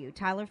inspire you.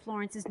 Tyler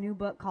Florence's new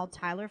book called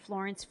Tyler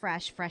Florence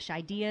Fresh: Fresh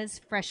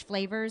Ideas, Fresh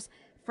Flavors,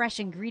 Fresh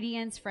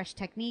Ingredients, Fresh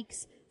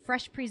Techniques,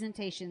 Fresh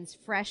Presentations,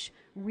 Fresh,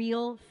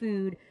 Real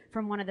Food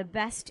from one of the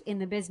best in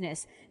the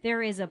business.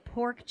 There is a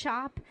pork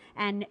chop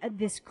and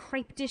this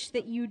crepe dish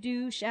that you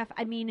do, Chef.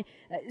 I mean,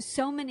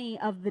 so many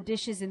of the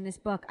dishes in this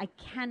book I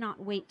cannot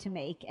wait to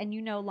make. And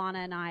Lana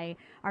and I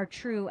are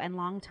true and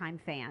longtime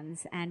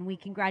fans, and we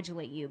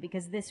congratulate you,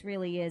 because this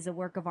really is a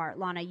work of art.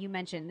 Lana, you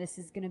mentioned this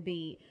is going to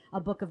be a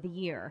book of the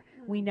year.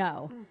 We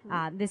know.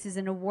 This is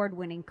an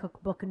award-winning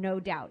cookbook, no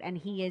doubt, and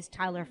he is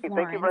Tyler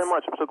Florence. Thank you very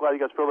much. I'm so glad you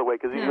guys feel that way,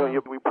 because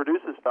we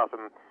produce this stuff,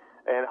 and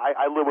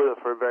I live with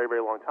it for a very,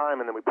 very long time,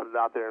 and then we put it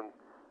out there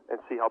and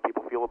see how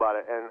people feel about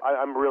it. And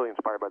I'm really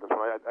inspired by this one.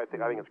 I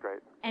think it's great.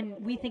 And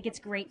we think it's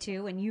great,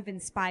 too, and you've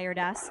inspired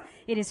us.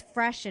 It is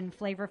fresh and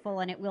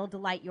flavorful, and it will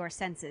delight your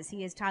senses.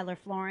 He is Tyler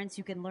Florence.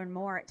 You can learn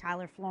more at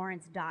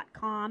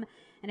tylerflorence.com.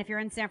 And if you're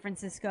in San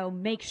Francisco,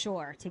 make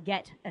sure to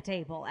get a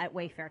table at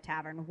Wayfair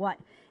Tavern. What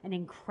an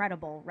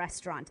incredible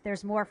restaurant.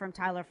 There's more from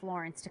Tyler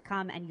Florence to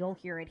come, and you'll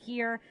hear it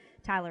here.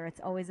 Tyler,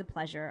 it's always a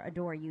pleasure.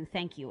 Adore you.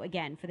 Thank you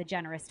again for the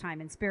generous time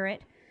and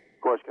spirit.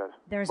 Of course, guys.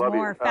 There's Love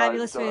more you.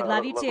 fabulous food.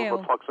 Love you, too.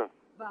 We'll talk soon.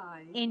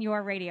 Bye. In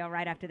your radio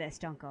right after this.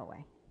 Don't go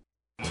away.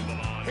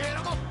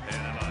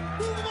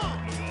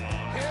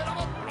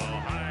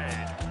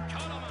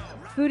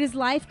 Food is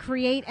life.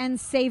 Create and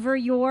savor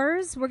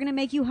yours. We're going to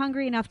make you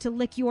hungry enough to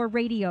lick your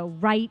radio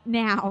right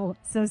now.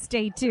 So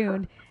stay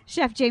tuned.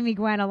 Chef Jamie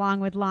Gwen along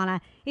with Lana.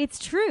 It's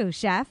true,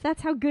 Chef.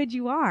 That's how good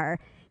you are.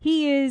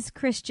 He is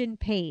Christian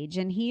Page,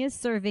 and he is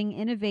serving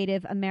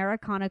innovative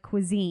Americana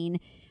cuisine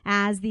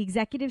as the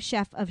executive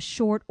chef of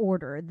Short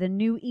Order, the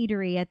new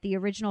eatery at the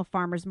Original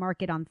Farmers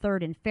Market on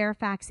 3rd and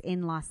Fairfax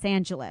in Los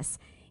Angeles.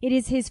 It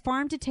is his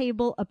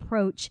farm-to-table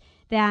approach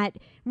that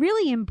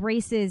really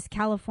embraces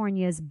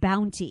California's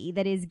bounty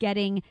that is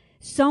getting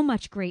so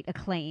much great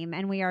acclaim,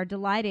 and we are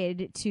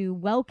delighted to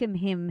welcome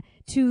him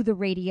to the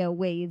radio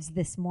waves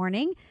this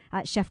morning.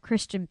 Chef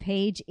Christian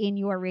Page in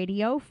your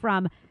radio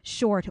from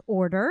Short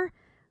Order.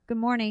 Good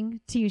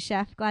morning to you,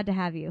 Chef. Glad to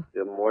have you.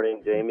 Good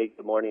morning, Jamie.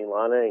 Good morning,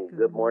 Lana. And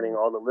good morning,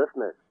 all the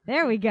listeners.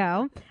 There we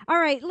go. All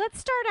right, let's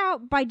start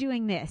out by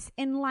doing this.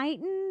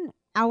 Enlighten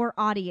our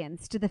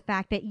audience to the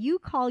fact that you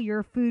call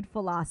your food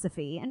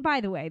philosophy, and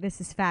by the way, this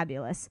is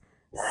fabulous,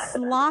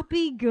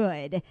 sloppy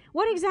good.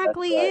 What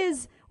exactly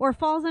is or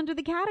falls under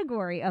the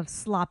category of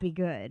sloppy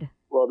good?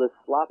 Well, the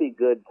sloppy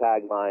good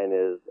tagline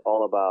is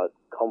all about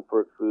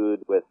comfort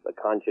food with a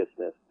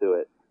consciousness to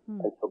it.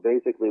 And so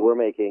basically we're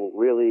making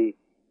really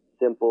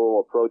simple,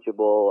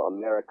 approachable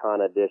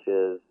Americana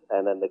dishes,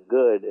 and then the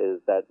good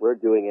is that we're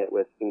doing it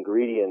with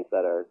ingredients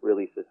that are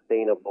really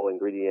sustainable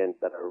ingredients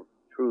that are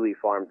truly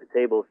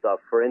farm-to-table stuff.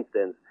 For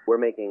instance, we're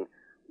making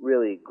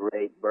really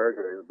great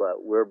burgers,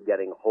 but we're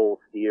getting whole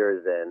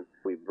steers in.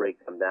 We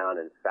break them down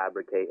and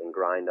fabricate and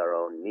grind our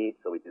own meat,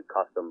 so we do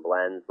custom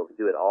blends, so we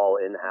do it all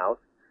in-house.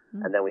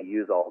 And then we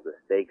use all the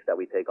steaks that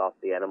we take off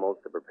the animals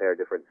to prepare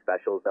different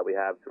specials that we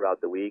have throughout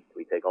the week.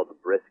 We take all the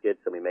briskets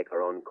and we make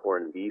our own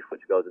corned beef,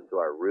 which goes into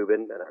our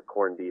Reuben and our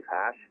corned beef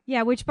hash.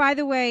 Yeah, which, by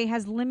the way,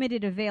 has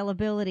limited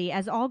availability,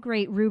 as all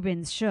great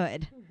Reubens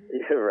should.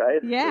 right?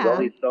 Yeah. There's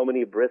only so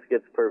many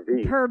briskets per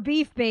beef. Per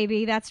beef,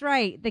 baby. That's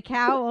right. The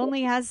cow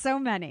only has so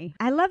many.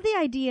 I love the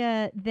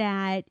idea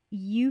that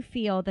you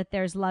feel that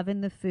there's love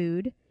in the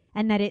food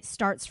and that it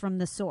starts from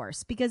the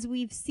source, because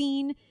we've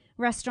seen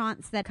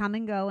restaurants that come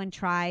and go and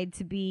tried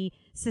to be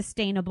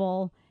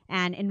sustainable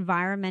and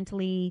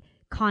environmentally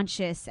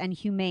conscious and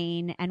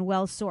humane and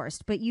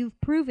well-sourced. But you've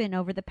proven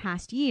over the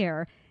past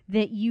year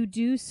that you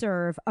do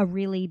serve a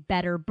really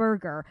better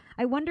burger.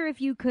 I wonder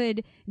if you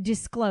could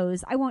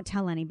disclose, I won't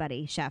tell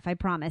anybody, Chef, I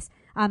promise,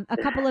 a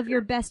couple of your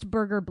best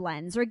burger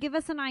blends, or give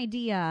us an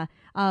idea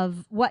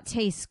of what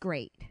tastes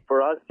great.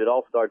 For us, it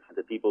all starts with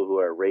the people who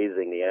are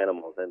raising the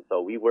animals. And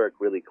so we work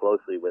really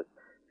closely with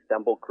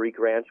Stemple Creek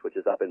Ranch, which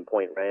is up in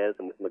Point Reyes,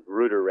 and with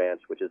Magruder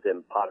Ranch, which is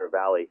in Potter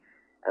Valley.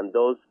 And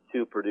those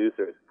two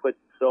producers put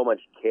so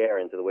much care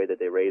into the way that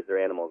they raise their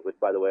animals, which,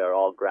 by the way, are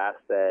all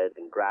grass-fed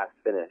and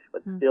grass-finished,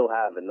 but still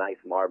have a nice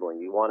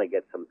marbling. You want to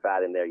get some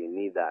fat in there. You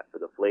need that for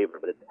the flavor,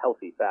 but it's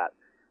healthy fat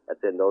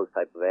that's in those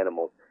type of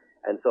animals.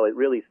 And so it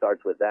really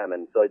starts with them.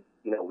 And so,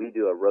 we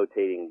do a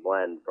rotating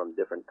blend from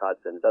different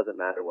cuts, and it doesn't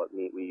matter what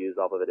meat we use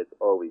off of it. It's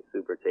always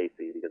super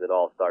tasty because it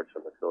all starts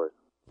from the source.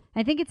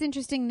 I think it's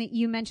interesting that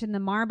you mentioned the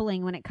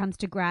marbling when it comes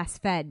to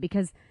grass-fed,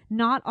 because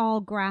not all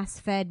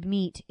grass-fed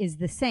meat is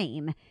the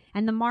same.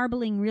 And the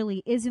marbling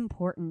really is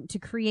important to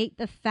create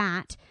the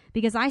fat,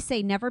 because I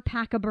say never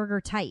pack a burger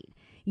tight.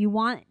 You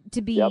want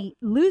to be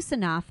loose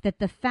enough that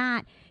the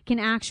fat can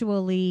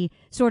actually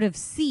sort of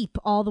seep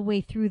all the way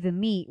through the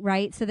meat,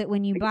 right? So that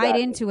when you bite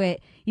into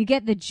it, you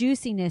get the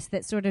juiciness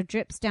that sort of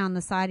drips down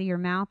the side of your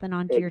mouth and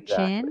onto your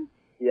chin.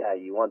 Yeah,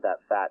 you want that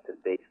fat to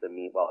baste the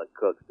meat while it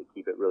cooks to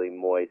keep it really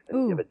moist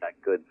and give it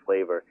that good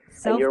flavor.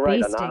 And you're right,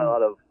 not a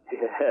lot of,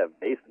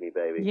 baste me,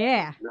 baby.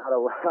 Yeah. Not a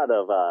lot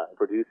of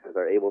producers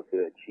are able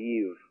to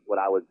achieve what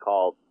I would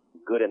call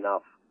good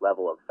enough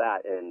level of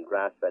fat in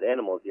grass-fed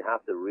animals. You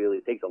have to really,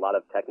 it takes a lot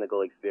of technical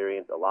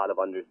experience, a lot of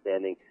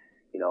understanding,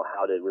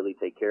 how to really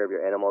take care of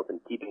your animals and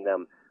keeping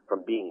them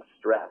from being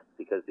stressed,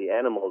 because the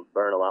animals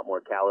burn a lot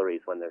more calories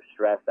when they're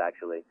stressed,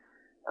 actually.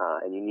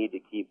 And you need to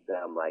keep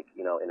them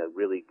in a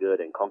really good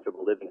and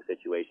comfortable living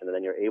situation. And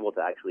then you're able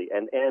to actually,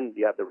 and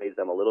you have to raise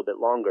them a little bit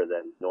longer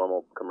than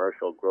normal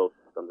commercial growth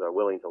systems are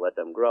willing to let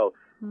them grow,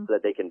 so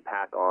that they can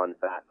pack on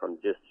fat from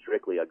just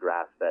strictly a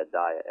grass-fed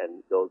diet.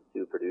 And those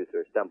two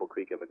producers, Stemple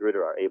Creek and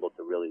Magruder, are able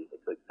to really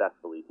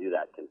successfully do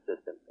that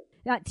consistently.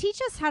 Teach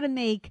us how to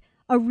make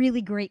a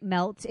really great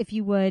melt, if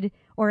you would,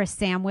 or a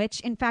sandwich.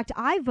 In fact,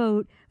 I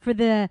vote for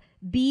the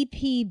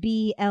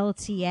BPBLTA.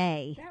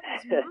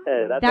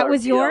 That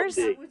was yours?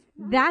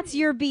 That's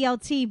your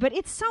BLT, but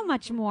it's so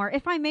much more.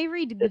 If I may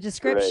read the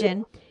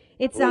description,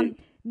 it's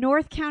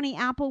North County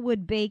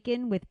applewood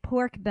bacon with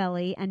pork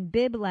belly and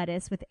Bibb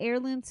lettuce with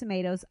heirloom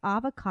tomatoes,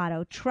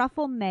 avocado,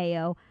 truffle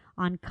mayo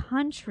on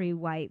country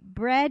white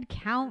bread.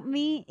 Count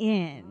me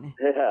in.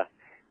 Yeah.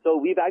 So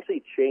we've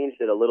actually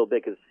changed it a little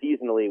bit, because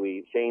seasonally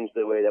we changed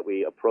the way that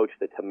we approach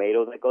the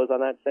tomato that goes on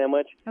that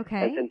sandwich.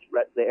 Okay. And since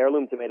the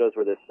heirloom tomatoes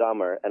were this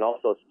summer, and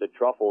also the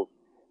truffles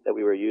that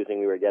we were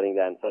using, we were getting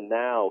then. So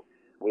now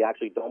we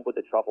actually don't put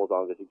the truffles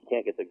on, because you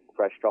can't get the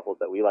fresh truffles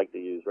that we like to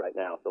use right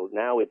now. So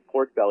now it's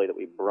pork belly that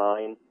we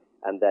brine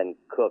and then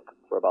cook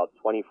for about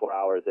 24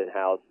 hours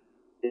in-house.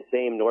 The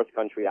same North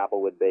Country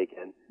applewood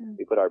bacon.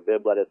 We put our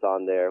Bibb lettuce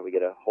on there. We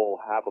get a whole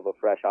half of a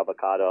fresh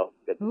avocado,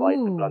 get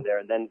slices on there.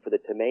 And then for the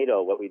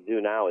tomato, what we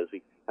do now is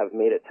we have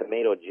made a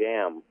tomato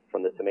jam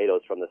from the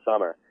tomatoes from the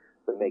summer.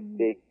 So we make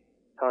big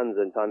tons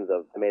and tons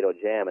of tomato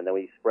jam, and then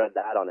we spread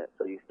that on it.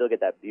 So you still get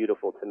that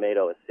beautiful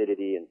tomato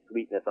acidity and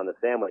sweetness on the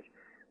sandwich,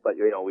 but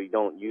we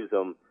don't use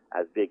them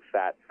as big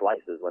fat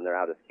slices when they're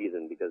out of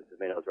season, because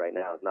tomatoes right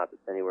now is not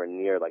anywhere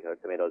near like our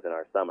tomatoes in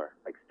our summer.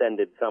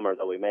 Extended summer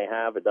that we may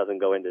have, it doesn't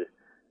go into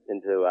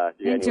January.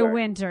 Into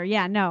winter.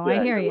 Yeah, no,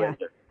 I hear you.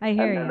 I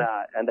hear you.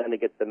 And then it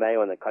gets the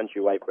mayo and the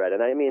country white bread.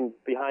 And I mean,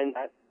 behind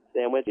that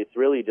sandwich, it's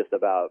really just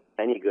about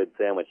any good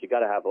sandwich. You got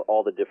to have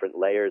all the different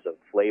layers of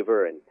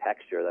flavor and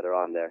texture that are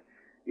on there.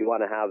 You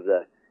want to have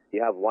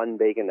you have one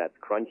bacon that's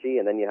crunchy,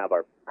 and then you have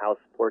our house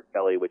pork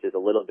belly, which is a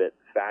little bit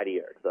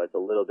fattier. So it's a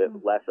little bit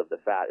less of the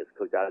fat is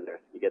cooked out of there.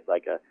 So you get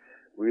like a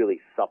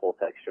really supple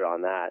texture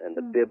on that. And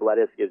the Bibb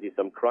lettuce gives you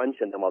some crunch,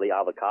 and then while the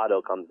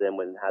avocado comes in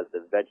when it has the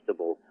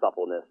vegetable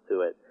suppleness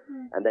to it.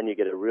 And then you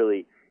get a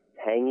really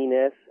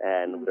tanginess,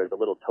 and there's a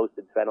little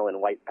toasted fennel and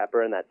white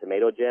pepper in that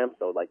tomato jam,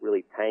 so like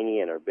really tangy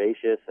and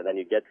herbaceous. And then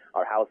you get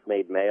our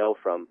house-made mayo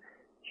from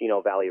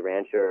Chino Valley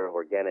Rancher,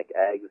 organic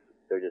eggs.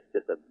 They're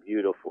just a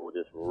beautiful,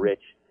 just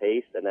rich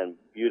taste, and then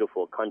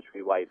beautiful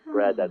country white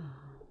bread that's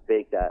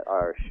baked at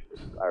our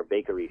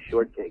bakery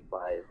Shortcake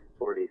by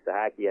Forty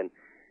Sahakian.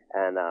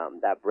 And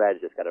that bread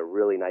just got a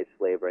really nice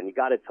flavor. And you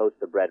got to toast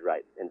the bread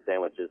right in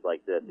sandwiches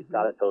like this. You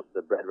got to toast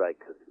the bread right,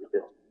 because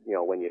you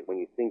know, when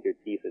you sink your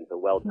teeth into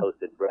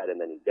well-toasted bread and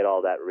then you get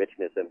all that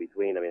richness in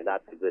between, I mean,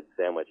 that's a good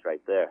sandwich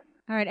right there.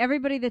 All right,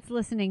 everybody that's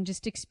listening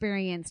just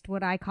experienced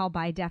what I call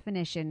by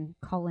definition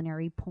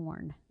culinary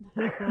porn.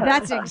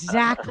 That's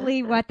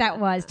exactly what that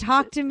was.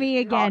 Talk to me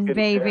again, Talking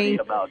baby.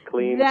 about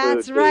clean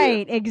That's food,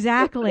 right, too.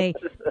 exactly.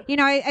 You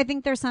know, I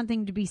think there's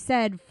something to be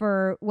said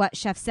for what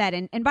Chef said.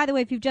 And by the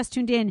way, if you've just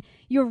tuned in,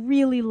 you're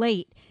really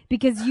late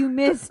because you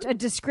missed a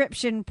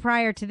description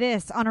prior to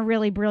this on a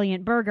really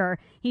brilliant burger.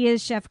 He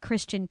is Chef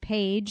Christian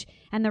Page,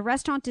 and the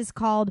restaurant is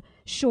called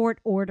Short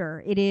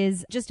Order. It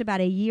is just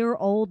about a year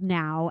old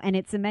now, and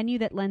it's a menu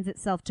that lends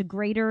itself to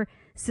greater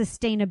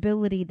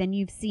sustainability than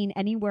you've seen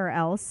anywhere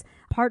else.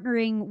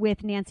 Partnering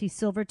with Nancy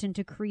Silverton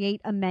to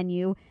create a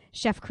menu,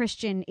 Chef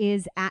Christian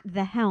is at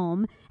the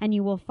helm, and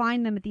you will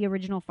find them at the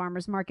Original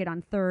Farmers Market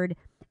on 3rd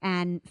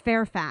and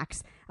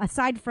Fairfax.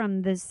 Aside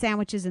from the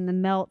sandwiches and the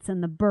melts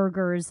and the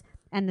burgers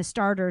and the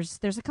starters,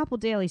 there's a couple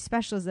daily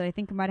specials that I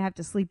think I might have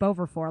to sleep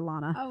over for,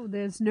 Lana. Oh,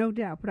 there's no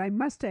doubt. But I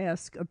must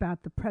ask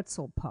about the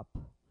pretzel pup.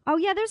 Oh,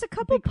 yeah, there's a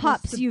couple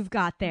Because pups you've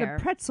got there.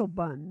 The pretzel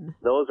bun.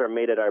 Those are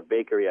made at our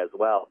bakery as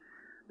well.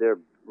 They're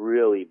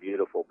really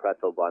beautiful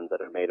pretzel buns that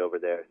are made over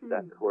there.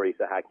 That Corey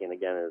Sahakian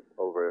again is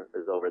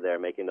over there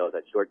making those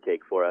at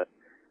Shortcake for us.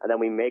 And then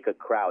we make a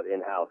kraut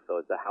in-house, so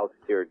it's a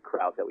house-cured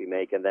kraut that we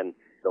make. And then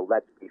the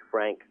Let's Be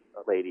Frank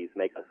ladies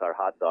make us our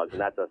hot dogs,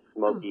 and that's a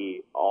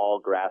smoky, all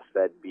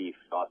grass-fed beef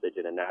sausage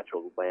in a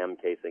natural lamb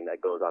casing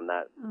that goes on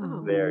that.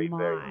 Very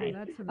tasty.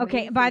 That's Okay,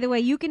 amazing. by the way,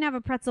 you can have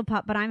a pretzel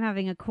pup, but I'm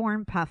having a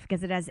corn puff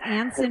because it has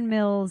Anson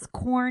Mills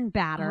corn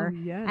batter Oh,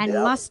 yes. and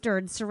Yep.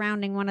 mustard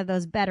surrounding one of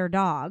those better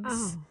dogs.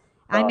 Oh.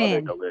 I'm They're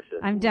in. delicious.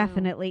 I'm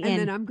definitely And in.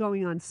 then I'm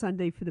going on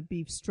Sunday for the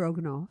beef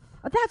stroganoff.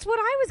 That's what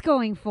I was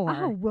going for.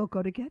 Oh, we'll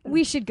go together.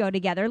 We should go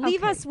together.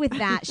 Leave Okay. us with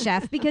that,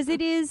 Chef, because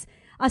it is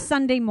a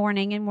Sunday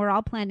morning and we're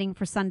all planning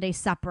for Sunday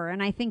supper.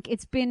 And I think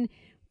it's been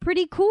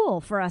pretty cool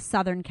for us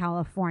Southern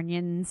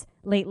Californians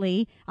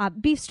lately.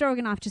 Beef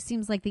stroganoff just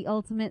seems like the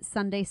ultimate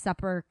Sunday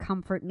supper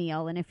comfort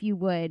meal. And if you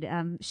would,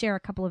 share a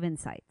couple of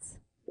insights.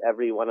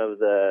 Every one of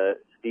the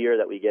steer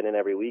that we get in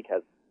every week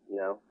has, you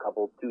know,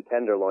 two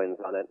tenderloins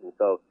on it. And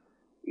so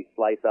we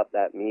slice up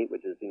that meat,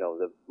 which is, you know,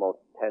 the most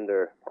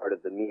tender part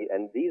of the meat.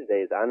 And these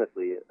days,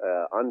 honestly,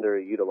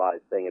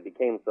 underutilized thing. It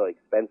became so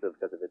expensive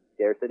because of its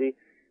scarcity.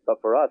 But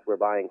for us, we're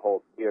buying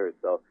whole steers.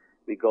 So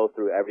we go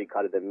through every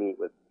cut of the meat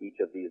with each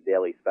of these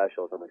daily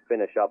specials, and we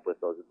finish up with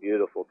those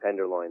beautiful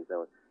tenderloins.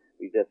 And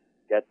we just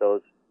get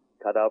those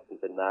cut up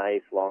into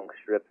nice long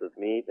strips of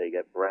meat. They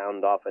get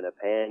browned off in a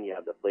pan. You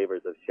have the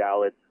flavors of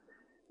shallots.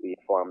 We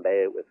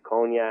flambe it with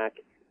cognac.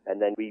 And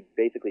then we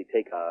basically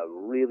take a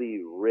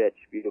really rich,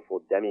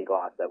 beautiful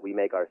demi-glace that we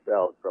make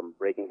ourselves from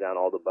breaking down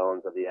all the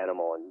bones of the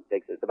animal. And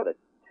it's about a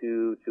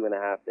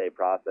 2.5 day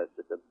process.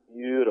 Just a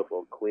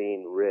beautiful,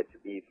 clean, rich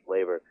beef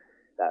flavor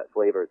that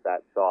flavors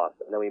that sauce.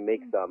 And then we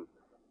make some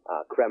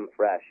creme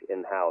fraiche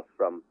in-house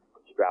from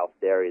Strauss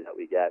Dairy that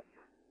we get,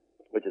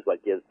 which is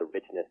what gives the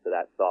richness to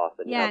that sauce.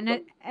 And Yeah,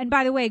 and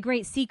by the way, a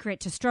great secret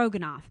to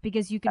stroganoff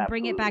because you can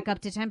bring it back up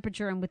to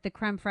temperature, and with the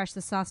creme fraiche,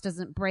 the sauce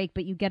doesn't break,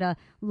 but you get a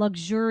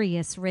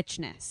luxurious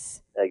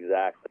richness.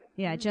 Exactly.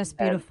 Yeah, just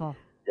beautiful.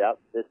 Yep,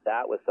 just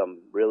that with some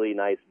really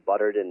nice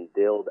buttered and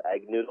dilled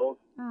egg noodles.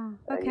 Oh,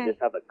 And okay. you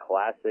just have a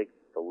classic,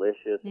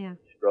 delicious Yeah.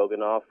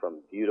 stroganoff from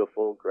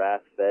beautiful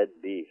grass-fed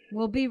beef.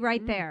 We'll be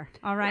right there.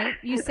 All right,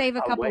 you save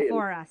a I'm couple waiting.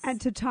 for us.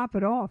 And to top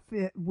it off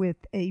with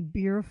a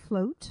beer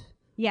float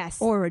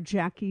Yes, or a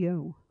Jackie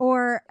O.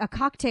 or a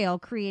cocktail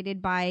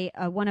created by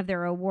one of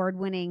their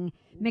award-winning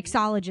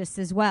mixologists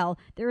as well.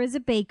 There is a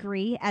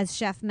bakery, as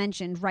Chef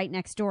mentioned, right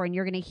next door, and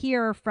you're going to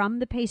hear from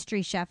the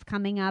pastry chef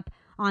coming up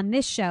on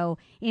this show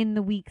in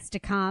the weeks to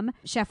come.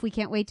 Chef, we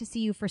can't wait to see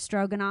you for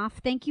Stroganoff.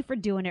 Thank you for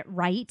doing it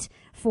right,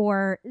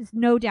 for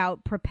no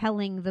doubt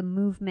propelling the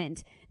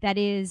movement that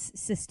is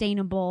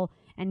sustainable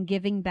and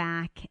giving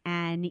back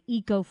and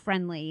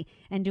eco-friendly,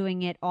 and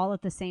doing it all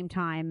at the same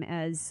time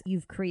as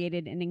you've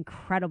created an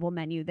incredible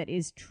menu that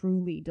is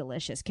truly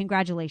delicious.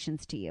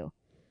 Congratulations to you.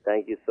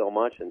 Thank you so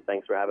much, and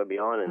thanks for having me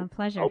on. And A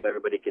pleasure. hope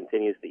everybody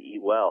continues to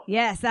eat well.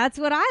 Yes, that's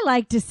what I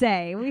like to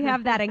say. We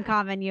have that in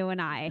common, you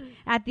and I.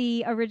 At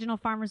the Original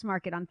Farmers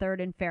Market on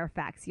 3rd and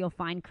Fairfax, you'll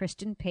find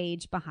Christian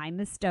Page behind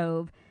the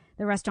stove.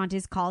 The restaurant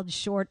is called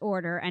Short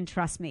Order, and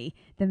trust me,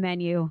 the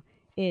menu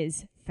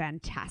is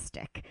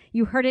fantastic.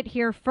 You heard it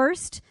here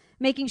first,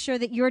 making sure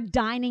that you're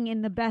dining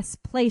in the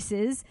best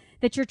places,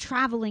 that you're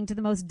traveling to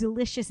the most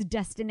delicious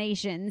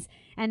destinations,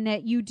 and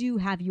that you do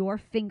have your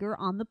finger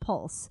on the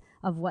pulse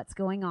of what's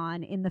going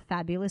on in the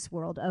fabulous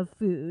world of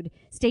food.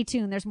 Stay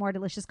tuned. There's more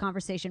delicious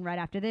conversation right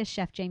after this.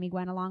 Chef Jamie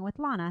Gwen along with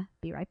Lana.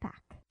 Be right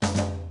back.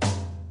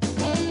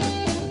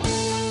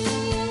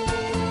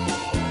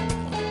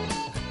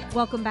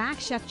 Welcome back.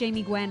 Chef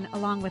Jamie Gwen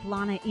along with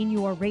Lana in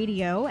your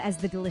radio as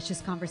the delicious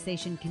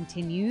conversation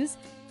continues.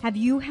 Have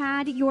you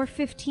had your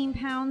 15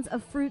 pounds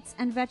of fruits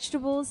and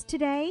vegetables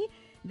today?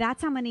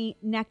 That's how many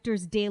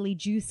Nectar's Daily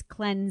Juice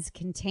Cleanse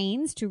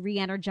contains to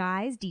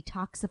re-energize,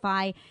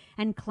 detoxify,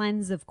 and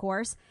cleanse, of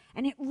course.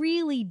 And it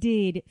really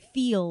did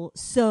feel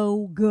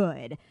so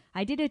good.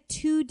 I did a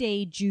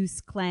 2-day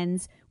juice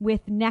cleanse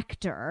with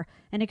Nectar,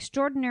 an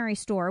extraordinary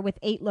store with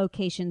 8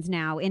 locations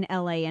now in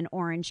LA and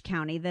Orange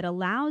County that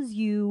allows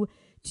you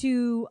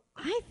to,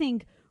 I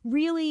think,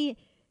 really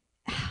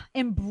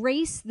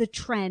embrace the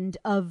trend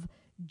of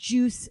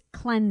juice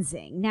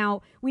cleansing.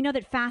 Now, we know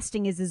that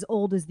fasting is as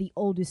old as the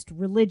oldest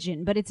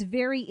religion, but it's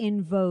very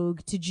in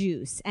vogue to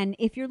juice. And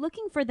if you're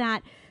looking for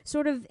that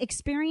sort of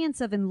experience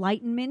of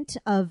enlightenment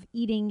of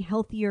eating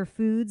healthier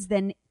foods,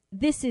 then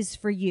this is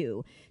for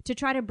you. To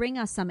try to bring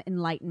us some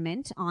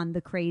enlightenment on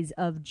the craze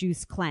of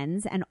juice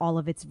cleanse and all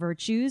of its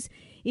virtues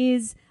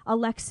is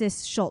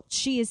Alexis Schultz.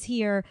 She is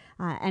here,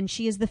 and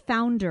she is the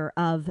founder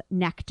of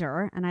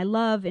Nectar. And I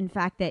love, in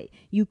fact, that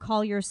you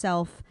call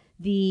yourself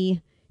the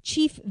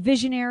Chief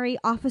Visionary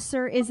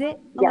Officer, is it,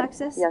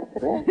 Alexis? Yes,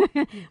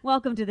 it is.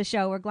 Welcome to the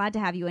show. We're glad to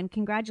have you, and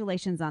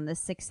congratulations on the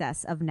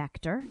success of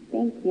Nectar.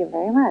 Thank you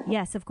very much.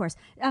 Yes, of course.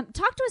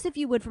 Talk to us, if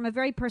you would, from a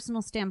very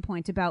personal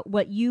standpoint about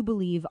what you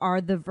believe are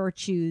the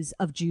virtues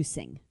of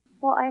juicing.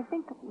 Well, I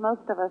think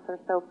most of us are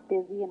so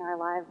busy in our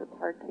lives, it's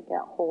hard to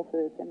get whole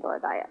foods into our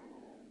diet.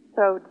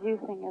 So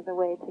juicing is a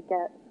way to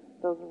get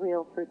those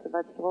real fruits and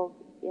vegetables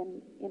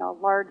in, a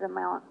large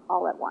amount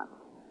all at once.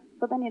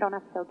 So then you don't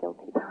have to feel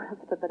guilty the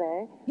rest of the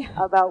day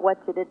about what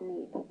you didn't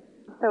eat.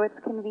 So it's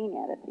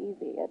convenient, it's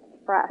easy,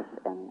 it's fresh,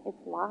 and it's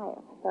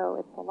live. So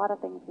it's a lot of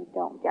things we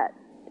don't get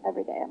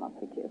every day unless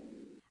we juice.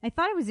 I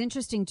thought it was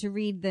interesting to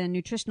read the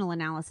nutritional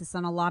analysis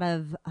on a lot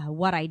of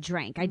what I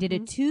drank. I did a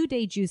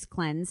 2-day juice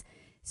cleanse,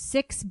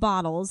 6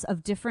 bottles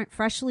of different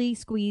freshly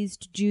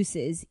squeezed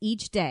juices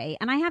each day.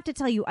 And I have to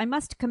tell you, I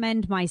must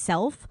commend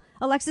myself,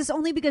 Alexis,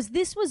 only because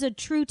this was a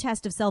true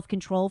test of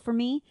self-control for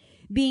me.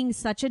 Being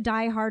such a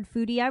diehard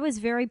foodie, I was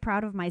very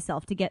proud of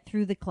myself to get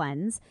through the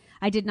cleanse.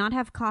 I did not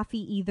have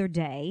coffee either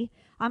day.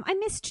 I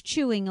missed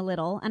chewing a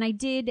little, and I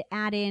did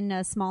add in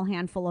a small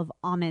handful of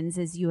almonds,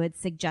 as you had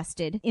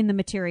suggested, in the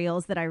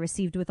materials that I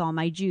received with all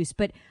my juice.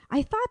 But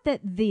I thought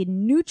that the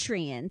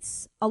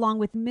nutrients, along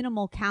with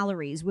minimal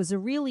calories, was a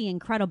really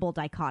incredible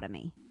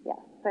dichotomy. Yes,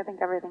 I think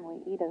everything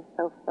we eat is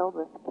so filled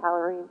with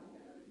calories.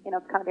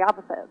 It's kind of the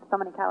opposite. So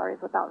many calories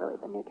without really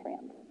the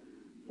nutrients.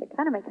 It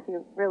kind of makes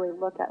you really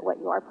look at what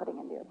you are putting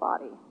into your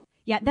body.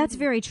 Yeah, that's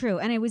very true.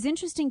 And it was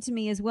interesting to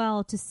me as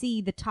well to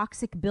see the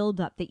toxic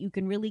buildup that you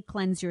can really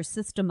cleanse your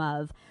system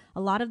of. A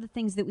lot of the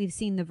things that we've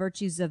seen the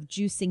virtues of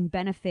juicing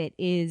benefit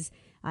is,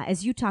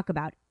 as you talk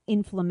about,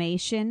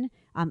 inflammation,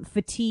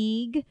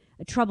 fatigue,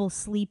 trouble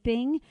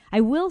sleeping.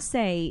 I will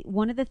say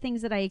one of the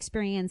things that I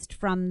experienced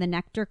from the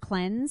Nectar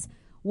cleanse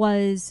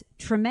was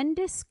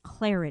tremendous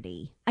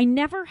clarity. I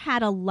never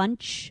had a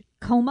lunch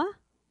coma.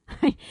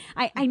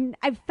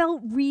 I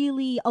felt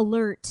really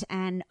alert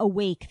and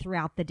awake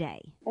throughout the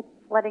day. It's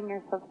flooding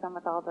your system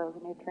with all those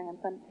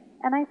nutrients.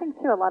 And I think,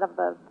 too, a lot of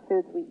the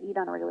foods we eat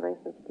on a regular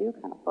basis do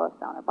kind of slow us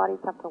down. Our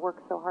bodies have to work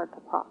so hard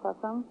to process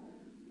them.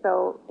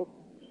 So it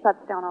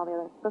shuts down all the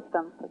other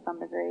systems to some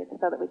degree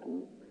so that we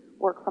can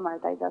work from our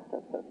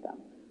digestive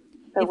system.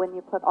 So when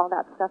you put all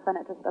that stuff in,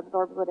 it just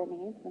absorbs what it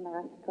needs and the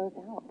rest goes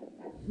out.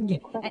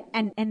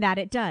 Yeah. And that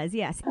it does,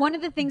 yes. One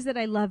of the things that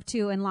I love,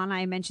 too, and Lana,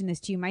 I mentioned this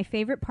to you, my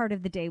favorite part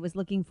of the day was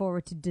looking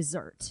forward to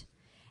dessert.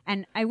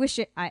 And I wish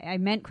I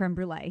meant creme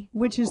brulee.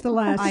 Which is the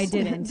last. I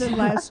didn't. The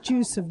last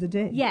juice of the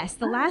day. Yes,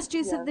 the last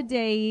juice of the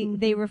day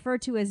they refer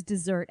to as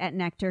dessert at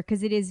Nectar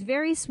because it is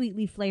very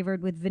sweetly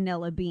flavored with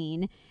vanilla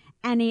bean.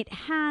 And it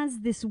has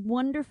this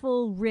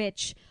wonderful,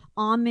 rich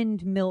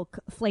almond milk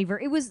flavor.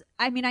 It was,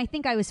 I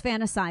think I was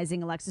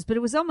fantasizing, Alexis, but it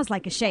was almost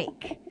like a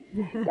shake.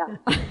 Yeah.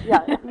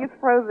 If you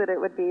froze it, it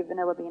would be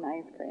vanilla bean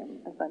ice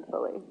cream,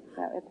 essentially.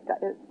 So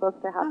it's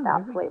supposed to have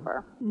that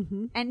flavor.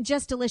 Mm-hmm. And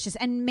just delicious.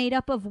 And made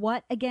up of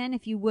what, again,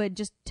 if you would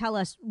just tell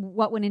us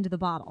what went into the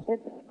bottle?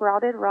 It's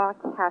sprouted raw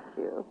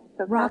cashews.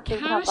 So raw cashews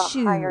have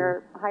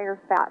a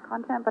higher fat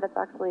content, but it's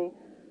actually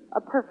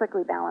a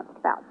perfectly balanced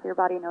fat. So your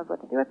body knows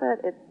what to do with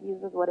it. It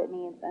uses what it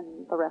needs,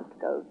 and the rest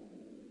goes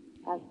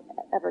as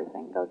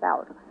everything goes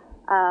out.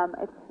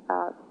 It's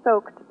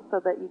soaked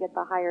so that you get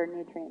the higher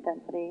nutrient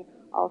density.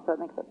 Also, it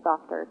makes it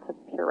softer to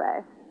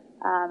puree.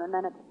 And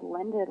then it's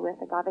blended with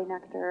agave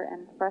nectar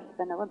and fresh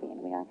vanilla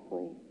bean. We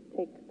actually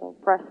take the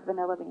fresh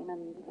vanilla bean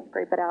and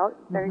scrape it out.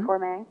 Very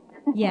gourmet.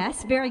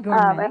 Yes, very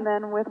gourmet. And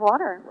then with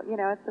water,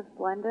 it's just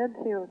blended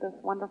to this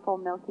wonderful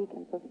milky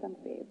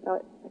consistency. So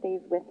it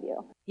stays with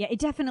you. Yeah, it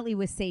definitely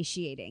was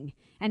satiating.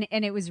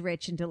 And it was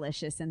rich and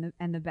delicious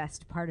and the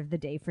best part of the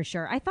day for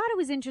sure. I thought it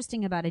was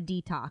interesting about a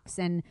detox.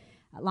 And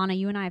Lana,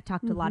 you and I have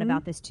talked a lot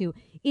about this too.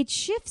 It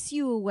shifts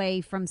you away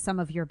from some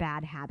of your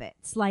bad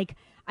habits. Like,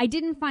 I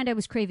didn't find I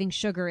was craving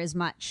sugar as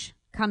much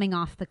coming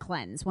off the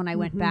cleanse when I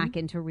went back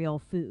into real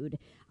food.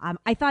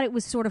 I thought it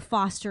was sort of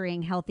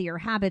fostering healthier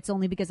habits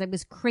only because I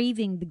was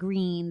craving the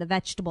green, the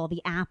vegetable,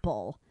 the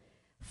apple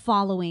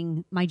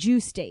following my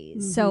juice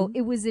days. So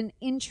it was an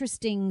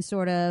interesting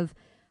sort of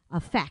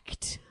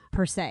effect.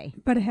 per se.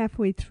 But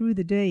halfway through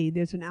the day,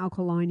 there's an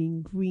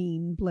alkalining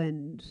green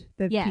blend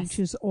that Yes.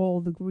 features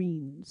all the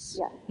greens,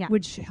 Yes. Yeah.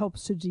 which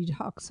helps to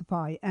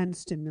detoxify and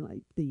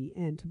stimulate the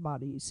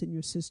antibodies in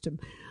your system.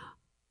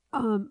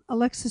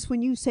 Alexis,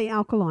 when you say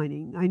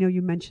alkalining, I know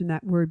you mentioned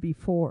that word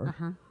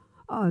before.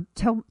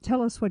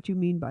 Tell us what you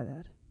mean by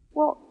that.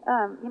 Well,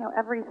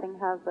 everything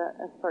has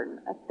a certain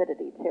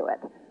acidity to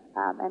it.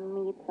 And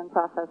meats and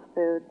processed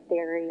foods,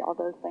 dairy, all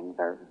those things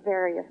are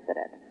very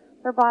acidic.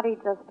 Their body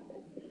just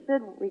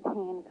should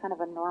retain kind of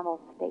a normal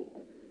state.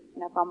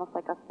 It's almost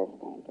like a fish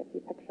tank. If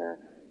you picture,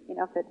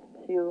 if it's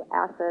too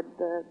acid,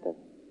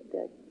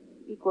 the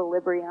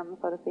equilibrium,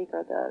 so to speak,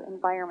 or the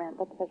environment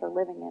that the fish are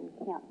living in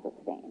can't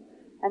sustain.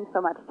 And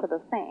so much to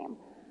the same.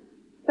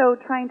 So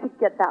trying to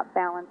get that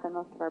balance in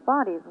most of our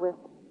bodies with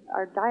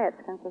our diets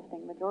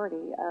consisting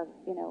majority of,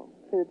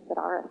 foods that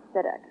are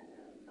acidic.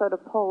 So to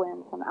pull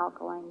in some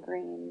alkaline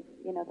greens,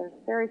 there's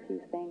very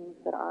few things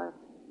that are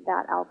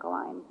that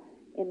alkaline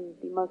in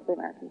the mostly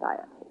American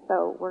diets.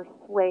 So we're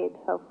swayed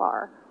so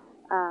far.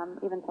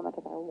 Even so much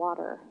of our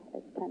water,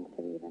 it tends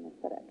to be even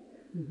acidic.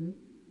 Mm-hmm.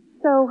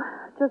 So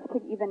just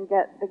to even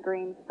get the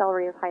greens,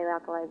 celery is highly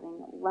alkalizing.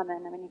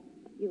 Lemon,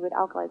 you would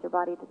alkalize your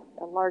body to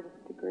a large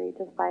degree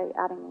just by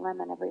adding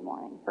lemon every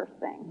morning, first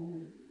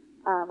thing,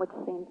 which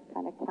seems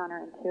kind of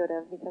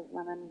counterintuitive because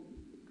lemon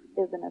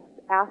is an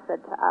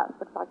acid to us,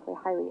 but it's actually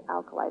highly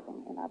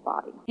alkalizing in our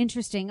body.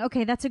 Interesting.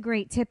 Okay, that's a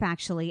great tip,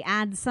 actually.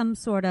 Add some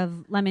sort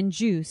of lemon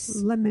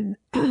juice. Lemon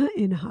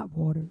in hot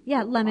water.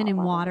 Yeah, lemon in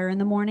water in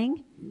the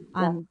morning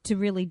to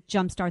really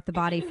jumpstart the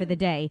body for the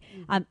day.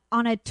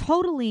 On a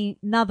totally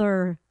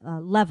another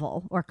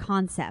level or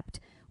concept,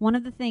 one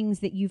of the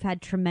things that you've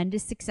had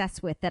tremendous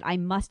success with that I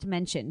must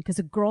mention, because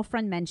a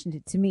girlfriend mentioned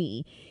it to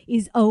me,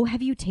 is,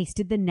 have you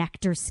tasted the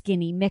Nectar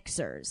Skinny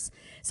Mixers?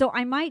 So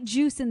I might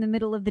juice in the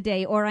middle of the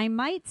day, or I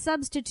might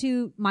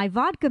substitute my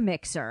vodka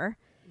mixer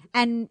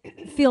and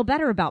feel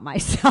better about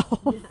myself.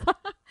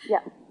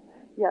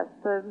 Yes,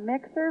 the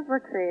mixers were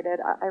created,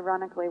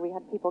 ironically, we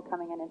had people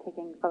coming in and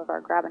taking some of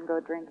our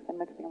grab-and-go drinks and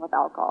mixing them with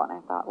alcohol, and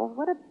I thought, well,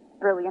 what a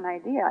brilliant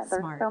idea. Smart.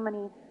 There's so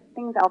many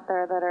things out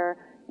there that are,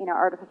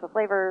 artificial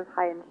flavors,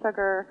 high in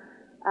sugar.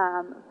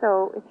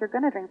 So if you're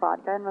going to drink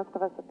vodka, and most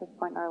of us at this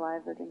point in our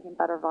lives are drinking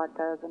better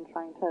vodkas and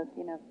trying to,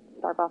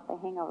 starve off the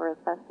hangover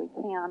as best we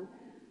can.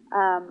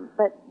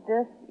 But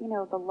this,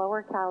 the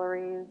lower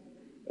calories,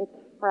 it's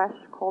fresh,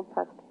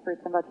 cold-pressed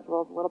fruits and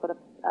vegetables, a little bit of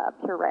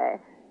puree,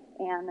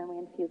 and then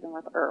we infuse them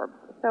with herbs.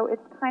 So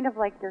it's kind of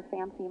like your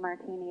fancy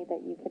martini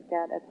that you could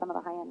get at some of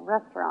the high-end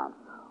restaurants,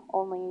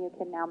 only you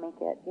can now make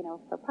it,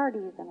 for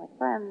parties and with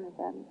friends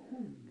and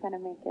kind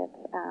of make it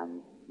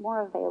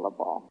more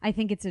available. I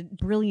think it's a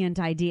brilliant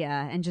idea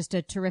and just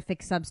a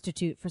terrific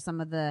substitute for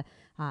some of the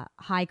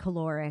high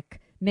caloric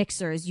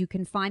mixers. You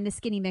can find the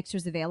skinny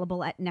mixers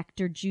available at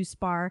Nectar Juice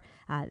Bar.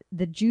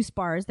 The juice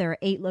bars, there are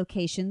 8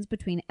 locations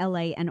between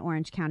LA and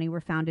Orange County,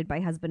 were founded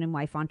by husband and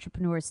wife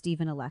entrepreneurs Steve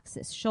and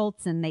Alexis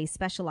Schultz, and they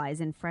specialize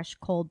in fresh,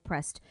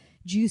 cold-pressed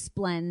juice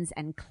blends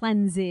and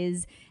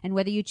cleanses. And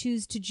whether you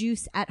choose to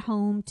juice at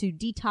home to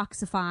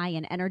detoxify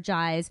and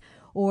energize,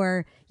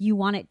 or you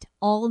want it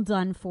all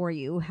done for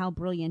you, how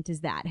brilliant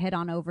is that? Head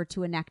on over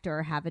to a Nectar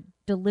or have it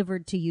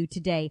delivered to you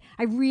today.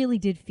 I really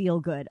did feel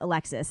good,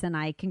 Alexis, and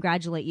I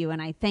congratulate you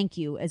and I thank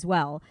you as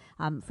well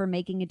for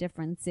making a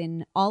difference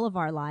in all of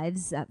our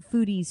lives,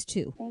 foodies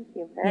too. Thank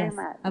you very Yes,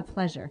 much. a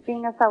pleasure.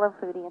 Being a fellow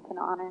foodie, it's an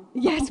honor.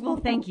 Yes, well,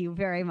 thank you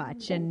very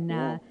much,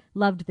 and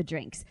loved the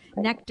drinks.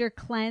 Nectar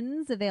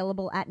Cleanse,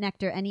 available at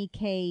Nectar,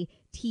 Nekter.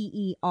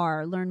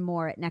 Learn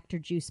more at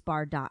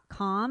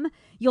nectarjuicebar.com.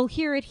 You'll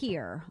hear it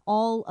here,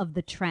 all of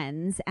the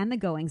trends and the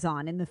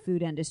goings-on in the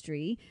food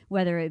industry,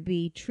 whether it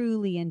be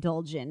truly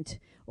indulgent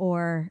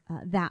or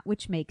that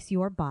which makes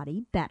your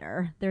body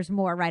better. There's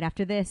more right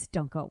after this.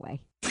 Don't go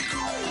away.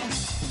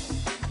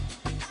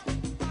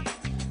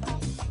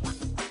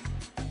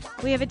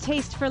 We have a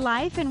taste for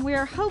life, and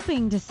we're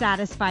hoping to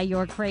satisfy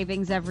your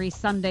cravings every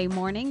Sunday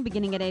morning,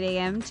 beginning at 8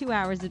 a.m., 2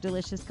 hours of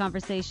delicious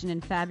conversation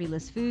and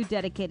fabulous food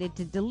dedicated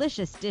to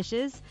delicious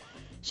dishes.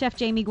 Chef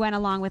Jamie Gwen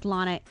along with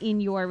Lana in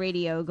your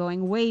radio,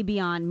 going way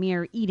beyond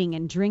mere eating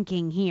and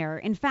drinking here.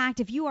 In fact,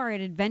 if you are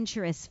an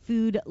adventurous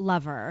food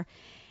lover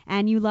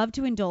and you love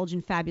to indulge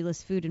in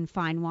fabulous food and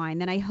fine wine,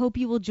 then I hope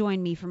you will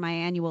join me for my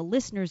annual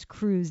listeners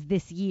cruise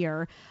this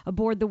year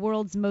aboard the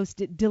world's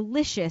most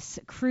delicious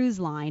cruise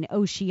line,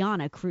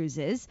 Oceania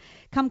Cruises.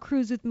 Come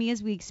cruise with me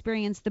as we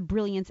experience the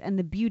brilliance and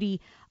the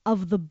beauty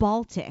of the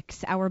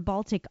Baltics. Our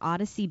Baltic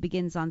Odyssey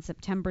begins on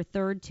September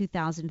 3rd,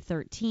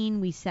 2013.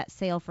 We set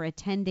sail for a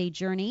 10-day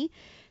journey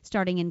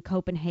starting in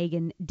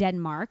Copenhagen,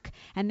 Denmark.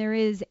 And there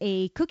is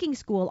a cooking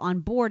school on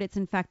board. It's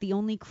in fact the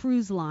only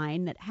cruise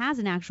line that has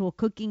an actual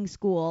cooking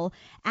school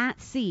at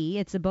sea.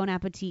 It's a Bon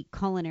Appetit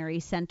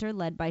Culinary Center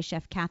led by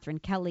Chef Catherine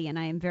Kelly, and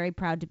I am very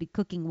proud to be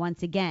cooking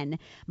once again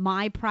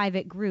my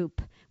private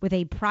group with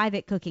a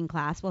private cooking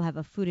class. We'll have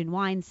a food and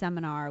wine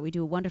seminar. We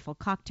do a wonderful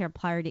cocktail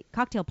party,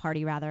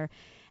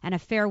 and a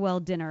farewell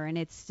dinner. And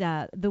it's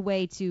the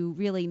way to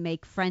really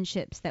make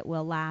friendships that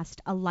will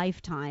last a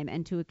lifetime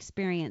and to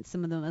experience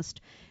some of the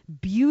most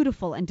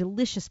beautiful and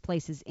delicious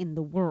places in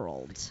the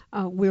world.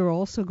 We're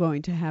also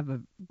going to have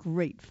a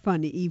great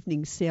fun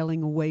evening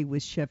sailing away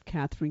with Chef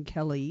Catherine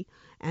Kelly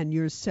and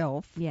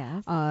yourself,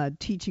 Yes.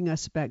 teaching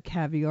us about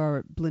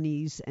caviar,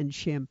 blinis, and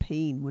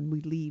champagne when we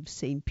leave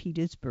St.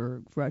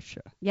 Petersburg,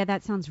 Russia. Yeah,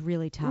 that sounds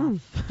really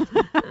tough.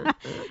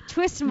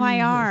 Twist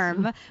my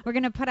arm. We're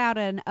going to put out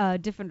a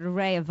different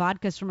array of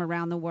vodkas from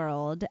around the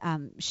world.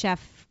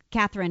 Chef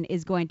Catherine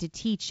is going to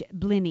teach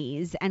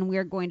blinis, and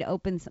we're going to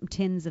open some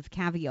tins of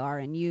caviar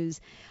and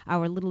use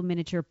our little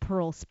miniature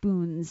pearl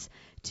spoons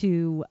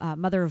to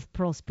mother of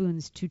pearl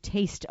spoons to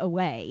taste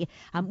away.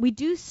 We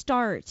do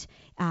start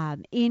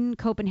in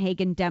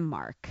Copenhagen,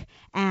 Denmark,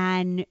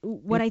 and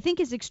what I think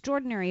is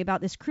extraordinary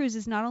about this cruise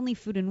is not only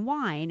food and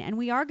wine, and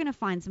we are going to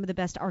find some of the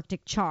best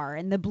Arctic char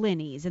and the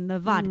blinis and the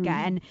vodka,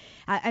 and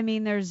I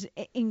mean there's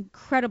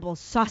incredible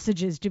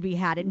sausages to be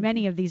had in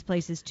many of these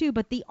places too,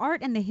 but the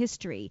art and the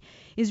history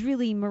is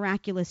really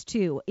miraculous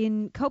too.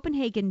 In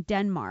Copenhagen,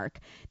 Denmark,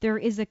 there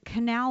is a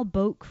canal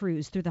boat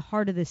cruise through the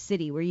heart of the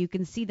city where you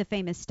can see the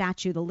famous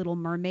statue, The Little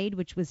Mermaid,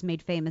 which was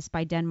made famous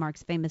by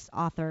Denmark's famous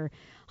author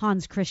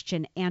Hans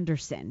Christian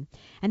Andersen.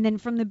 And then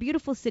from the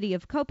beautiful city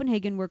of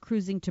Copenhagen, we're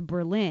cruising to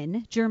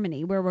Berlin,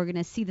 Germany, where we're going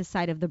to see the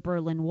site of the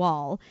Berlin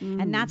Wall.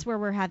 And that's where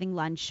we're having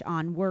lunch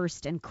on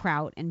wurst and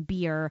kraut and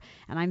beer.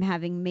 And I'm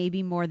having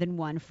maybe more than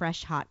one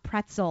fresh hot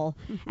pretzel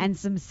and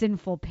some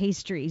sinful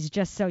pastries,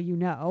 just so you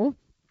know.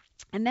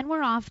 And then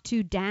we're off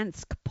to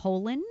Dansk,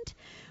 Poland,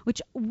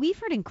 which we've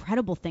heard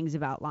incredible things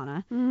about,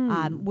 Lana,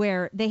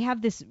 where they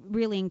have this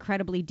really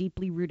incredibly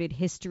deeply rooted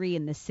history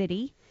in the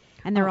city,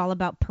 and they're all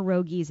about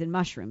pierogies and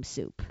mushroom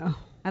soup. Oh,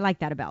 I like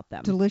that about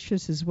them.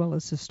 delicious as well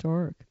as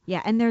historic.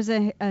 Yeah, and there's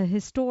a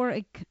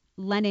historic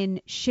Lenin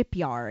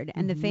shipyard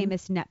and the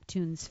famous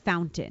Neptune's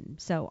fountain.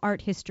 So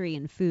art, history,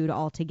 and food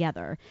all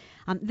together.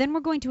 Then we're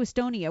going to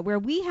Estonia, where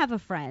we have a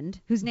friend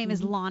whose name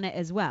is Lana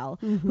as well,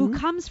 who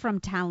comes from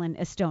Tallinn,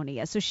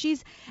 Estonia. So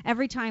she's,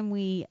 every time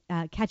we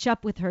catch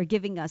up with her,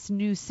 giving us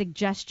new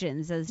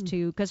suggestions as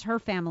to, because her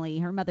family,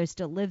 her mother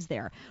still lives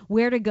there,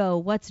 where to go,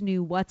 what's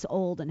new, what's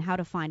old, and how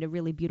to find a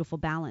really beautiful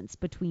balance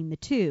between the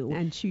two.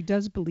 And she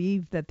does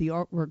believe that the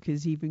artwork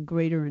is even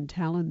greater in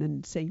Tallinn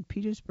than St.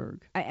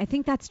 Petersburg. I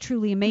think that's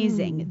truly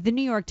amazing. The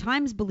New York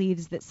Times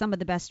believes that some of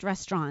the best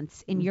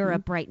restaurants in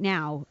Europe right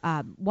now,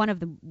 one of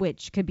them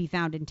which could be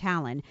found in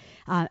Tallinn,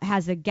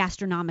 has a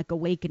gastronomic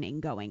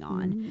awakening going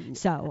on.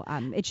 So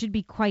it should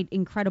be quite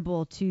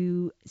incredible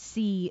to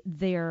see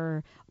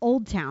their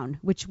old town,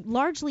 which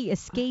largely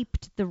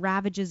escaped the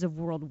ravages of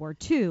World War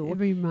II. It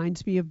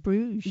reminds me of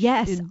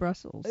Bruges in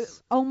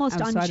Brussels.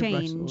 Almost outside of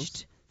unchanged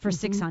Brussels. for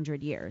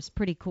 600 years.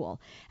 Pretty cool.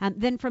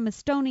 Then from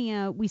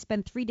Estonia, we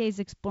spent 3 days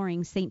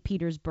exploring St.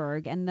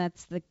 Petersburg, and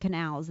that's the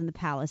canals and the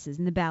palaces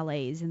and the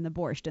ballets and the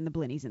borscht and the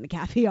blinis and the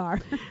caviar.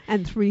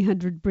 And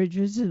 300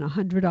 bridges and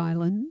 100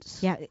 islands.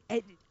 Yeah,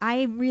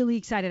 I'm really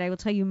excited. I will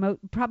tell you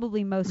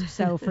probably most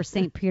so for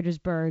St.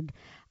 Petersburg.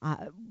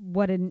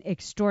 What an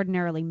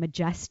extraordinarily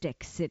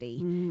majestic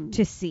city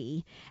to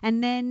see.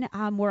 And then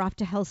we're off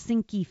to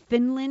Helsinki,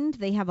 Finland.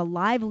 They have a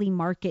lively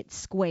market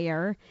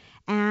square.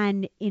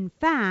 And in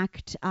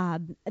fact,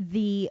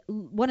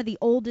 one of the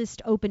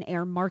oldest open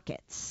air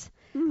markets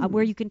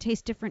where you can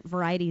taste different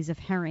varieties of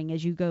herring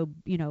as you go,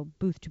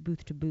 booth to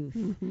booth to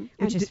booth,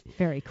 which is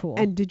very cool.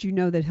 And did you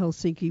know that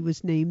Helsinki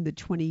was named the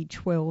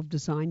 2012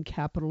 Design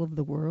Capital of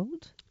the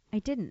World? I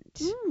didn't.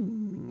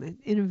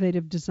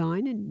 Innovative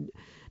design and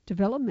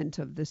development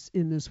of this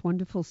in this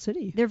wonderful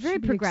city. They're very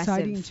Should be progressive.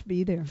 Exciting to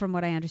be there. From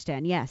what I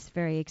understand, yes,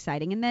 very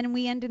exciting. And then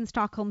we end in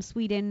Stockholm,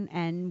 Sweden,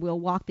 and we'll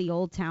walk the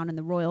old town and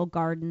the royal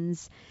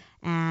gardens.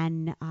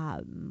 And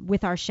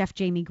with our Chef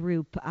Jamie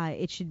group,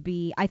 it should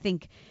be, I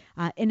think,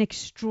 an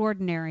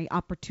extraordinary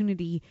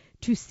opportunity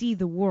to see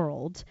the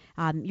world.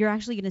 You're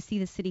actually going to see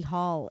the City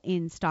Hall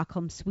in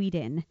Stockholm,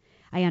 Sweden,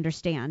 I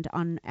understand,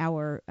 on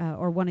our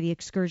or one of the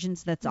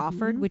excursions that's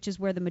offered, which is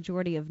where the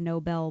majority of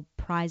Nobel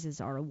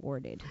Prizes are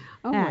awarded.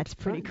 Oh, That's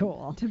it's pretty fun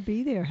cool. to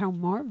be there. How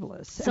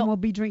marvelous. So- And we'll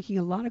be drinking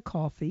a lot of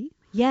coffee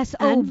Yes.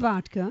 and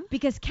vodka.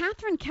 Because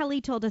Catherine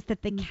Kelly told us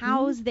that the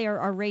cows there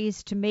are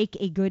raised to make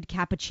a good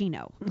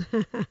cappuccino.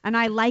 And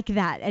I like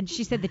that. And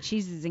she said the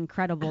cheese is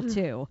incredible,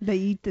 too. They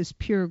eat this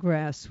pure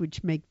grass,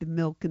 which make the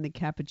milk in the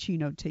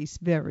cappuccino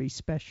taste very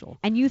special.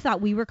 And you thought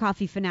we were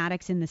coffee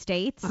fanatics in the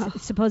States.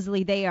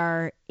 Supposedly they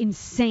are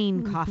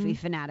insane coffee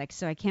fanatics,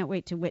 so I can't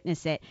wait to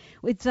witness it.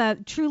 It's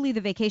truly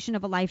the vacation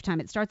of a lifetime.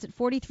 It starts at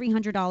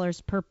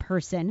 $4,300 per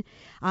person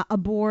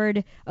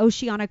aboard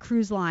Oceania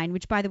Cruise Line,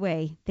 which, by the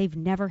way, they've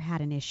never had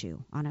had an issue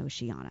on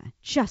Oceania,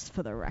 just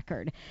for the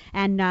record.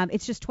 And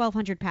it's just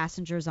 1,200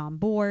 passengers on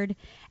board.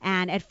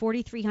 And at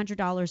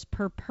 $4,300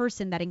 per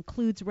person, that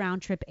includes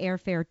round-trip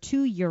airfare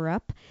to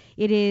Europe.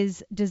 It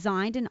is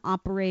designed and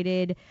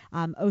operated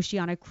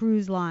Oceania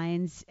Cruise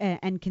Lines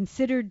and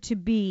considered to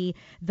be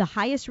the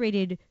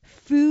highest-rated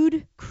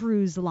food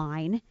cruise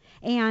line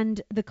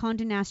and the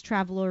Condé Nast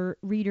Traveler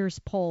Readers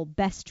Poll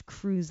Best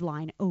Cruise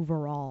Line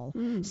overall.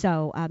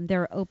 So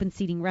there are open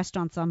seating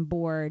restaurants on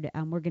board.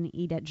 We're going to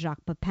eat at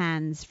Jacques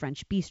Pepin's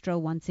French Bistro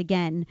once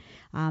again.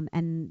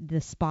 And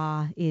the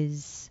spa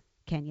is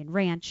Canyon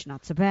Ranch,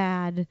 not so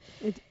bad.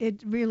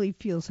 It really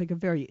feels like a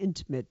very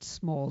intimate,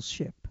 small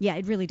ship. Yeah,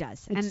 it really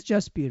does. It's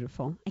just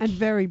beautiful and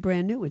very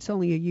brand new. It's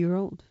only a year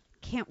old.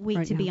 Can't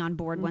wait to be on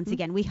board once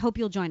again. We hope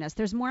you'll join us.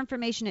 There's more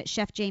information at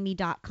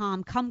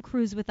chefjamie.com. Come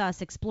cruise with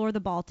us. Explore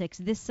the Baltics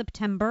this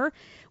September.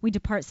 We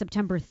depart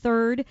September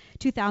 3rd,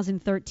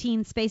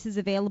 2013. Space is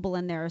available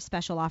and there are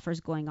special offers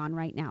going on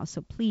right now.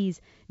 So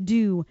please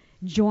do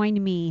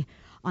join me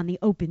on the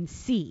open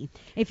sea.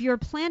 If you're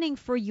planning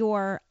for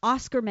your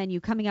Oscar menu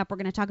coming up, we're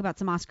going to talk about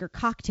some Oscar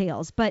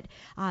cocktails, but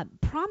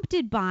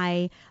prompted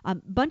by a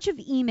bunch of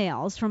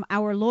emails from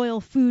our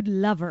loyal food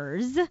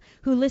lovers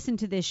who listen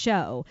to this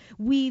show,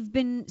 we've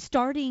been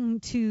starting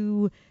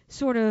to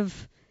sort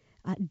of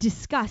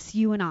discuss,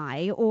 you and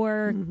I,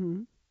 or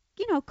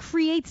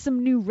create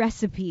some new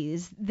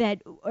recipes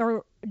that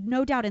are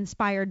no doubt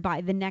inspired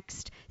by the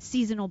next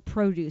seasonal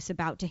produce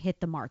about to hit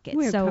the market.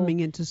 We're coming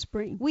into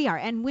spring. We are,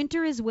 and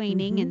winter is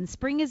waning and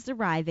spring is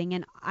arriving,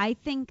 and I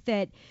think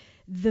that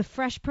the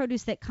fresh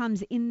produce that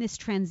comes in this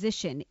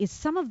transition is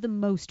some of the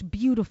most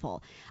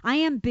beautiful. I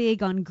am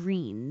big on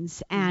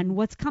greens, and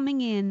what's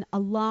coming in, a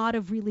lot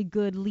of really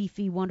good,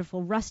 leafy,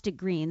 wonderful rustic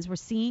greens. We're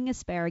seeing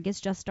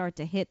asparagus just start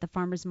to hit the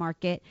farmer's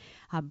market,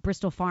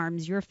 Bristol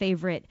Farms, your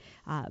favorite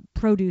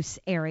produce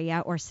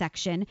area or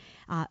section.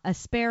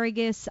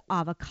 Asparagus,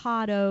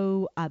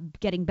 avocado,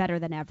 getting better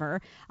than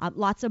ever.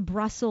 Lots of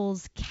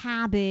Brussels,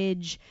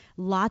 cabbage,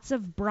 lots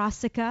of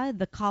brassica,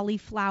 the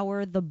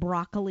cauliflower, the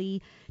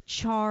broccoli,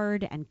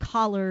 chard and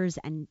collards,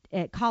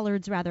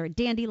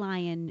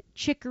 dandelion,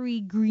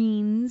 chicory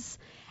greens,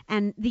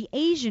 and the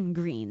Asian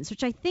greens,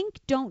 which I think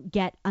don't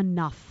get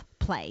enough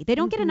play. They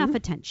don't get enough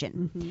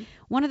attention.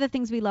 One of the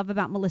things we love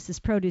about Melissa's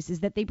Produce is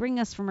that they bring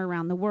us from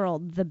around the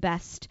world the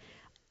best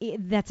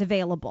that's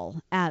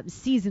available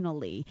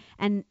seasonally.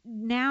 And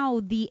now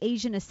the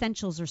Asian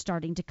essentials are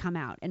starting to come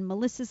out, and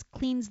Melissa's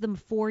cleans them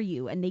for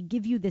you, and they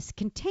give you this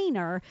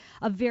container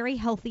of very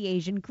healthy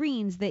Asian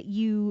greens that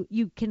you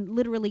can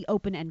literally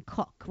open and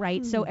cook,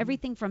 right? So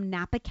everything from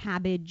Napa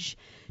cabbage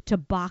to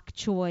bok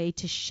choy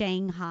to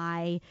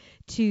Shanghai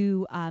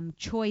to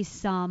choy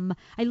sum.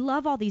 I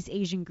love all these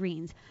Asian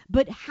greens,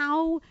 but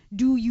how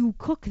do you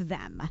cook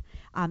them?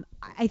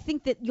 I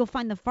think that you'll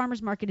find the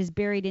farmer's market is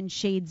buried in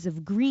shades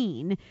of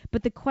green,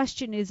 but the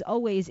question is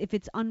always, if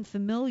it's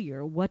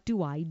unfamiliar, what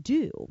do I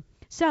do?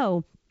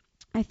 So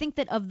I think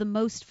that of the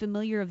most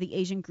familiar of the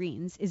Asian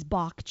greens is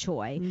bok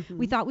choy.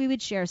 We thought we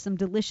would share some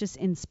delicious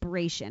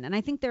inspiration, and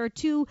I think there are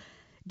two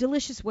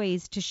delicious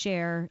ways to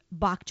share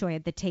bok choy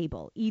at the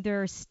table,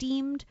 either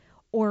steamed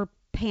or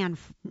pan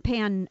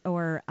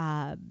or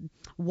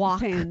wok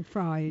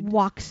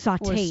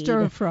sauteed,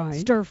 or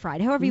stir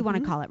fried, however you want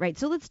to call it, right?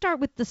 So let's start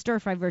with the stir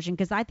fry version,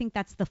 because I think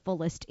that's the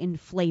fullest in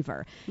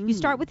flavor. You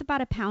start with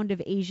about a pound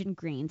of Asian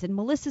greens, and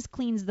Melissa's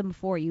cleans them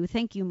for you.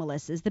 Thank you,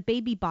 Melissa's. The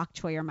baby bok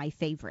choy are my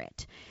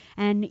favorite.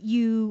 And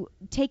you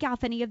take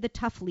off any of the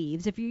tough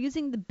leaves. If you're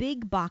using the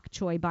big bok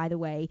choy, by the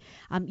way,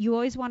 you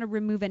always want to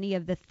remove any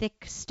of the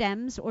thick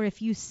stems, or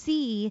if you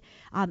see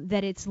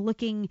that it's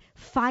looking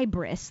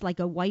fibrous, like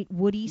a white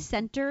woody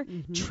center,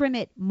 trim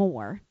it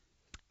more.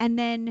 And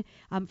then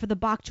for the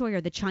bok choy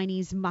or the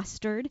Chinese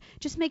mustard,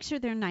 just make sure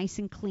they're nice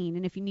and clean,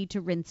 and if you need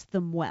to, rinse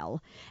them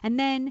well. And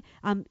then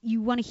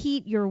you want to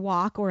heat your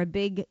wok or a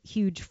big,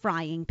 huge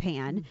frying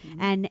pan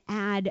and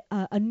add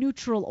a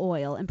neutral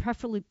oil, and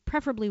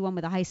preferably one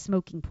with a high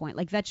smoking point,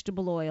 like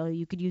vegetable oil.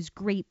 You could use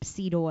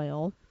grapeseed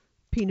oil.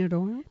 Peanut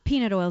oil?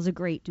 Peanut oil is a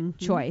great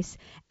choice.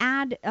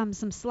 Add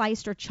some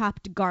sliced or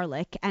chopped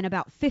garlic, and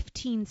about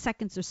 15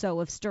 seconds or so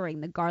of stirring,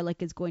 the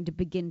garlic is going to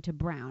begin to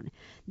brown.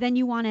 Then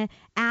you want to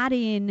add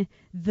in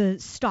the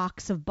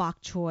stalks of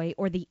bok choy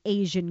or the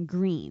Asian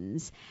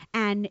greens.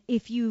 And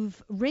if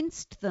you've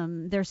rinsed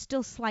them, they're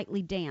still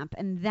slightly damp,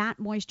 and that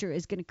moisture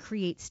is going to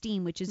create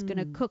steam, which is going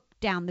to cook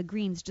down the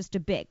greens just a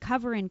bit.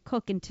 Cover and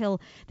cook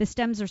until the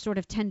stems are sort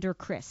of tender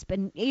crisp.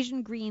 And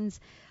Asian greens,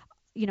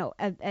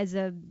 as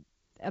a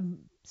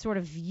sort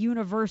of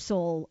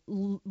universal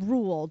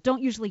rule,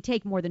 don't usually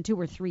take more than 2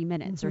 or 3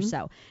 minutes or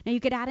so. Now, you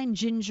could add in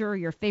ginger or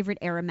your favorite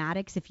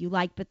aromatics if you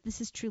like, but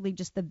this is truly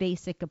just the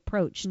basic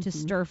approach to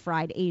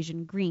stir-fried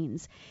Asian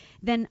greens.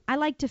 Then I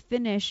like to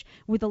finish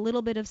with a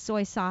little bit of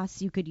soy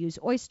sauce. You could use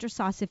oyster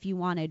sauce if you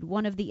wanted.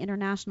 One of the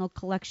International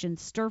Collection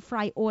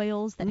stir-fry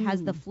oils that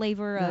has the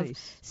flavor of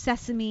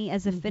sesame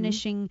as a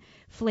finishing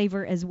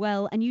flavor as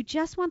well. And you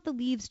just want the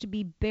leaves to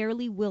be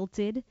barely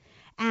wilted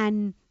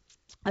and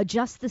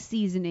adjust the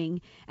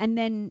seasoning, and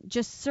then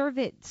just serve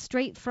it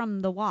straight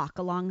from the wok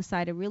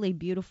alongside a really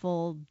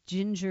beautiful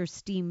ginger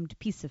steamed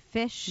piece of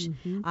fish.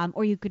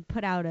 Or you could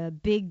put out a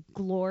big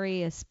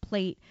glorious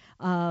plate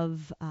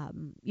of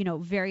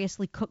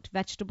variously cooked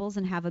vegetables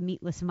and have a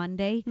meatless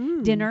Monday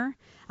dinner.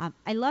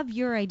 I love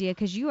your idea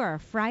because you are a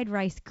fried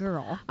rice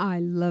girl. I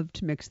love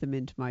to mix them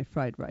into my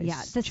fried rice.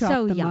 Yeah, that's Chop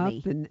so them yummy.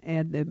 up and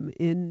add them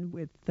in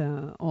with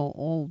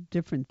all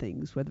different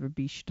things, whether it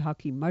be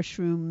shiitake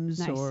mushrooms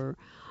Nice. or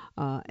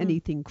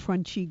anything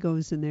crunchy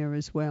goes in there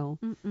as well.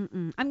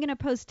 I'm going to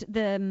post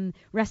the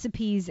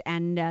recipes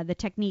and the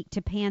technique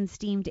to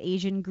pan-steamed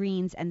Asian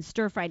greens and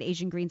stir-fried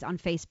Asian greens on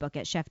Facebook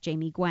at Chef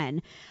Jamie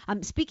Gwen.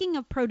 Speaking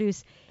of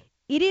produce,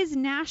 it is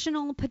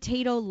National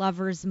Potato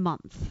Lovers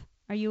Month.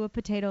 Are you a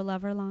potato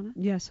lover, Lana?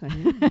 Yes, I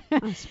am.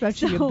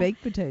 Especially a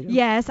baked potato.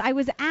 Yes, I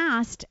was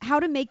asked how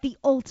to make the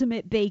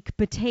ultimate baked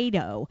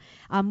potato,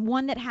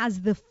 one that has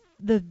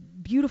the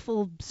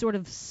beautiful sort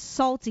of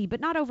salty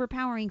but not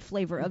overpowering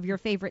flavor of your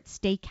favorite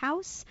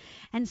steakhouse.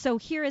 And so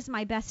here is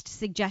my best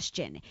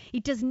suggestion.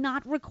 It does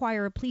not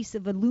require a piece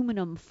of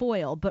aluminum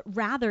foil, but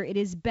rather it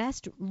is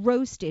best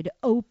roasted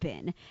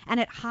open and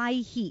at high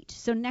heat.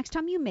 So next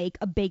time you make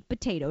a baked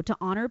potato to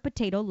honor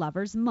Potato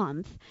Lovers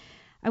Month,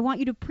 I want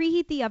you to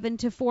preheat the oven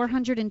to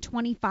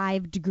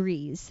 425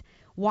 degrees.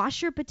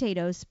 Wash your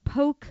potatoes,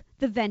 poke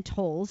the vent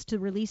holes to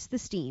release the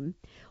steam.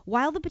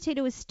 While the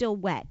potato is still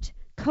wet,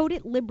 coat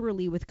it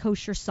liberally with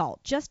kosher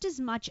salt, just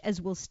as much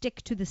as will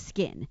stick to the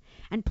skin,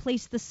 and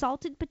place the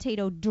salted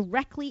potato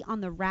directly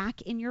on the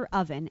rack in your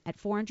oven at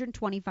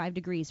 425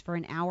 degrees for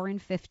an hour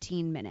and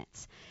 15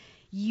 minutes.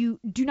 You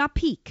do not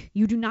peek.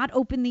 You do not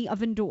open the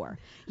oven door.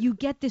 You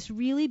get this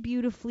really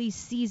beautifully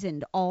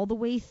seasoned all the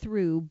way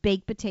through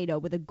baked potato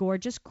with a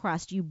gorgeous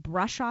crust. You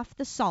brush off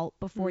the salt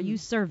before you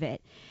serve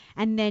it,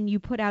 and then you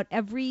put out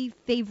every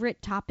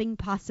favorite topping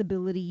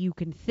possibility you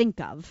can think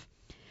of,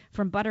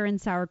 from butter and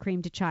sour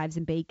cream to chives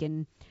and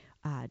bacon,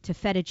 to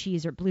feta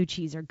cheese or blue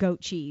cheese or goat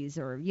cheese,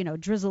 or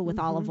drizzle with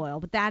olive oil.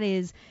 But that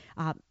is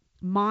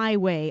my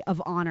way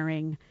of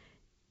honoring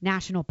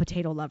National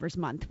Potato Lovers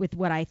Month with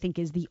what I think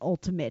is the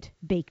ultimate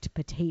baked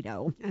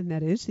potato. And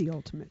that is the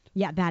ultimate.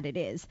 Yeah, that it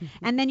is.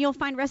 And then you'll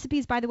find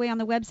recipes, by the way, on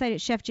the website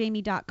at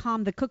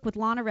chefjamie.com. The Cook with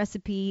Lana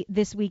recipe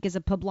this week is a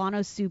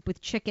poblano soup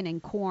with chicken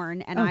and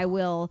corn. And I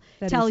will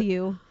tell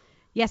you,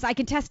 yes, I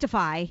can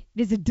testify,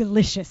 it is a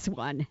delicious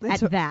one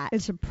that.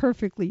 It's a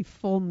perfectly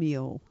full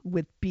meal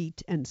with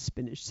beet and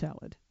spinach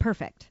salad.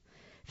 Perfect.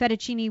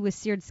 Fettuccine with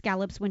seared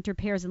scallops, winter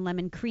pears, and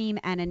lemon cream,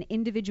 and an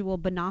individual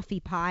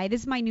banoffee pie.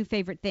 This is my new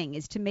favorite thing,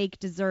 is to make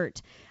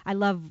dessert. I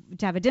love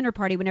to have a dinner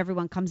party when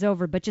everyone comes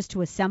over, but just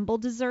to assemble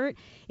dessert,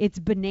 it's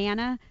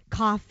banana,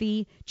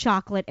 coffee,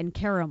 chocolate, and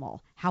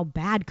caramel. How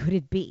bad could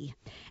it be?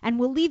 And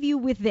we'll leave you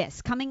with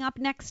this. Coming up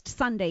next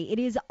Sunday, it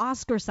is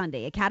Oscar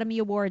Sunday, Academy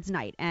Awards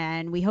night,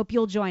 and we hope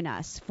you'll join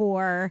us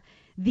for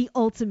the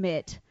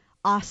ultimate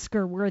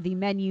Oscar-worthy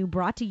menu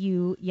brought to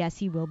you, yes,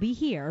 he will be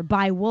here,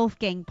 by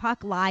Wolfgang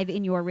Puck, live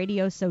in your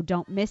radio, so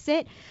don't miss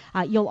it.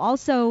 You'll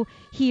also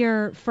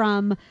hear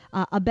from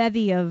a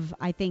bevy of,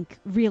 I think,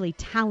 really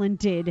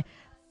talented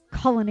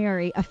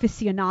culinary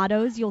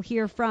aficionados. You'll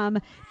hear from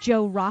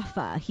Joe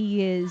Rafa.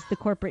 He is the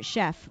corporate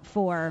chef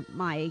for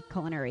my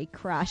culinary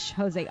crush,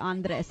 Jose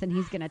Andres, and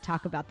he's going to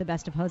talk about the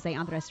best of Jose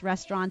Andres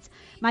restaurants.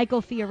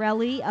 Michael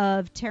Fiorelli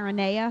of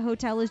Terranea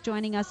Hotel is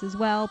joining us as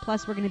well.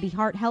 Plus, we're going to be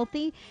heart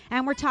healthy,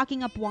 and we're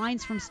talking up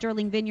wines from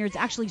Sterling Vineyards,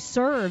 actually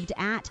served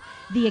at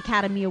the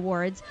Academy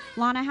Awards.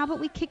 Lana, how about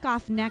we kick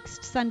off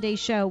next Sunday's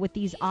show with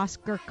these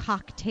Oscar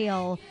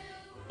cocktail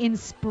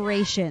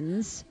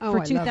inspirations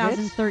for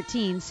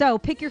 2013. So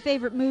pick your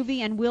favorite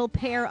movie and we'll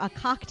pair a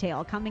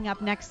cocktail coming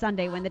up next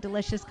Sunday when the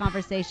delicious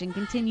conversation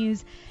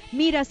continues.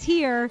 Meet us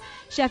here,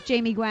 Chef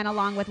Jamie Gwen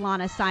along with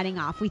Lana signing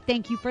off. We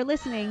thank you for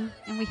listening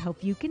and we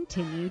hope you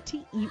continue to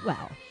eat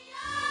well.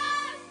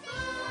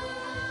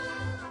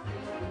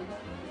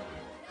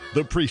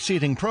 The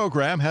preceding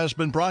program has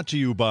been brought to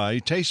you by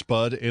Taste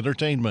Bud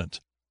Entertainment.